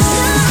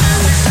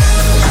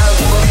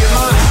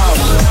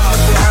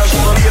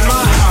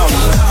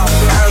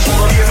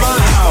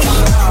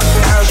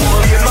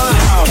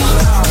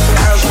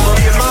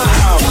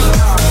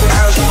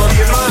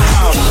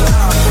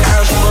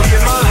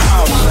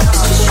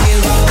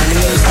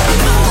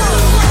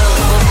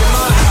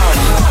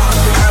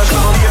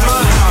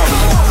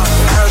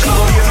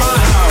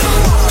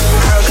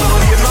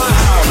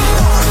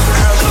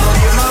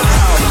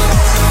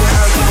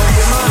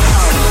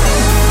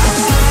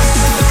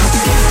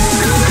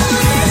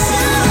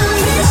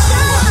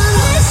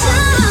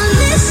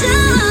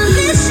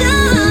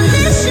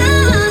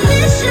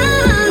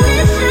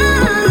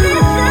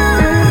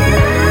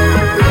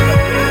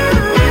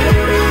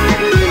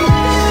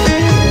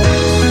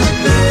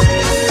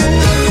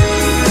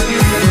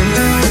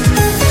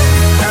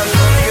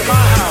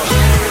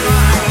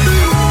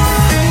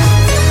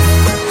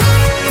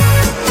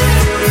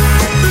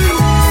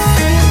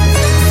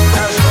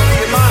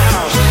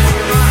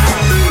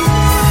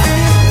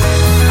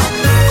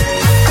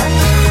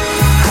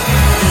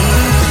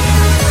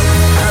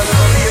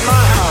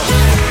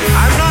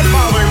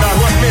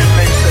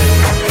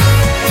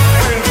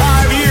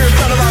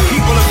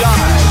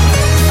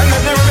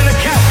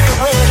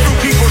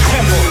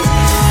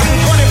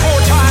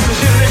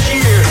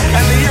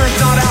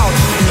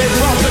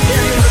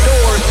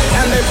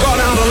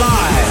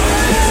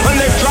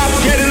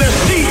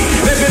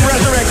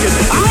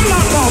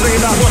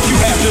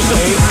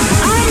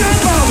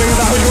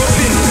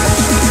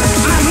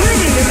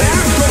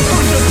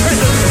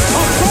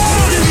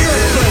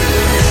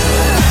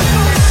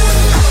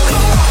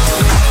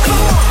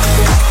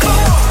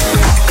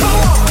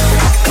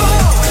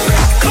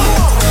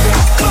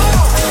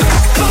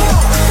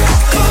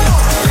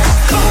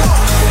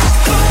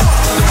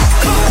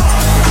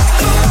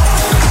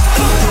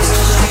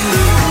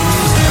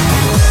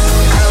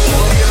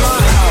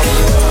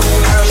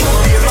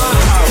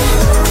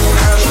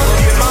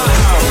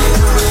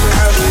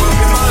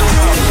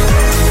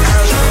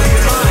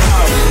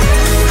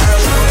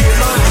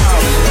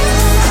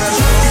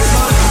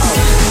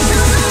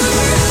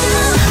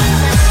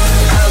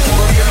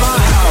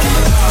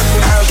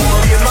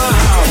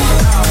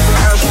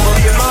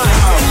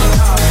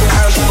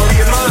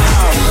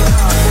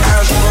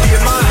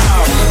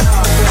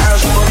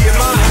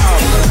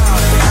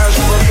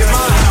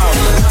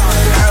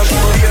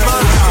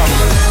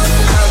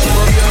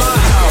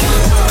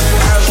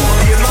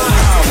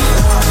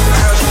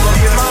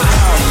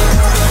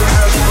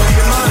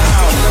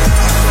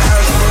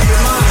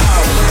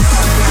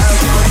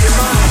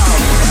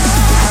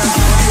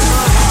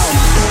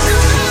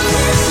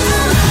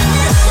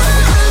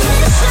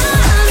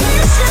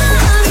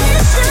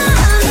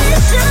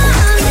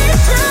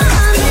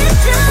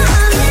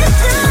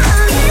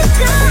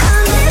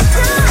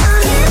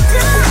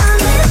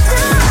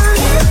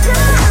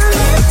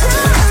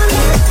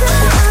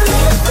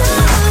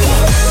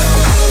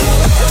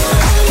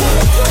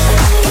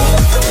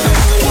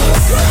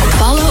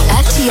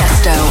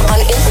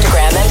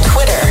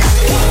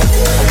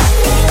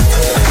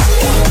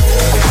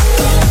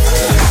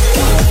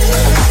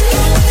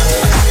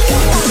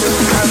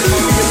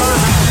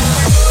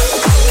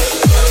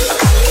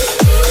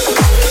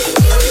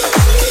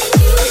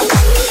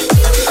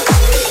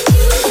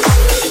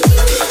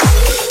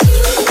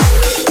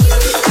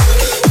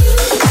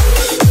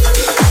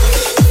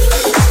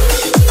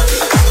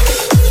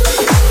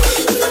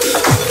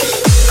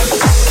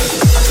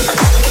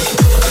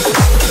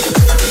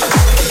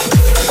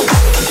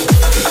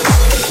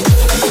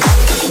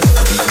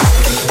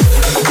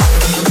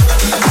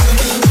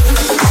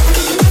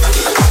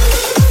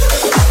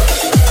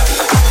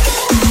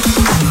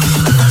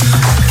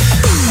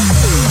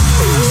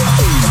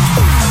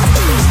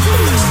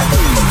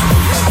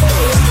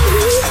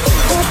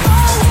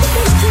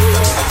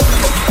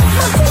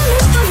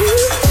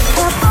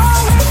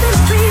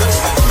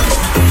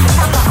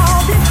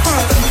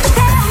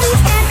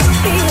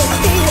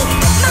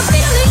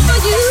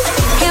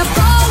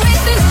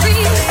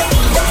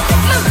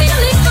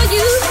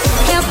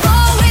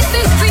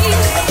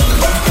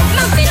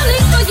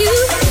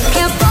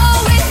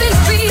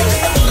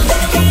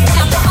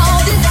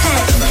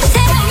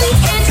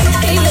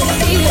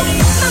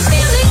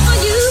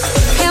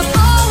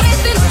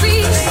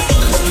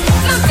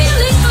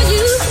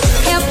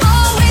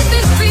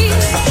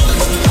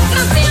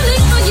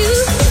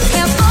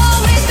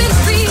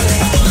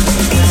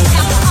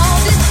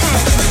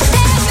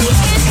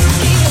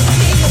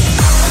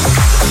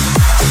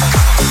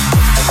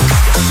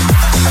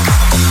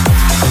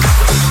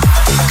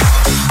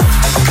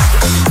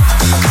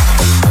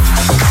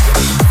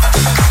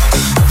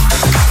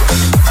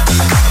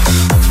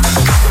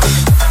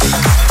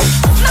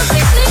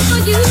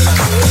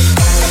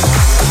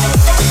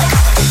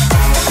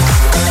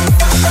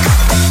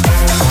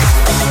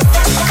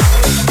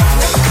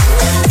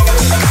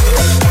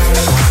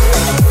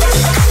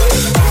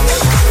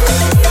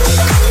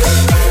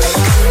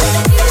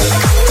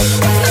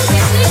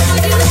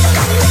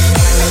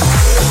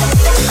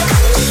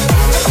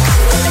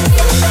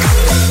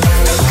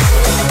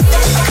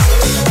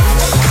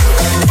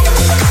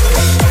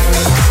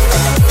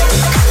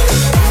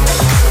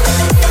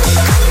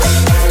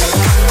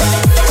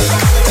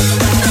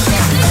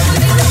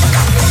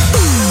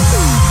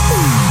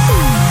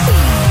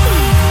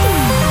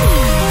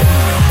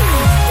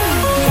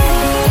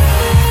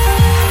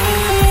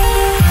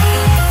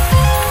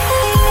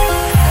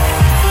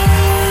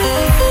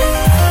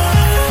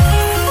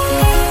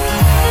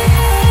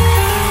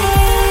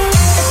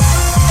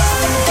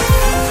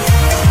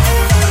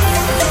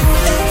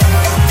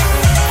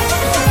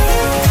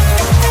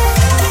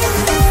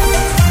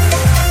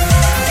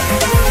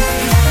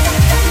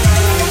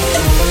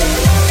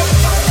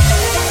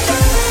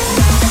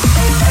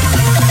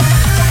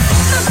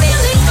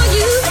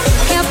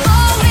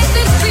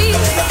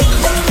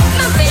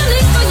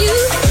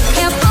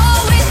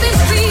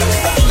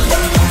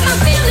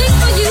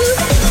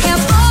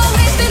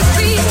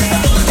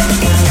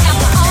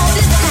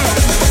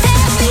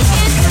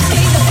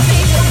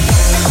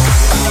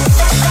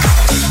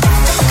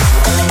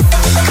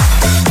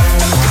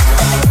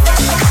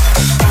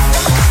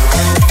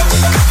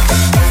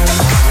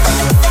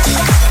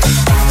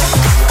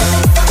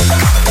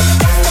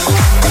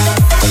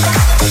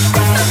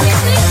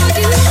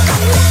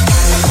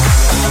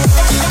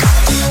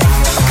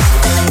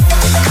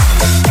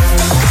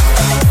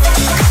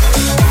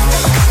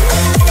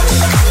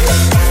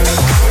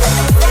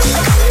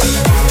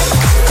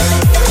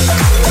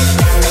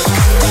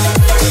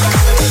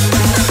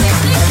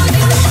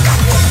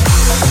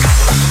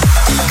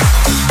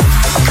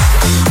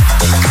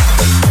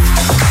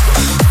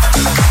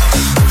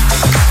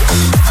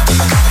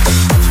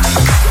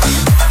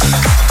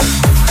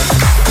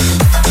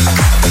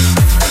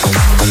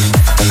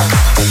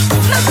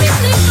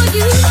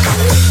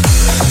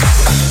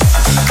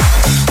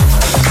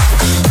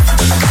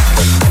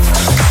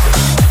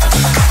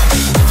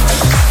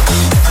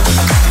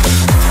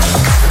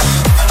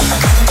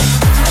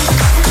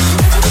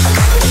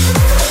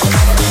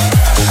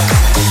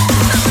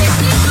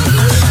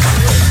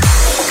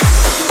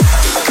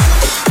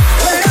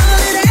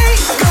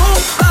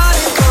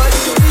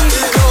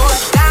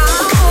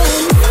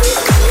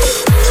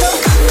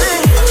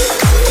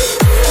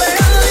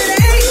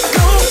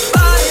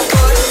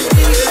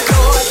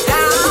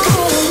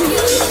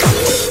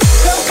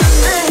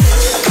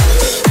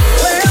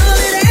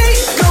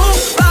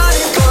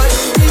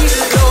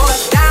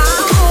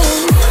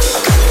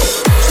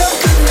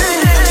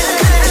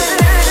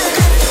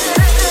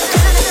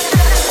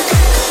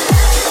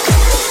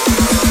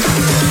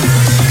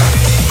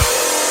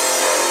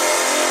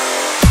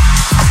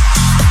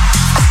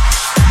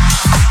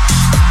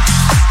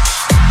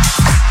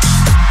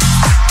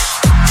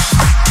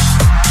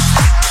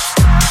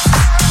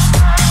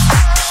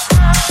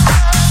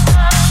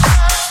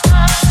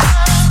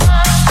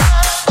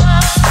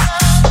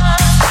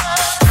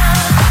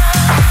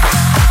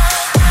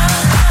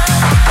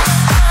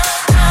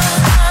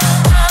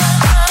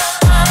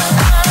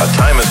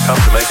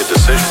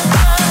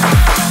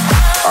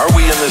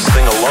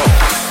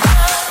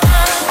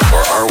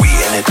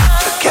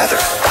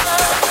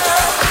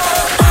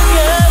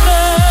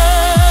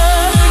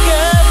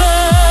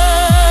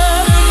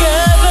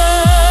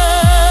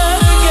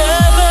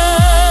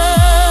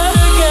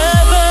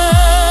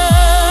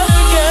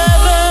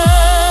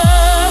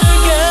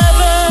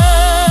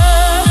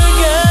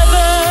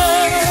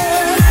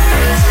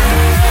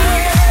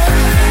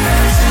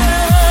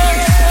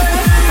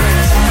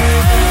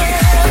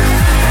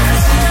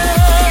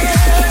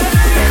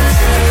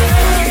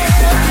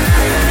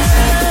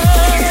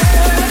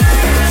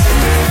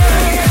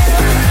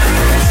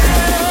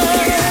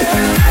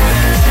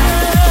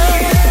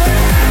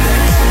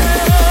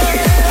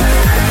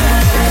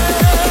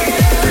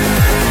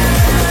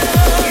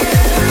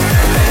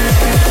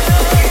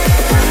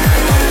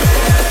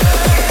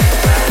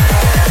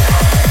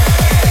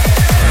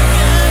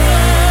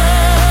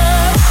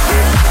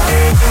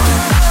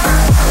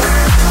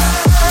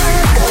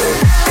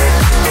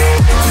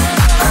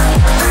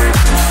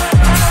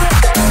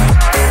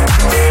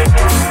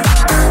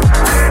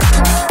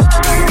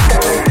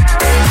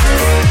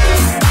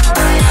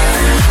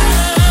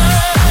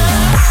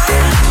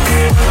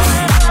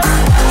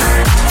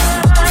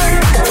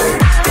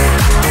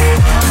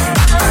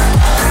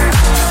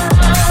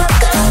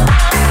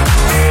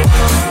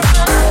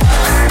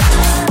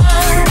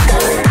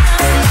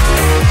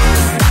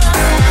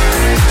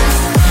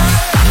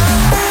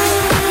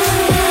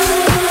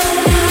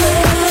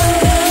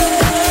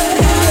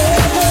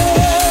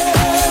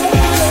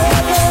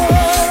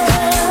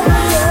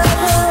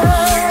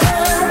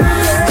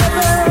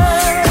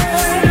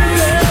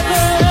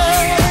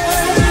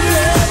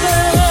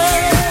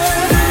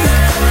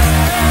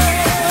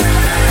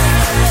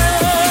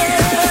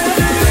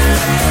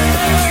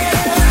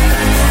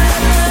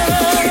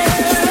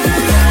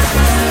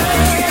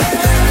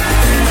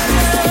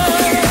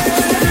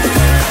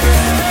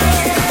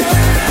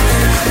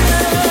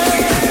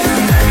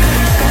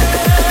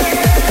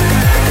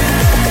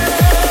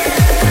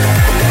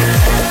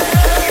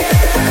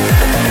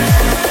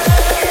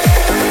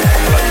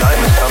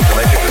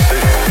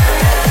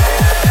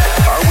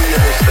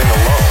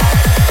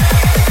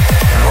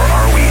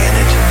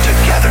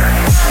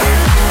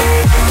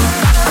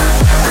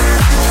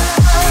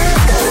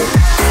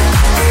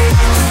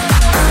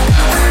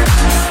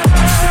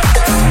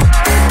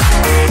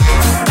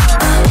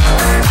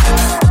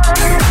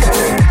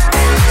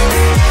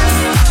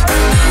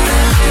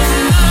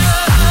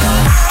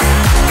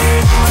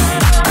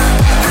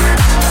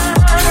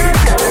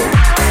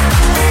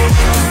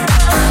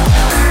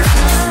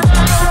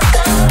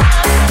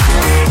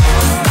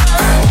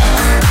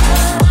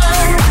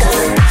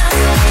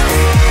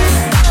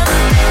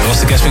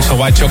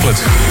 White Chocolate.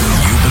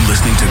 You've been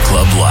listening to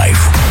Club Life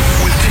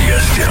with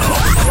Tiesto.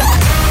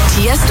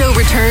 Tiesto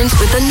returns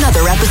with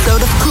another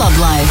episode of Club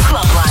Life.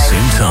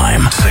 Same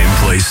time, same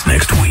place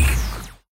next week.